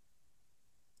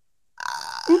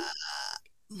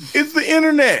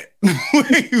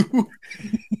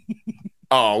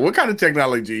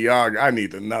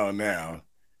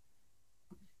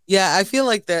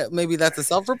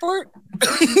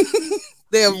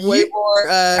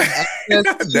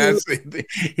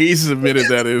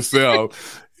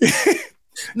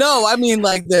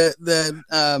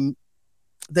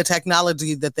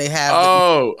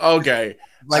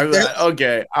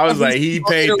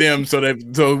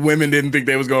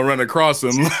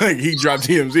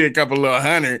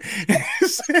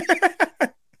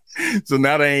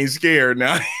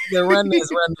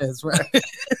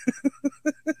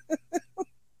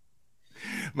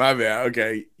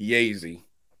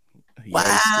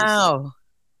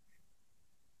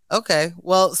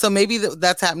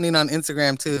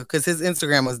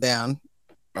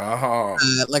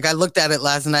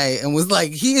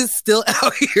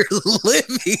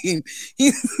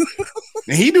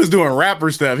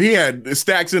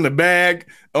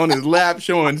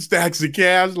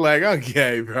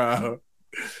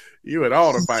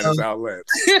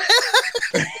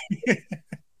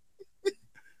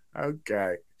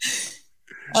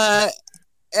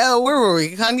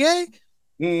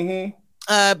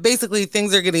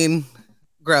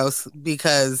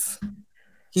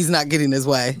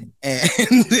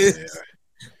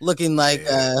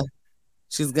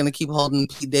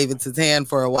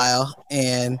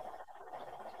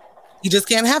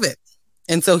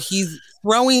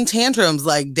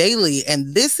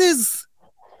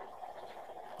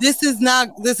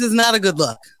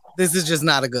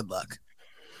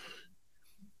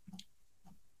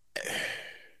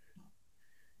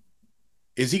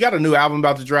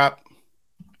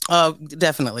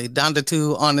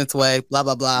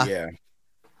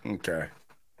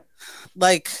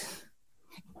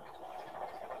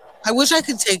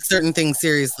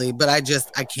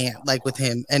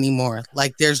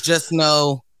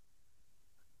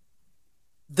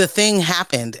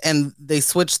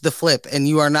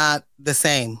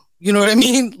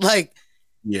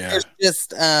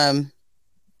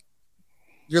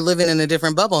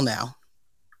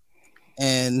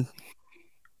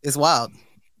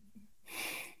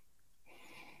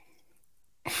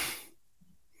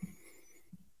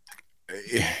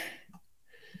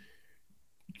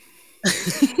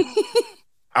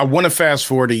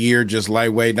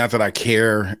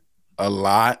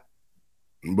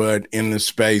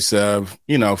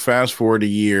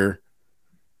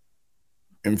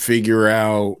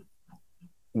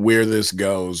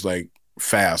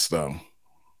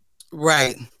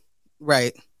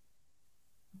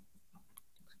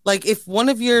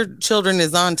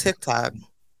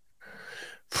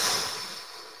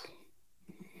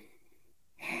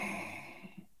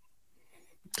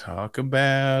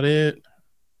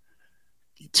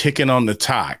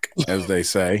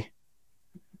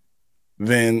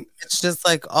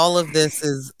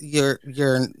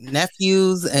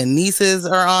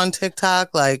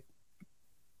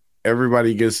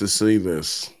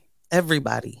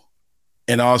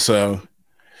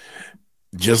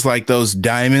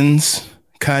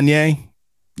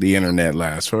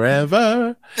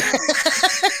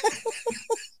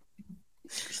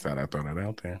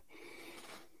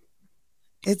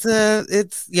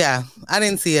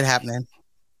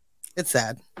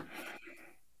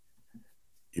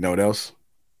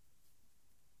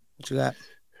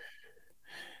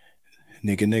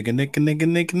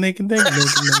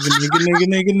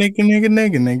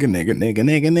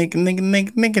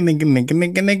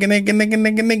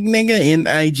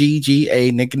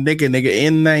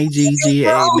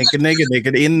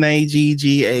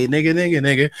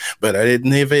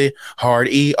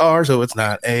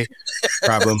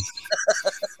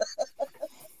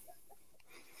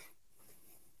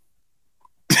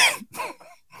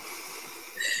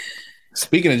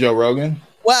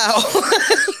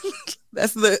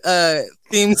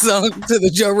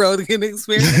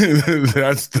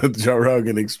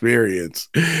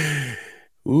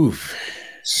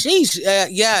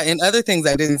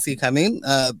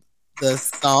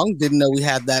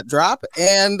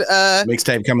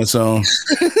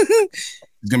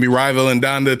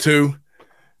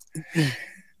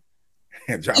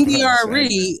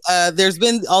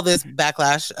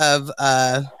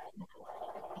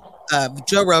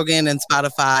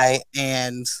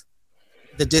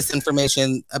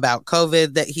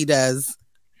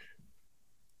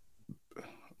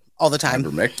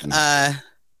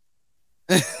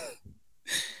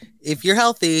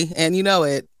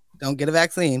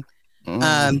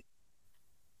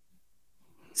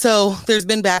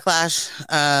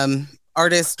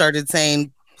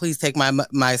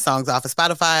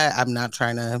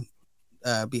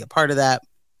 be a part of that.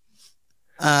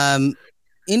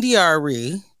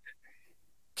 NDRE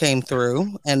came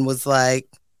through and was like,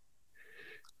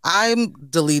 I'm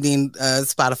deleting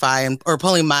Spotify or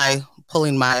pulling my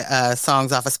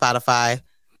songs off of Spotify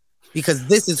because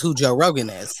this is who Joe Rogan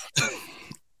is.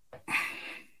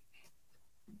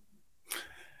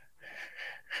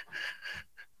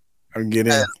 I'm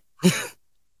getting,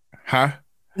 huh?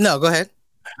 No, go ahead.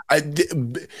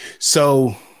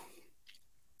 So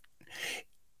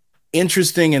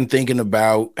interesting in thinking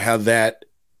about how that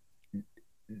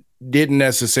didn't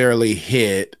necessarily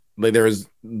hit, like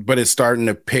but it's starting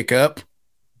to pick up,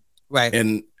 right?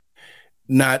 And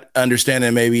not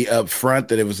understanding maybe up front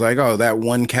that it was like, oh, that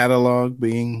one catalog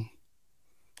being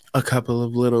a couple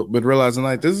of little, but realizing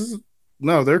like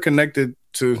they're connected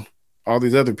to all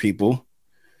these other people.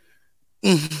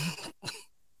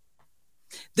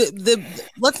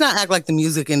 Let's not act like the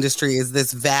music industry is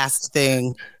this vast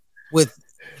thing with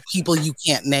people you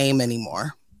can't name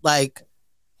anymore. Like,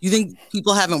 you think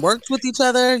people haven't worked with each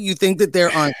other? You think that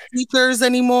there aren't features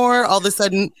anymore? All of a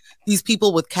sudden, these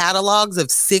people with catalogs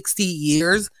of 60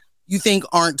 years, you think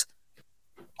aren't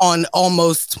on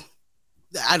almost,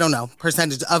 I don't know,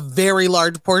 percentage, a very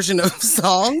large portion of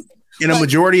songs. In a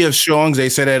majority of songs they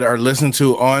say that are listened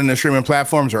to on the streaming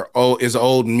platforms is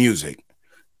old music.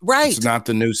 Right. It's not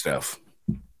the new stuff.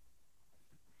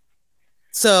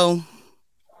 So,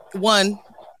 one,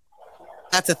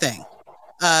 that's a thing.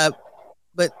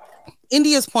 But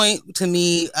India's point to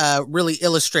me really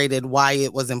illustrated why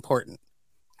it was important.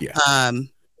 Yeah.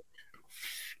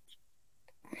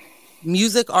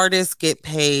 Music artists get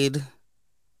paid,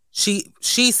 she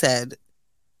said,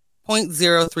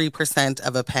 0.03%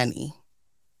 of a penny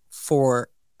for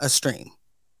a stream.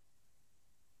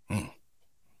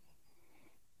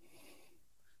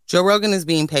 Joe Rogan is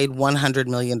being paid $100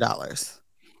 million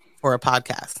for a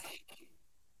podcast.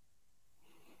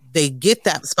 They get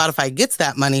that, Spotify gets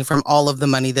that money from all of the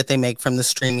money that they make from the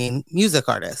streaming music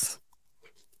artists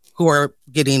who are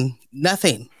getting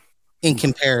nothing in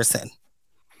comparison.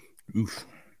 Oof.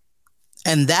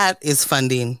 And that is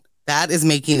funding, that is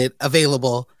making it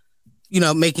available,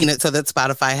 making it so that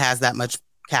Spotify has that much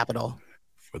capital.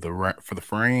 For the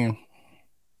frame.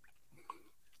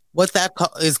 What that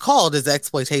is called is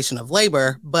exploitation of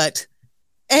labor. But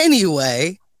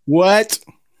anyway. What?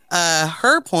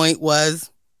 Her point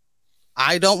was,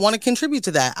 I don't want to contribute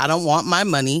to that. I don't want my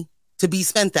money to be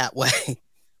spent that way.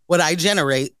 What I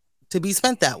generate to be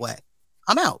spent that way.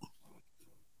 I'm out.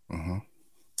 Mm-hmm.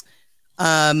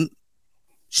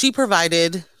 She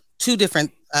provided 2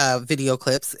 different video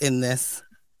clips in this.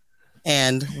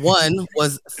 And one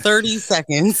was 30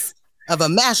 seconds of a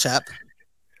mashup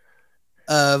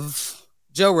of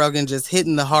Joe Rogan just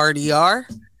hitting the hard ER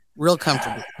real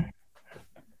comfortably.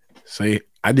 See,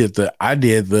 I did the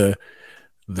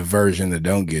version that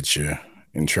don't get you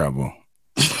in trouble.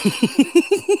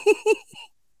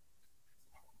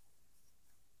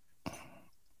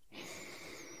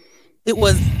 It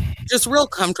was just real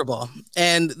comfortable.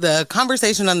 And the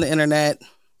conversation on the internet,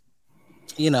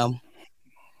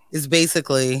 is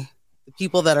basically the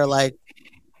people that are like,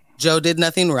 Joe did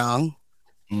nothing wrong.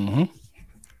 Mm-hmm.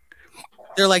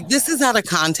 They're like, this is out of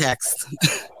context.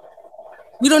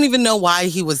 We don't even know why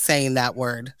he was saying that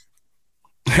word.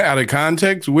 Out of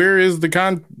context? Where is the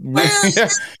in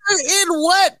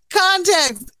what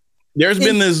context? There's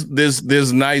been this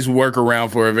nice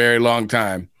workaround for a very long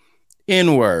time.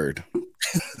 N-word.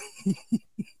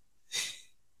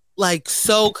 Like,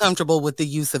 so comfortable with the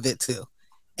use of it too.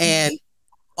 And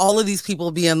all of these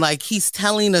people being like, he's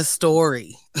telling a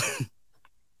story.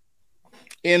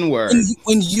 N-word.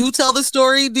 When you tell the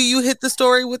story, do you hit the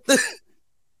story with the...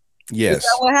 Yes. Is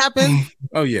that what happened?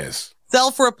 Oh, yes.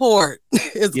 Self-report.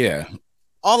 Yeah.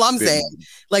 All I'm saying.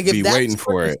 Like, if that's waiting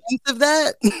for it. Of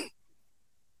that,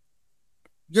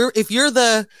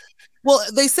 well,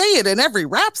 they say it in every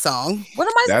rap song. What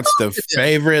am I That's the to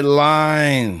favorite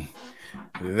line.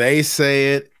 They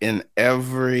say it in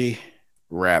every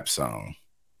rap song.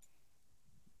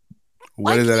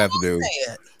 What does that have to do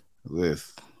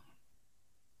with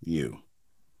you?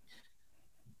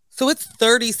 So it's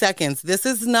 30 seconds. This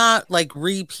is not like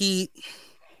repeat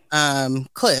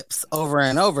clips over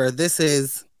and over. This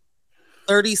is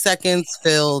 30 seconds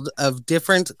filled of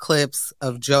different clips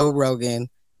of Joe Rogan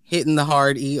hitting the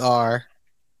hard ER.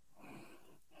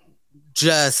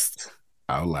 Just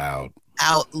out loud.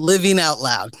 Living out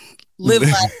loud. Live,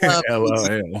 laugh, love. LOL.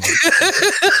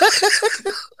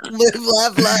 Live,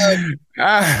 laugh, love.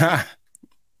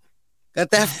 Got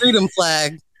that freedom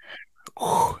flag.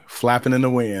 Flapping in the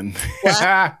wind.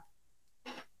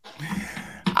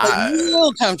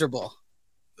 Real comfortable.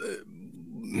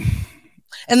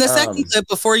 And the second clip,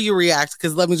 before you react,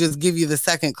 because let me just give you the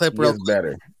second clip real quick.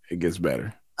 Better. It gets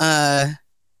better. And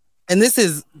this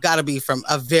is got to be from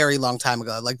a very long time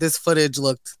ago. Like this footage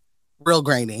looked real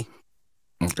grainy.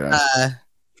 Okay.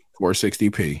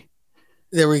 460p.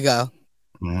 There we go.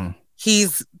 Mm-hmm.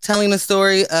 He's telling a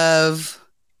story of,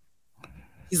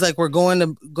 he's like, we're going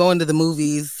to the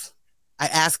movies. I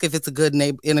ask if it's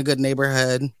in a good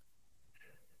neighborhood.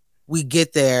 We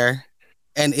get there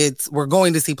and we're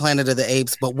going to see Planet of the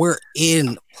Apes, but we're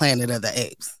in Planet of the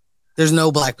Apes. There's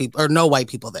no black people or no white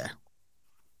people there.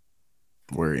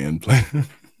 We're in Planet.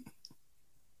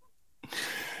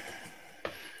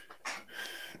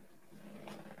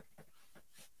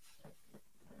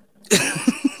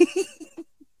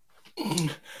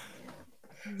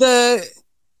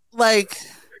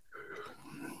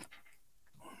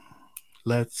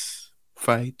 Let's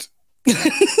fight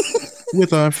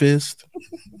with our fist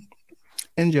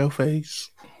in your face.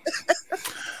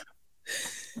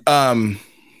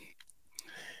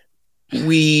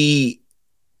 We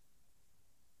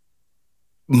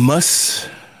must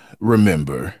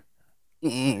remember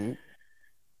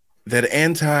that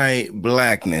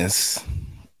anti-blackness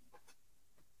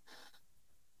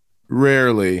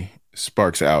rarely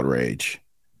sparks outrage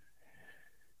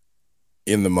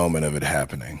in the moment of it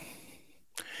happening.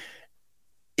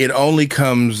 It only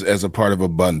comes as a part of a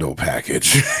bundle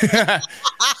package.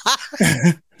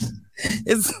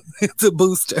 It's a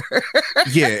booster.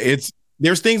 Yeah,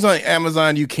 there's things on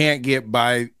Amazon you can't get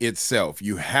by itself.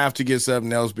 You have to get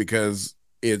something else because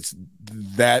it's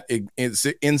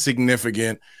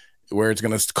insignificant where it's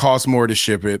going to cost more to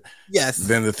ship it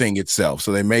than the thing itself.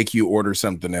 So they make you order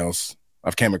something else.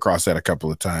 I've came across that a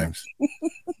couple of times.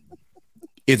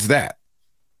 It's that.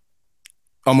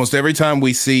 Almost every time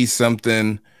we see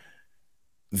something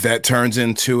that turns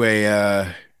into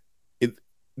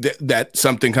that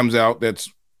something comes out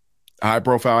that's high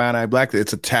profile anti-black,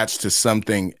 it's attached to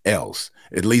something else.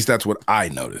 At least that's what I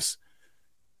notice.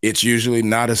 It's usually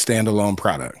not a standalone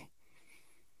product,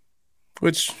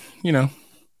 which,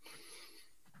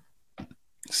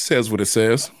 says what it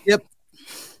says. Yep.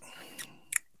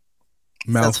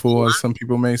 Mouthful, as some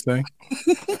people may say.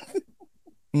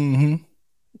 Mm-hmm.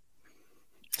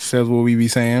 Says what we be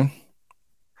saying.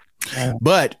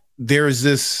 But there's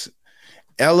this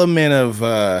element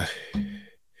of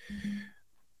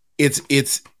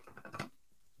it's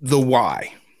the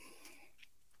why.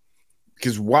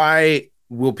 Because why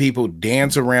will people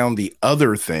dance around the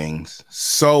other things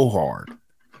so hard,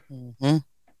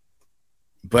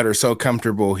 but are so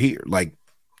comfortable here? Like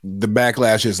the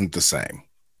backlash isn't the same.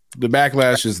 The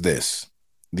backlash is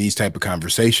these type of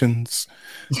conversations.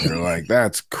 They're like,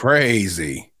 that's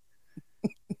crazy.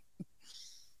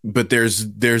 But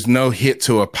there's no hit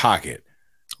to a pocket.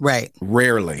 Right.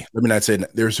 Rarely. Let me not say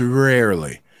that. There's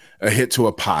rarely a hit to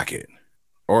a pocket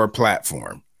or a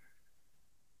platform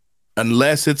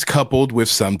unless it's coupled with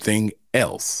something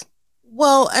else.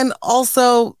 Well, and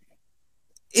also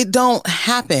it don't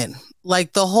happen.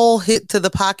 Like the whole hit to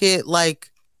the pocket, like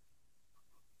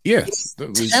it's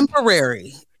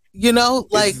temporary,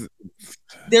 like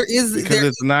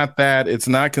it's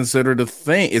not considered a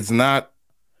thing. It's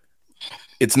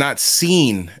not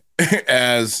seen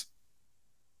as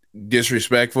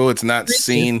disrespectful. It's not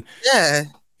seen. Yeah.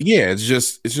 It's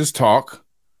just talk.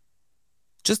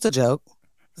 Just a joke.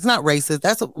 It's not racist.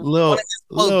 That's a little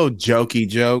jokey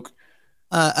joke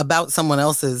about someone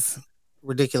else's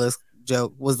ridiculous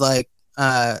joke was like,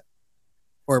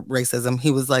 or racism.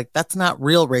 He was like, that's not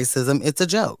real racism. It's a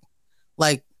joke.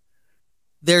 Like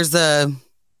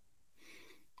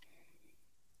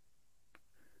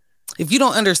if you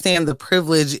don't understand the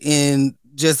privilege in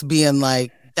just being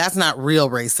like, that's not real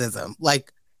racism.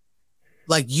 Like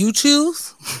you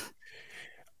choose.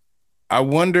 I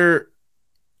wonder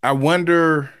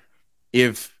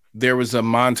if there was a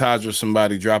montage of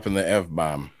somebody dropping the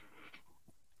F-bomb.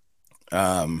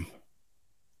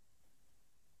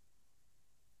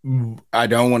 I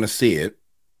don't want to see it.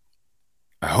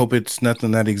 I hope it's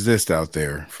nothing that exists out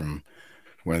there from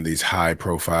one of these high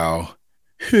profile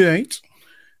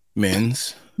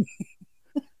men's.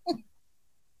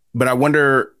 But I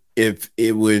wonder if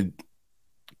it would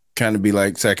kind of be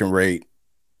like second rate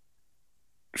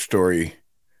story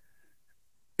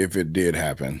if it did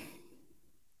happen.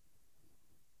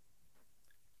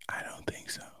 I don't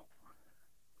think so.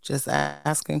 Just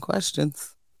asking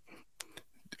questions.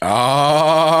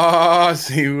 Oh,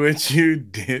 see what you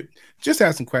did. Just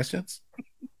asking questions.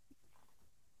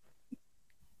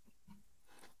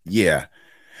 Yeah.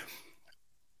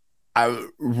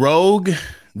 The Rogue.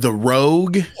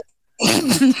 I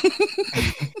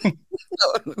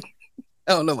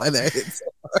don't know why that is.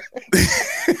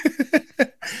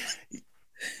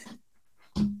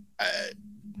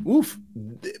 Oof.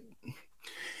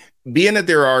 Being that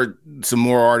there are some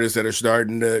more artists that are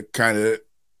starting to kind of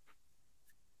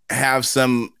have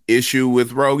some issue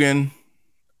with Rogan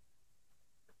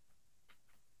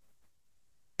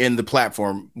in the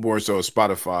platform, more so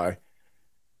Spotify,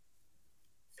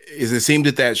 is it seemed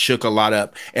that shook a lot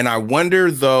up. And I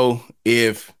wonder, though,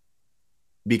 if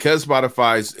because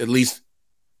Spotify's, at least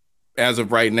as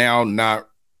of right now, not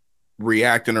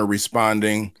reacting or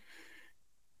responding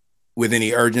with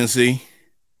any urgency,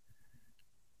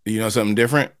 you know something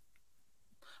different?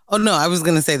 Oh, no, I was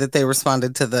going to say that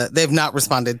they've not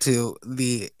responded to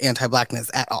the anti-Blackness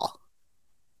at all.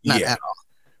 Not at all.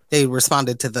 They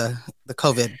responded to the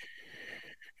COVID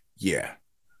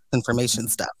information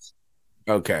stuff.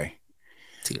 Okay.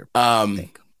 To your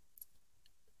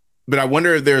but I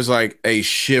wonder if there's like a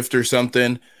shift or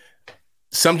something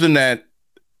that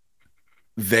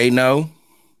they know,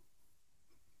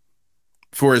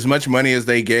 for as much money as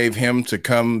they gave him to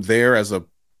come there as a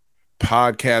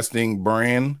podcasting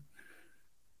brand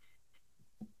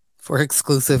for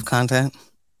exclusive content.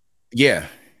 Yeah.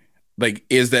 Like,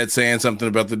 is that saying something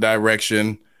about the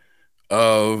direction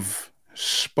of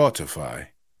Spotify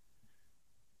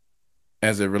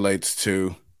as it relates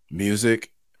to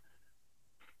music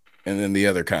and then the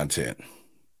other content?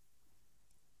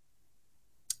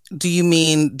 Do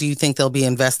you think they'll be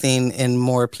investing in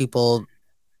more people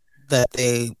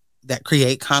that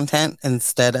create content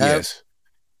instead of?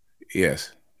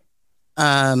 Yes.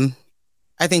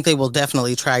 I think they will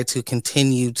definitely try to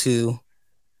continue to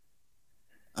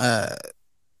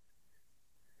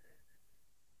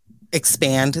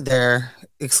expand their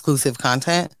exclusive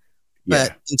content,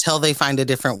 but until they find a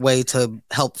different way to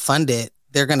help fund it,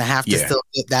 they're going to have to still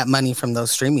get that money from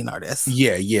those streaming artists.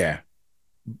 Yeah.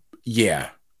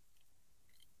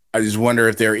 I just wonder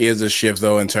if there is a shift,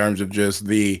 though, in terms of just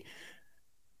the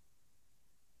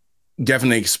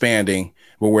definitely expanding,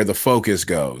 but where the focus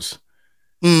goes.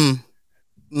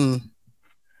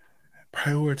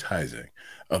 Prioritizing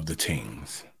of the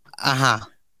teams.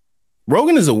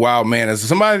 Rogan is a wild man. As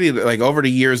somebody that, like, over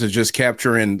the years is just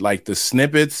capturing like the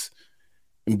snippets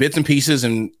and bits and pieces,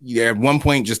 and at one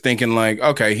point just thinking like,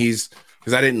 okay,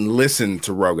 because I didn't listen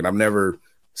to Rogan. I've never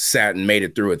sat and made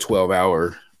it through a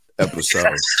 12-hour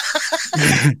episode.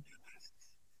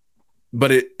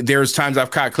 But there's times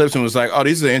I've caught clips and was like, oh,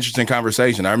 this is an interesting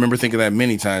conversation. I remember thinking that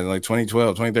many times, like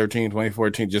 2012, 2013,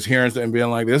 2014, just hearing it and being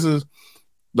like, this is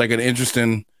like an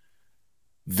interesting,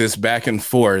 this back and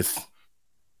forth.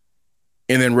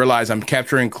 And then realize I'm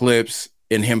capturing clips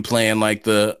and him playing like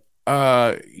the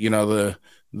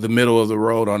middle of the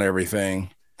road on everything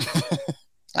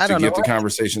to get the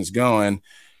conversations going,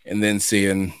 and then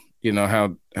seeing,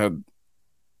 how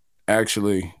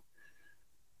actually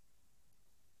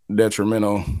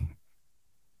detrimental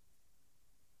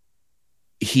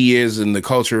he is and the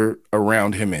culture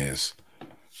around him is.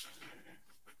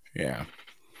 Yeah.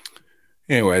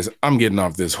 Anyways, I'm getting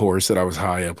off this horse that I was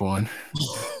high up on.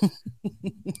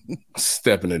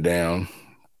 Stepping it down.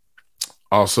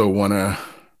 Also want to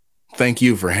thank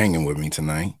you for hanging with me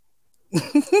tonight.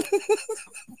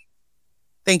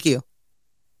 Thank you.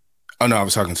 Oh, no, I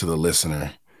was talking to the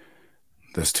listener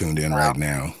that's tuned in right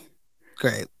now.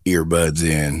 Great. Earbuds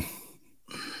in.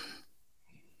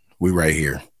 We right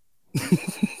here.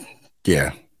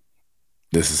 Yeah.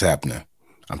 This is happening.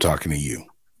 I'm talking to you.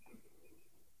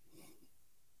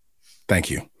 Thank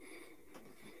you.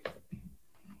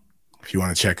 If you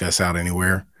want to check us out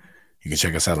anywhere, you can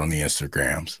check us out on the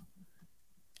Instagrams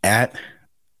at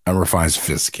Unrefined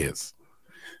Sophisticates.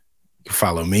 You can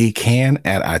follow me,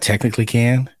 at I Technically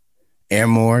Can, and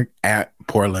Morg at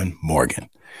Portland Morgan.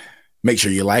 Make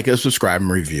sure you like us, subscribe, and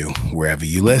review wherever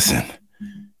you listen.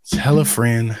 Tell a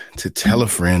friend to tell a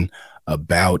friend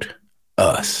about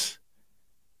us.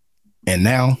 And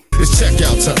now it's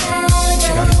checkout time.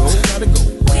 Gotta go.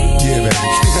 Yeah, baby.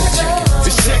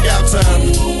 It's checkout time.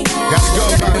 Gotta go.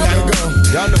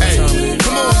 Y'all know hey,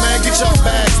 come on, man. Get your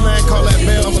bags, man. Call that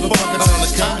bell. Motherfuckers on the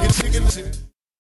couch.